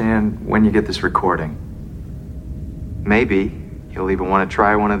understand when you get this recording. Maybe you'll even want to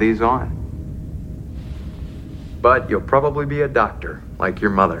try one of these on. But you'll probably be a doctor, like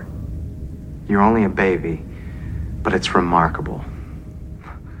your mother. You're only a baby, but it's remarkable.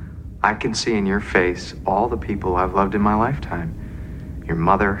 I can see in your face all the people I've loved in my lifetime. Your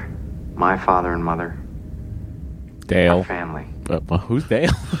mother, my father and mother. Dale. Our family. Who's Dale?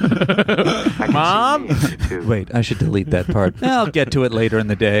 Mom? Wait, I should delete that part. I'll get to it later in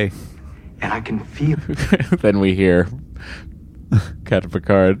the day. And I can feel Then we hear Captain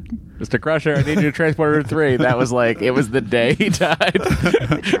Picard, Mr. Crusher, I need you to transport Route 3. That was like, it was the day he died.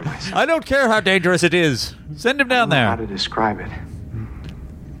 I don't care how dangerous it is. Send him down there. I don't know how to describe it.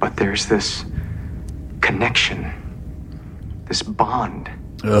 But there's this connection, this bond.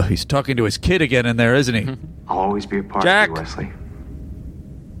 Ugh, he's talking to his kid again in there, isn't he? I'll always be a part Jack. of you, Wesley.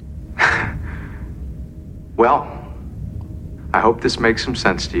 Well, I hope this makes some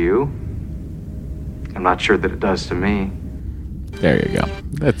sense to you. I'm not sure that it does to me. There you go.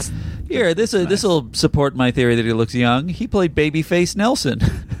 That's here. This will support my theory that he looks young. He played Babyface Nelson.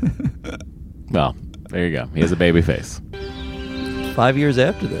 Well, there you go. He has a baby face. 5 years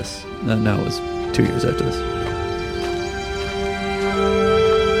after this. No, it was 2 years after this.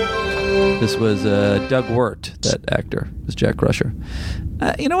 This was Doug Wirt, that actor, was Jack Crusher.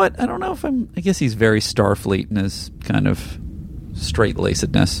 You know what? I don't know if I guess he's very Starfleet in his kind of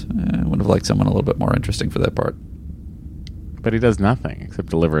straight-lacedness. I would have liked someone a little bit more interesting for that part. But he does nothing except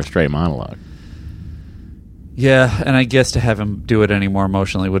deliver a straight monologue. Yeah, and I guess to have him do it any more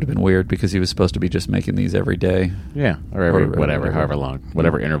emotionally would have been weird because he was supposed to be just making these every day. Yeah, or however long,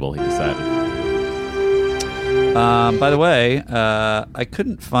 whatever interval he decided. By the way, I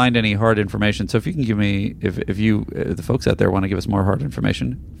couldn't find any hard information. So if you can give me, if you, the folks out there want to give us more hard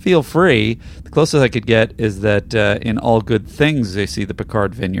information, feel free. The closest I could get is that in All Good Things they see the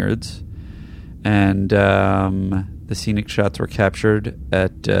Picard vineyards, and the scenic shots were captured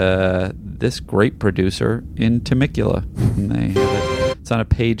at this great producer in Temecula. And they have it. It's on a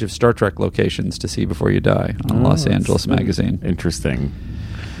page of Star Trek locations to see before you die on Los Angeles Magazine. Interesting.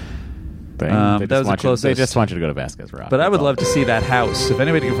 That was the closest. They just want you to go to Vasquez Rock. But I would love to see that house. If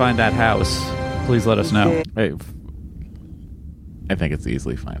anybody can find that house, please let us know. I think it's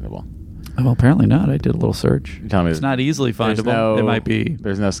easily findable. Oh, well, apparently not. I did a little search. You're telling me it's not easily findable. It might be.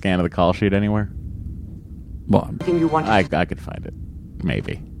 There's no scan of the call sheet anywhere? Well, I could find it.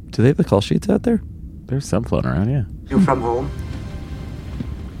 Maybe. Do they have the call sheets out there? There's some floating around, yeah. You from home?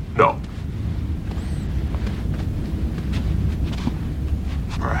 No.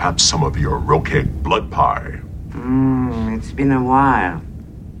 Perhaps some of your roquette blood pie. It's been a while.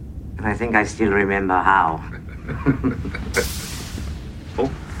 And I think I still remember how.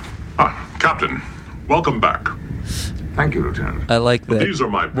 Captain, welcome back. Thank you, Lieutenant. I like that. These are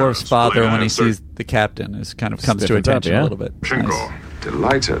my Worf's father, when he sees the captain, is kind of comes to attention a little bit. Shinko. Nice.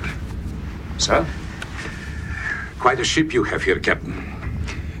 Delighted. Sir? Quite a ship you have here, Captain.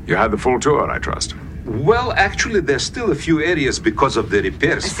 You had the full tour, I trust. Well, actually, there's still a few areas because of the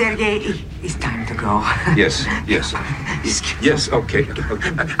repairs. Sergei, it's time to go. Yes. Yes, okay.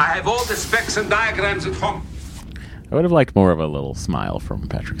 I have all the specs and diagrams at home. I would have liked more of a little smile from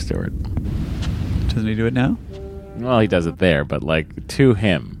Patrick Stewart. Doesn't he do it now? Well, he does it there, but like to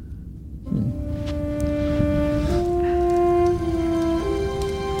him.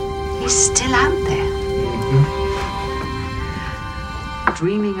 He's still out there.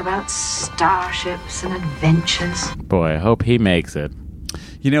 Dreaming about starships and adventures. Boy, I hope he makes it.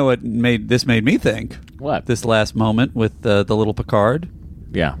 You know what made me think? What? This last moment with the little Picard.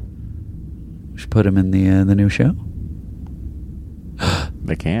 Yeah. We should put him in the new show.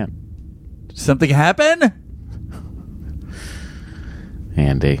 They can't. Did something happen?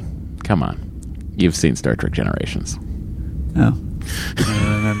 Andy, come on. You've seen Star Trek Generations. No. I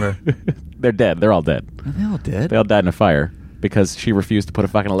don't remember. They're dead. They're all dead. Are they all dead? They all died in a fire because she refused to put a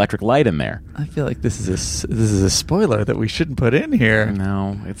fucking electric light in there. I feel like this is a spoiler that we shouldn't put in here.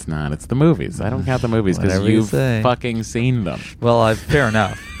 No, it's not. It's the movies. I don't count the movies because you've fucking seen them. Well, fair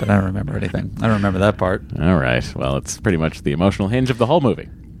enough, but I don't remember anything. I don't remember that part. All right. Well, it's pretty much the emotional hinge of the whole movie.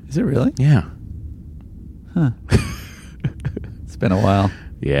 Is it really? Yeah. Huh. It's been a while.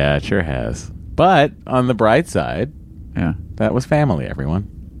 Yeah, it sure has. But on the bright side, yeah, that was family, everyone.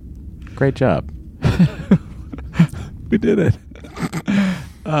 Great job. We did it.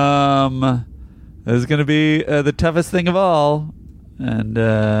 This is going to be the toughest thing of all. And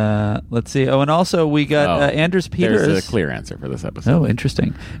let's see. Oh, and also we got Anders Peters. There's a clear answer for this episode. Oh,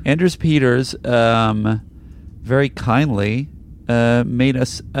 interesting. Anders Peters very kindly made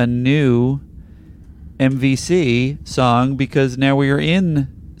us a new MVC song because now we are in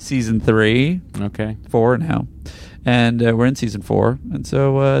season 3. Okay. 4 now. And we're in season 4. And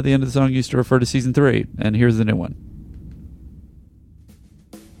so the end of the song used to refer to season 3. And here's the new one.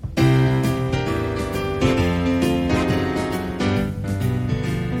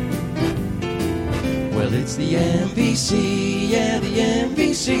 Well, it's the MVC, yeah, the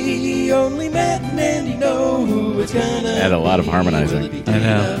MVC. Only Matt and Andy know who it's gonna Add a lot of harmonizing. I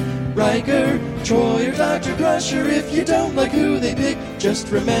know. Riker, Troy, or Dr. Crusher. If you don't like who they pick, just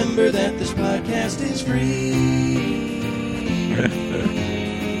remember that this podcast is free.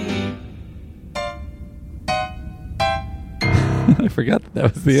 I forgot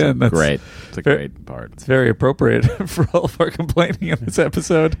that was the end. That's great. It's a great part. It's very appropriate for all of our complaining in this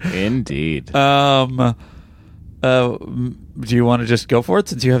episode. Indeed. Do you want to just go for it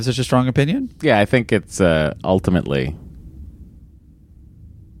since you have such a strong opinion? Yeah, I think it's ultimately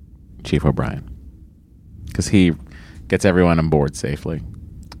Chief O'Brien. Because he gets everyone on board safely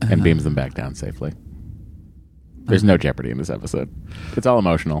and beams them back down safely. There's no jeopardy in this episode. It's all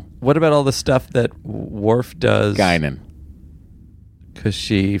emotional. What about all the stuff that Worf does? Guinan. Because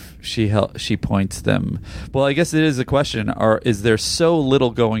she points them. Well, I guess it is a question. Is there so little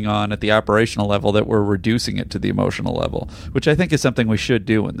going on at the operational level that we're reducing it to the emotional level? Which I think is something we should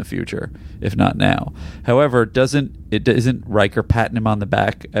do in the future, if not now. However, isn't Riker patting him on the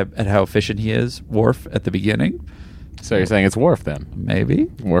back at how efficient he is, Worf, at the beginning? So you're saying it's Worf then? Maybe.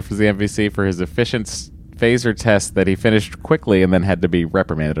 Worf is the MVC for his efficient phaser test that he finished quickly and then had to be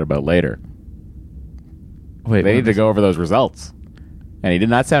reprimanded about later. Wait, they need to go over those results. And he did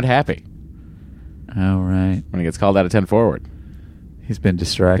not sound happy. Oh, right. When he gets called out of 10 forward. He's been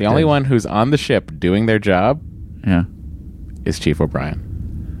distracted. The only one who's on the ship doing their job is Chief O'Brien.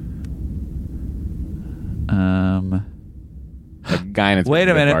 The guy in it's Wait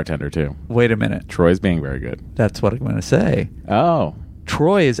a minute. bartender, too. Wait a minute. Troy's being very good. That's what I'm going to say. Oh.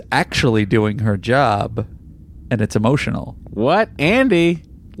 Troy is actually doing her job, and it's emotional. What? Andy,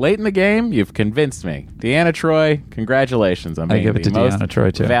 late in the game, you've convinced me. Deanna Troy, congratulations on being give it the to most Deanna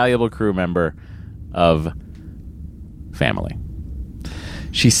Troi, too. valuable crew member of Family.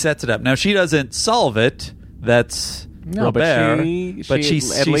 She sets it up. Now, she doesn't solve it. That's Robert. But she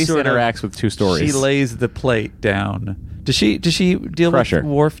at least sort of interacts with two stories. She lays the plate down. Does she deal Crusher.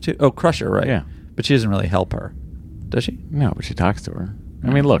 with Worf too? Oh, Crusher, right? Yeah. But she doesn't really help her, does she? No, but she talks to her. I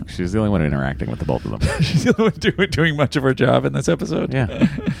mean, look, she's the only one interacting with the both of them. She's the only one doing much of her job in this episode. Yeah.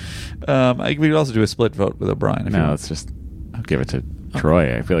 We could also do a split vote with O'Brien. If you No, want. let's just give it to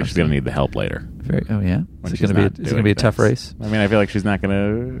Troy. I feel like she's going to need the help later. Oh yeah, When is it she's going not to be doing a tough things. race? I mean, I feel like she's not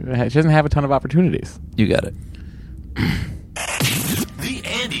going to. She doesn't have a ton of opportunities. You got it. The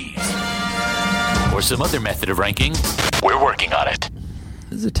Andes. Or some other method of ranking. We're working on it.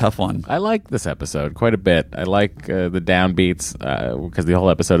 This is a tough one. I like this episode quite a bit. I like the downbeats because the whole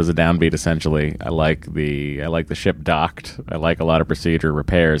episode is a downbeat essentially. I like the ship docked. I like a lot of procedure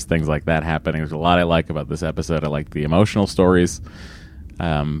repairs, things like that happening. There's a lot I like about this episode. I like the emotional stories.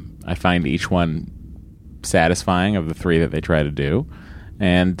 I find each one satisfying of the three that they try to do.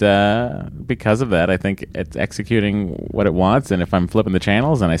 And because of that, I think it's executing what it wants. And if I'm flipping the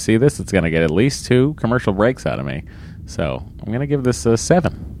channels and I see this, it's going to get at least 2 commercial breaks out of me. So I'm going to give this a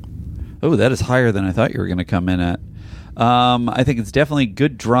 7. Oh, that is higher than I thought you were going to come in at. I think it's definitely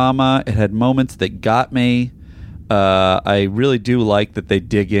good drama. It had moments that got me. I really do like that they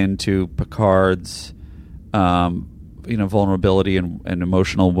dig into Picard's vulnerability and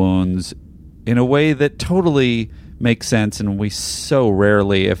emotional wounds in a way that totally makes sense, and we so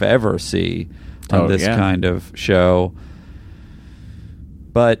rarely, if ever, see on this kind of show.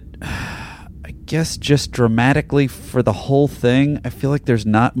 But I guess just dramatically for the whole thing, I feel like there's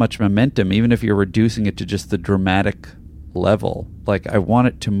not much momentum, even if you're reducing it to just the dramatic level. Like, I want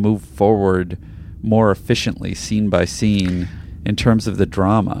it to move forward more efficiently, scene by scene, in terms of the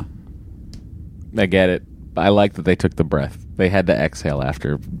drama. I get it. I like that they took the breath. They had to exhale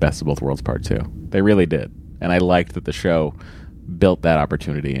after Best of Both Worlds Part 2. They really did. And I liked that the show built that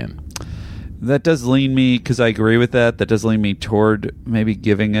opportunity in. That does lean me, because I agree with that, that does lean me toward maybe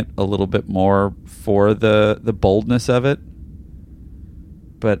giving it a little bit more for the boldness of it.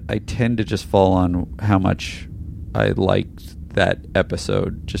 But I tend to just fall on how much I liked that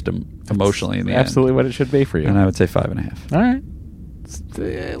episode just emotionally in the end. Absolutely what it should be for you. And I would say 5.5. All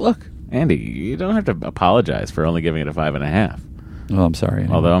right. Look, Andy, you don't have to apologize for only giving it a 5.5. Well, I'm sorry.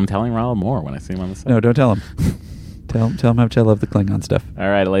 Anyway. Although I'm telling Raul more when I see him on the set. No, don't tell him. tell him how much I love the Klingon stuff. All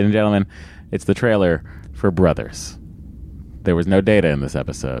right, ladies and gentlemen, it's the trailer for Brothers. There was no Data in this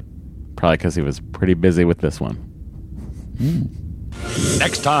episode. Probably because he was pretty busy with this one.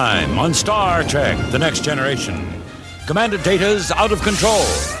 Next time on Star Trek The Next Generation. Commander Data's out of control.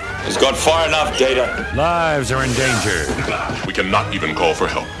 He's gone far enough, Data. Lives are in danger. We cannot even call for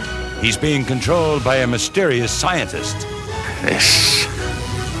help. He's being controlled by a mysterious scientist. This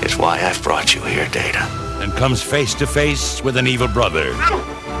is why I've brought you here, Data. And comes face to face with an evil brother.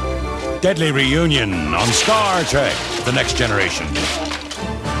 Deadly reunion on Star Trek The Next Generation.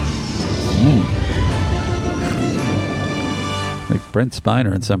 Like Brent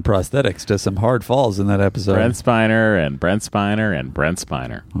Spiner and some prosthetics does some hard falls in that episode. Brent Spiner and Brent Spiner and Brent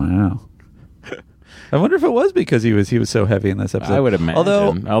Spiner. Wow. I wonder if it was because he was so heavy in this episode. I would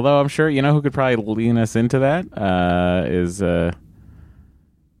imagine. Although I'm sure, you know who could probably lean us into that is...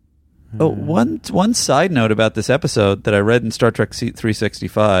 one side note about this episode that I read in Star Trek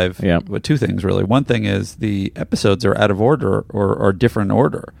 365. Yeah. Well, 2 things, really. One thing is the episodes are out of order or different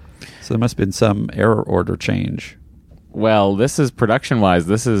order. So there must have been some error order change. Well, this is production-wise.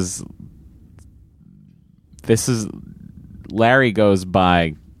 This is Larry goes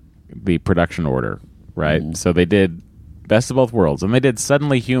by the production order, right? So they did Best of Both Worlds, and they did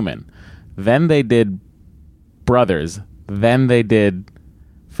Suddenly Human. Then they did Brothers. Then they did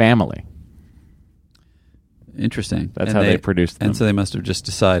Family. Interesting. That's how they produced them. And so they must have just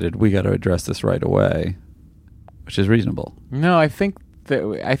decided we got to address this right away, which is reasonable. No, I think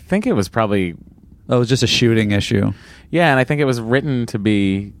it was probably... Oh, it was just a shooting issue. Yeah, and I think it was written to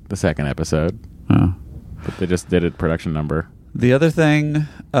be the second episode. Oh. But they just did it production number. The other thing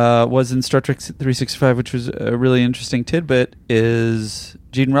was in Star Trek 365, which was a really interesting tidbit, is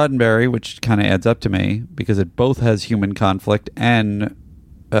Gene Roddenberry, which kind of adds up to me because it both has human conflict and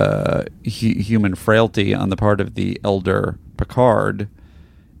human frailty on the part of the elder Picard,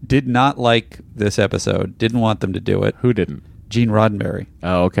 did not like this episode, didn't want them to do it. Who didn't? Gene Roddenberry.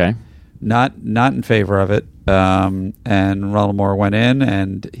 Oh, okay. Not in favor of it. And Ronald Moore went in,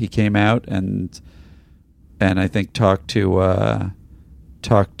 and he came out and I think talked to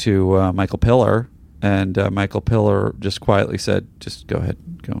Michael Piller, and Michael Piller just quietly said, "Just go ahead,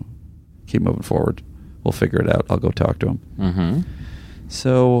 go, keep moving forward. We'll figure it out. I'll go talk to him." Mm-hmm.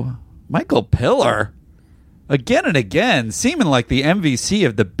 So Michael Piller, again and again, seeming like the MVC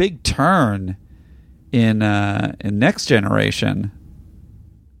of the big turn in Next Generation.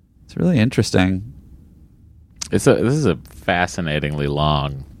 It's really interesting. This is a fascinatingly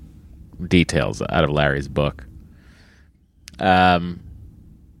long details out of Larry's book. I'm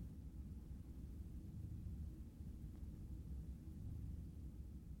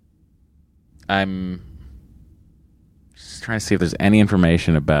just trying to see if there's any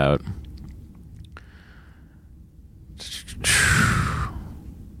information about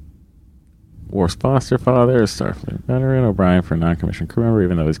Worf's foster father, Starfleet veteran O'Brien for a non-commissioned crew member,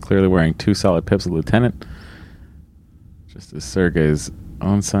 even though he's clearly wearing 2 solid pips of lieutenant, just as Sergei's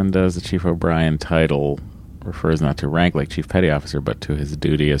own son does. The Chief O'Brien title refers not to rank like Chief Petty Officer, but to his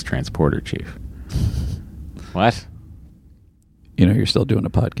duty as transporter chief. What? You know, you're still doing a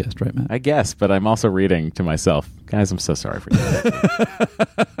podcast, right, Matt? I guess, but I'm also reading to myself. Guys, I'm so sorry for you.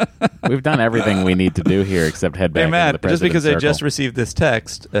 We've done everything we need to do here except head back Hey, Matt, into the just because President's I just Circle. received this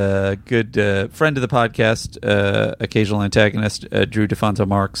text, good friend of the podcast, occasional antagonist, Drew DeFonso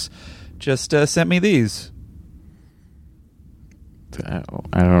Marks, just sent me these. I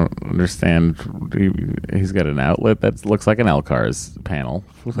don't understand. He's got an outlet that looks like an LCARS panel.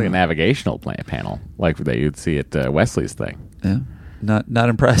 Looks like a navigational panel, like that you'd see at Wesley's thing. Yeah, not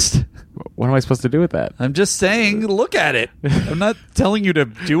impressed. What am I supposed to do with that? I'm just saying, look at it. I'm not telling you to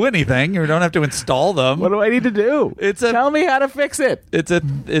do anything. You don't have to install them. What do I need to do? Tell me how to fix it. It's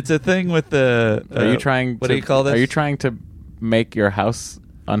a thing with the. Are you trying? What do you call this? Are you trying to make your house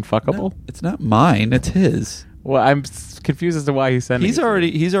unfuckable? No, it's not mine. It's his. Well, I'm confused as to why he's sending. He's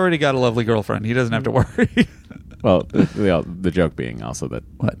already got a lovely girlfriend. He doesn't have to worry. Well, the joke being also that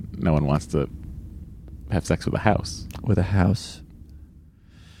no one wants to have sex with a house. With a house.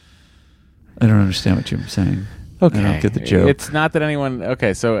 I don't understand what you're saying. Okay, I don't get the joke. It's not that anyone.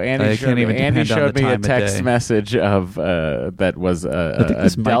 Okay, so Andy showed me a text message of that was I think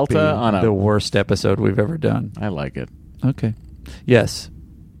this a delta might be on the worst episode we've ever done. I like it. Okay. Yes.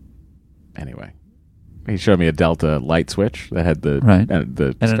 Anyway, he showed me a Delta light switch that had the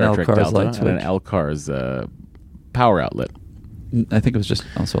the and Star an Trek LCARS Delta light and switch. an LCARS power outlet. I think it was just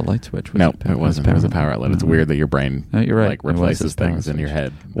also a light switch. No, it wasn't. It was a power outlet. It's weird that your brain you're right. like replaces things in your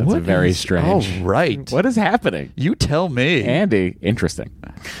head. That's What very is- strange. Oh, right. What is happening? You tell me. Andy, interesting.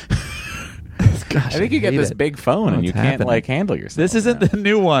 Gosh, I think you get hate this it. big phone and you What's can't happening? like handle yourself. This isn't the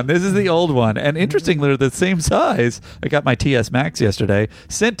new one. This is the old one. And interestingly, they're the same size. I got my TS Max yesterday.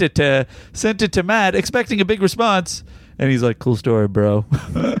 Sent it to Matt, expecting a big response, and he's like, "Cool story, bro."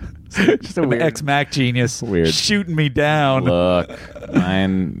 Just a An weird ex-Mac genius shooting me down. Look,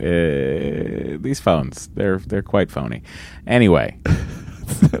 mine. These phones, they're quite phony. Anyway,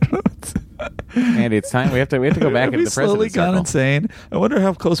 Andy, it's time we have to go back Have into we the slowly President's gone Circle. insane? I wonder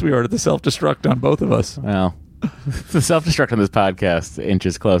how close we are to the self-destruct on both of us. Well, the self-destruct on this podcast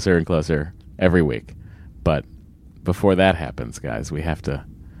inches closer and closer every week. But before that happens, guys, we have to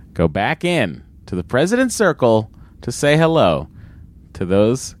go back in to the President's Circle to say hello to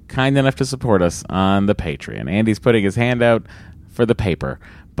those kind enough to support us on the Patreon. Andy's putting his hand out for the paper,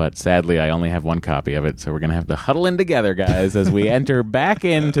 but sadly I only have one copy of it, so we're going to have to huddle in together, guys, as we enter back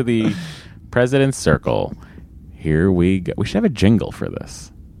into the President's Circle. Here we go. We should have a jingle for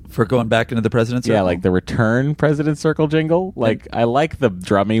this. For going back into the President's Circle? Yeah, like the return President's Circle jingle. Like, I like the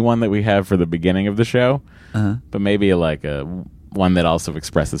drummy one that we have for the beginning of the show, but maybe like a one that also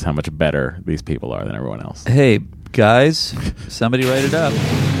expresses how much better these people are than everyone else. Hey, guys, somebody write it up.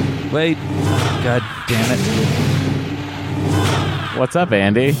 Wait. God damn it. What's up,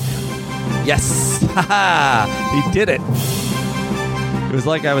 Andy? Yes. He did it. It was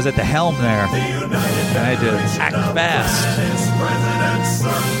like I was at the helm there. And I had to act fast.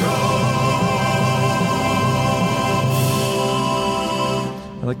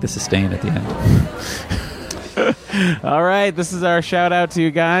 I like the sustain at the end. All right, this is our shout out to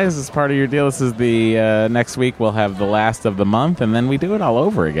you guys. As part of your deal, this is the next week we'll have the last of the month, and then we do it all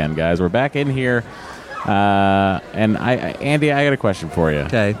over again, guys. We're back in here And Andy, I got a question for you.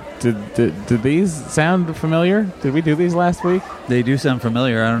 Okay. Did these sound familiar? Did we do these last week? They do sound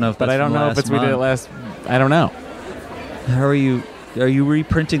familiar. I don't know if that's But I don't know if we did it last... I don't know. How are you... Are you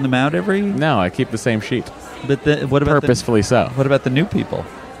reprinting them out every... No, I keep the same sheet. But what about purposefully so. What about the new people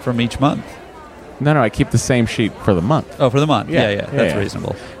from each month? No, I keep the same sheet for the month. Oh, for the month. Yeah. That's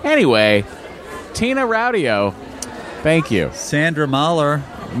reasonable. Anyway, Tina Raudio, thank you. Sandra Mahler.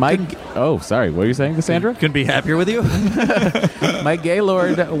 Mike... Oh, sorry. What are you saying, Cassandra? Couldn't be happier with you. Mike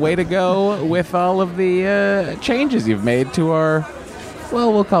Gaylord, way to go with all of the changes you've made to our...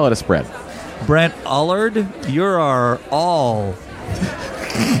 Well, we'll call it a spread. Brent Allard, you're our all...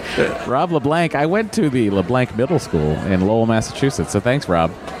 Rob LeBlanc, I went to the LeBlanc Middle School in Lowell, Massachusetts, so thanks,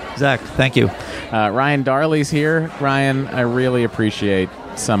 Rob. Zach, thank you. Ryan Darley's here. Ryan, I really appreciate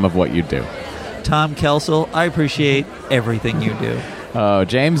some of what you do. Tom Kelsel, I appreciate everything you do. Oh,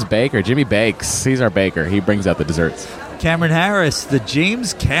 James Baker, Jimmy Bakes, he's our baker. He brings out the desserts. Cameron Harris, the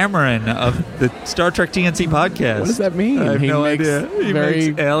James Cameron of the Star Trek TNC podcast. What does that mean? I have no idea. He very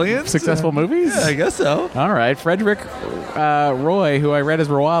makes aliens? Successful movies? Yeah, I guess so. All right. Frederick Roy, who I read as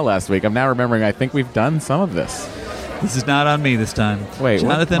Roy last week. I'm now remembering I think we've done some of this. This is not on me this time. Wait,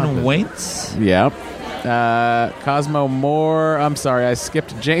 Jonathan Waits? Yep. Cosmo Moore. I'm sorry, I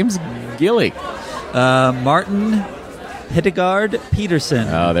skipped James Gilly. Martin Hidegard Peterson.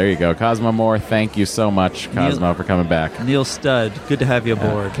 Oh, there you go. Cosmo Moore, thank you so much, Cosmo, for coming back. Neil Studd, good to have you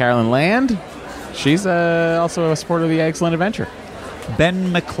aboard. Carolyn Land, she's also a supporter of the Excellent Adventure.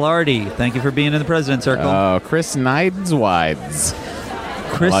 Ben McClarty, thank you for being in the President's Circle. Oh, Chris Nideswides.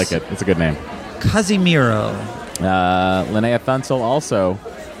 I like it. It's a good name. Casimiro. Linnea Thunsell, also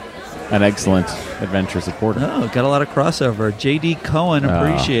an Excellent Adventure supporter. Oh, got a lot of crossover. J.D. Cohen,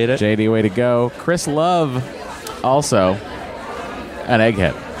 appreciate it. J.D., way to go. Chris Love, also an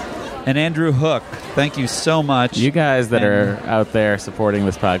egghead. And Andrew Hook, thank you so much. You guys that are out there supporting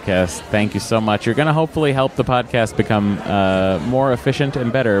this podcast, thank you so much. You're going to hopefully help the podcast become more efficient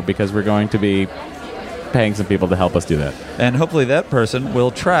and better because we're going to be paying some people to help us do that. And hopefully that person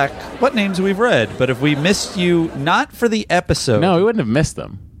will track what names we've read. But if we missed you, not for the episode... No, we wouldn't have missed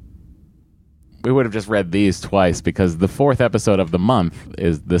them. We would have just read these twice because the 4th episode of the month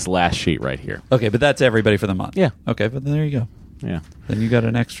is this last sheet right here. Okay, but that's everybody for the month. Yeah. Okay, but there you go. Yeah. Then you got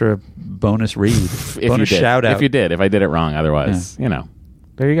an extra bonus read. Bonus shout out. If you did. If I did it wrong. Otherwise,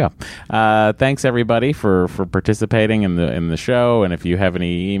 there you go. Thanks, everybody, for participating in the show. And if you have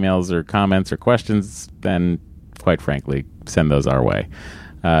any emails or comments or questions, then, quite frankly, send those our way.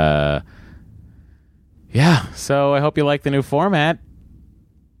 So I hope you like the new format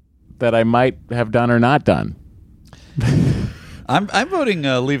that I might have done or not done. I'm voting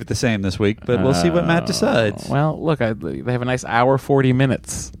leave it the same this week, but we'll see what Matt decides. Well, look, they have a nice hour 40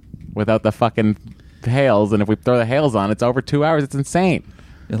 minutes without the fucking hails, and if we throw the hails on, it's over 2 hours. It's insane.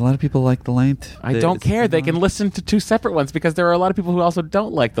 A lot of people like the length. I don't care. They can listen to 2 separate ones because there are a lot of people who also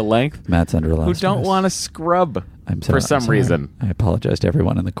don't like the length. Matt's under a lot who of don't stress. want to scrub for some reason. I apologize to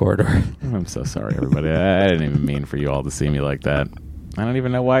everyone in the corridor. I'm so sorry, everybody. I didn't even mean for you all to see me like that. I don't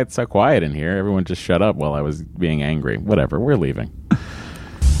even know why it's so quiet in here. Everyone just shut up while I was being angry. Whatever. We're leaving.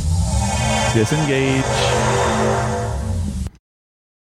 Disengage.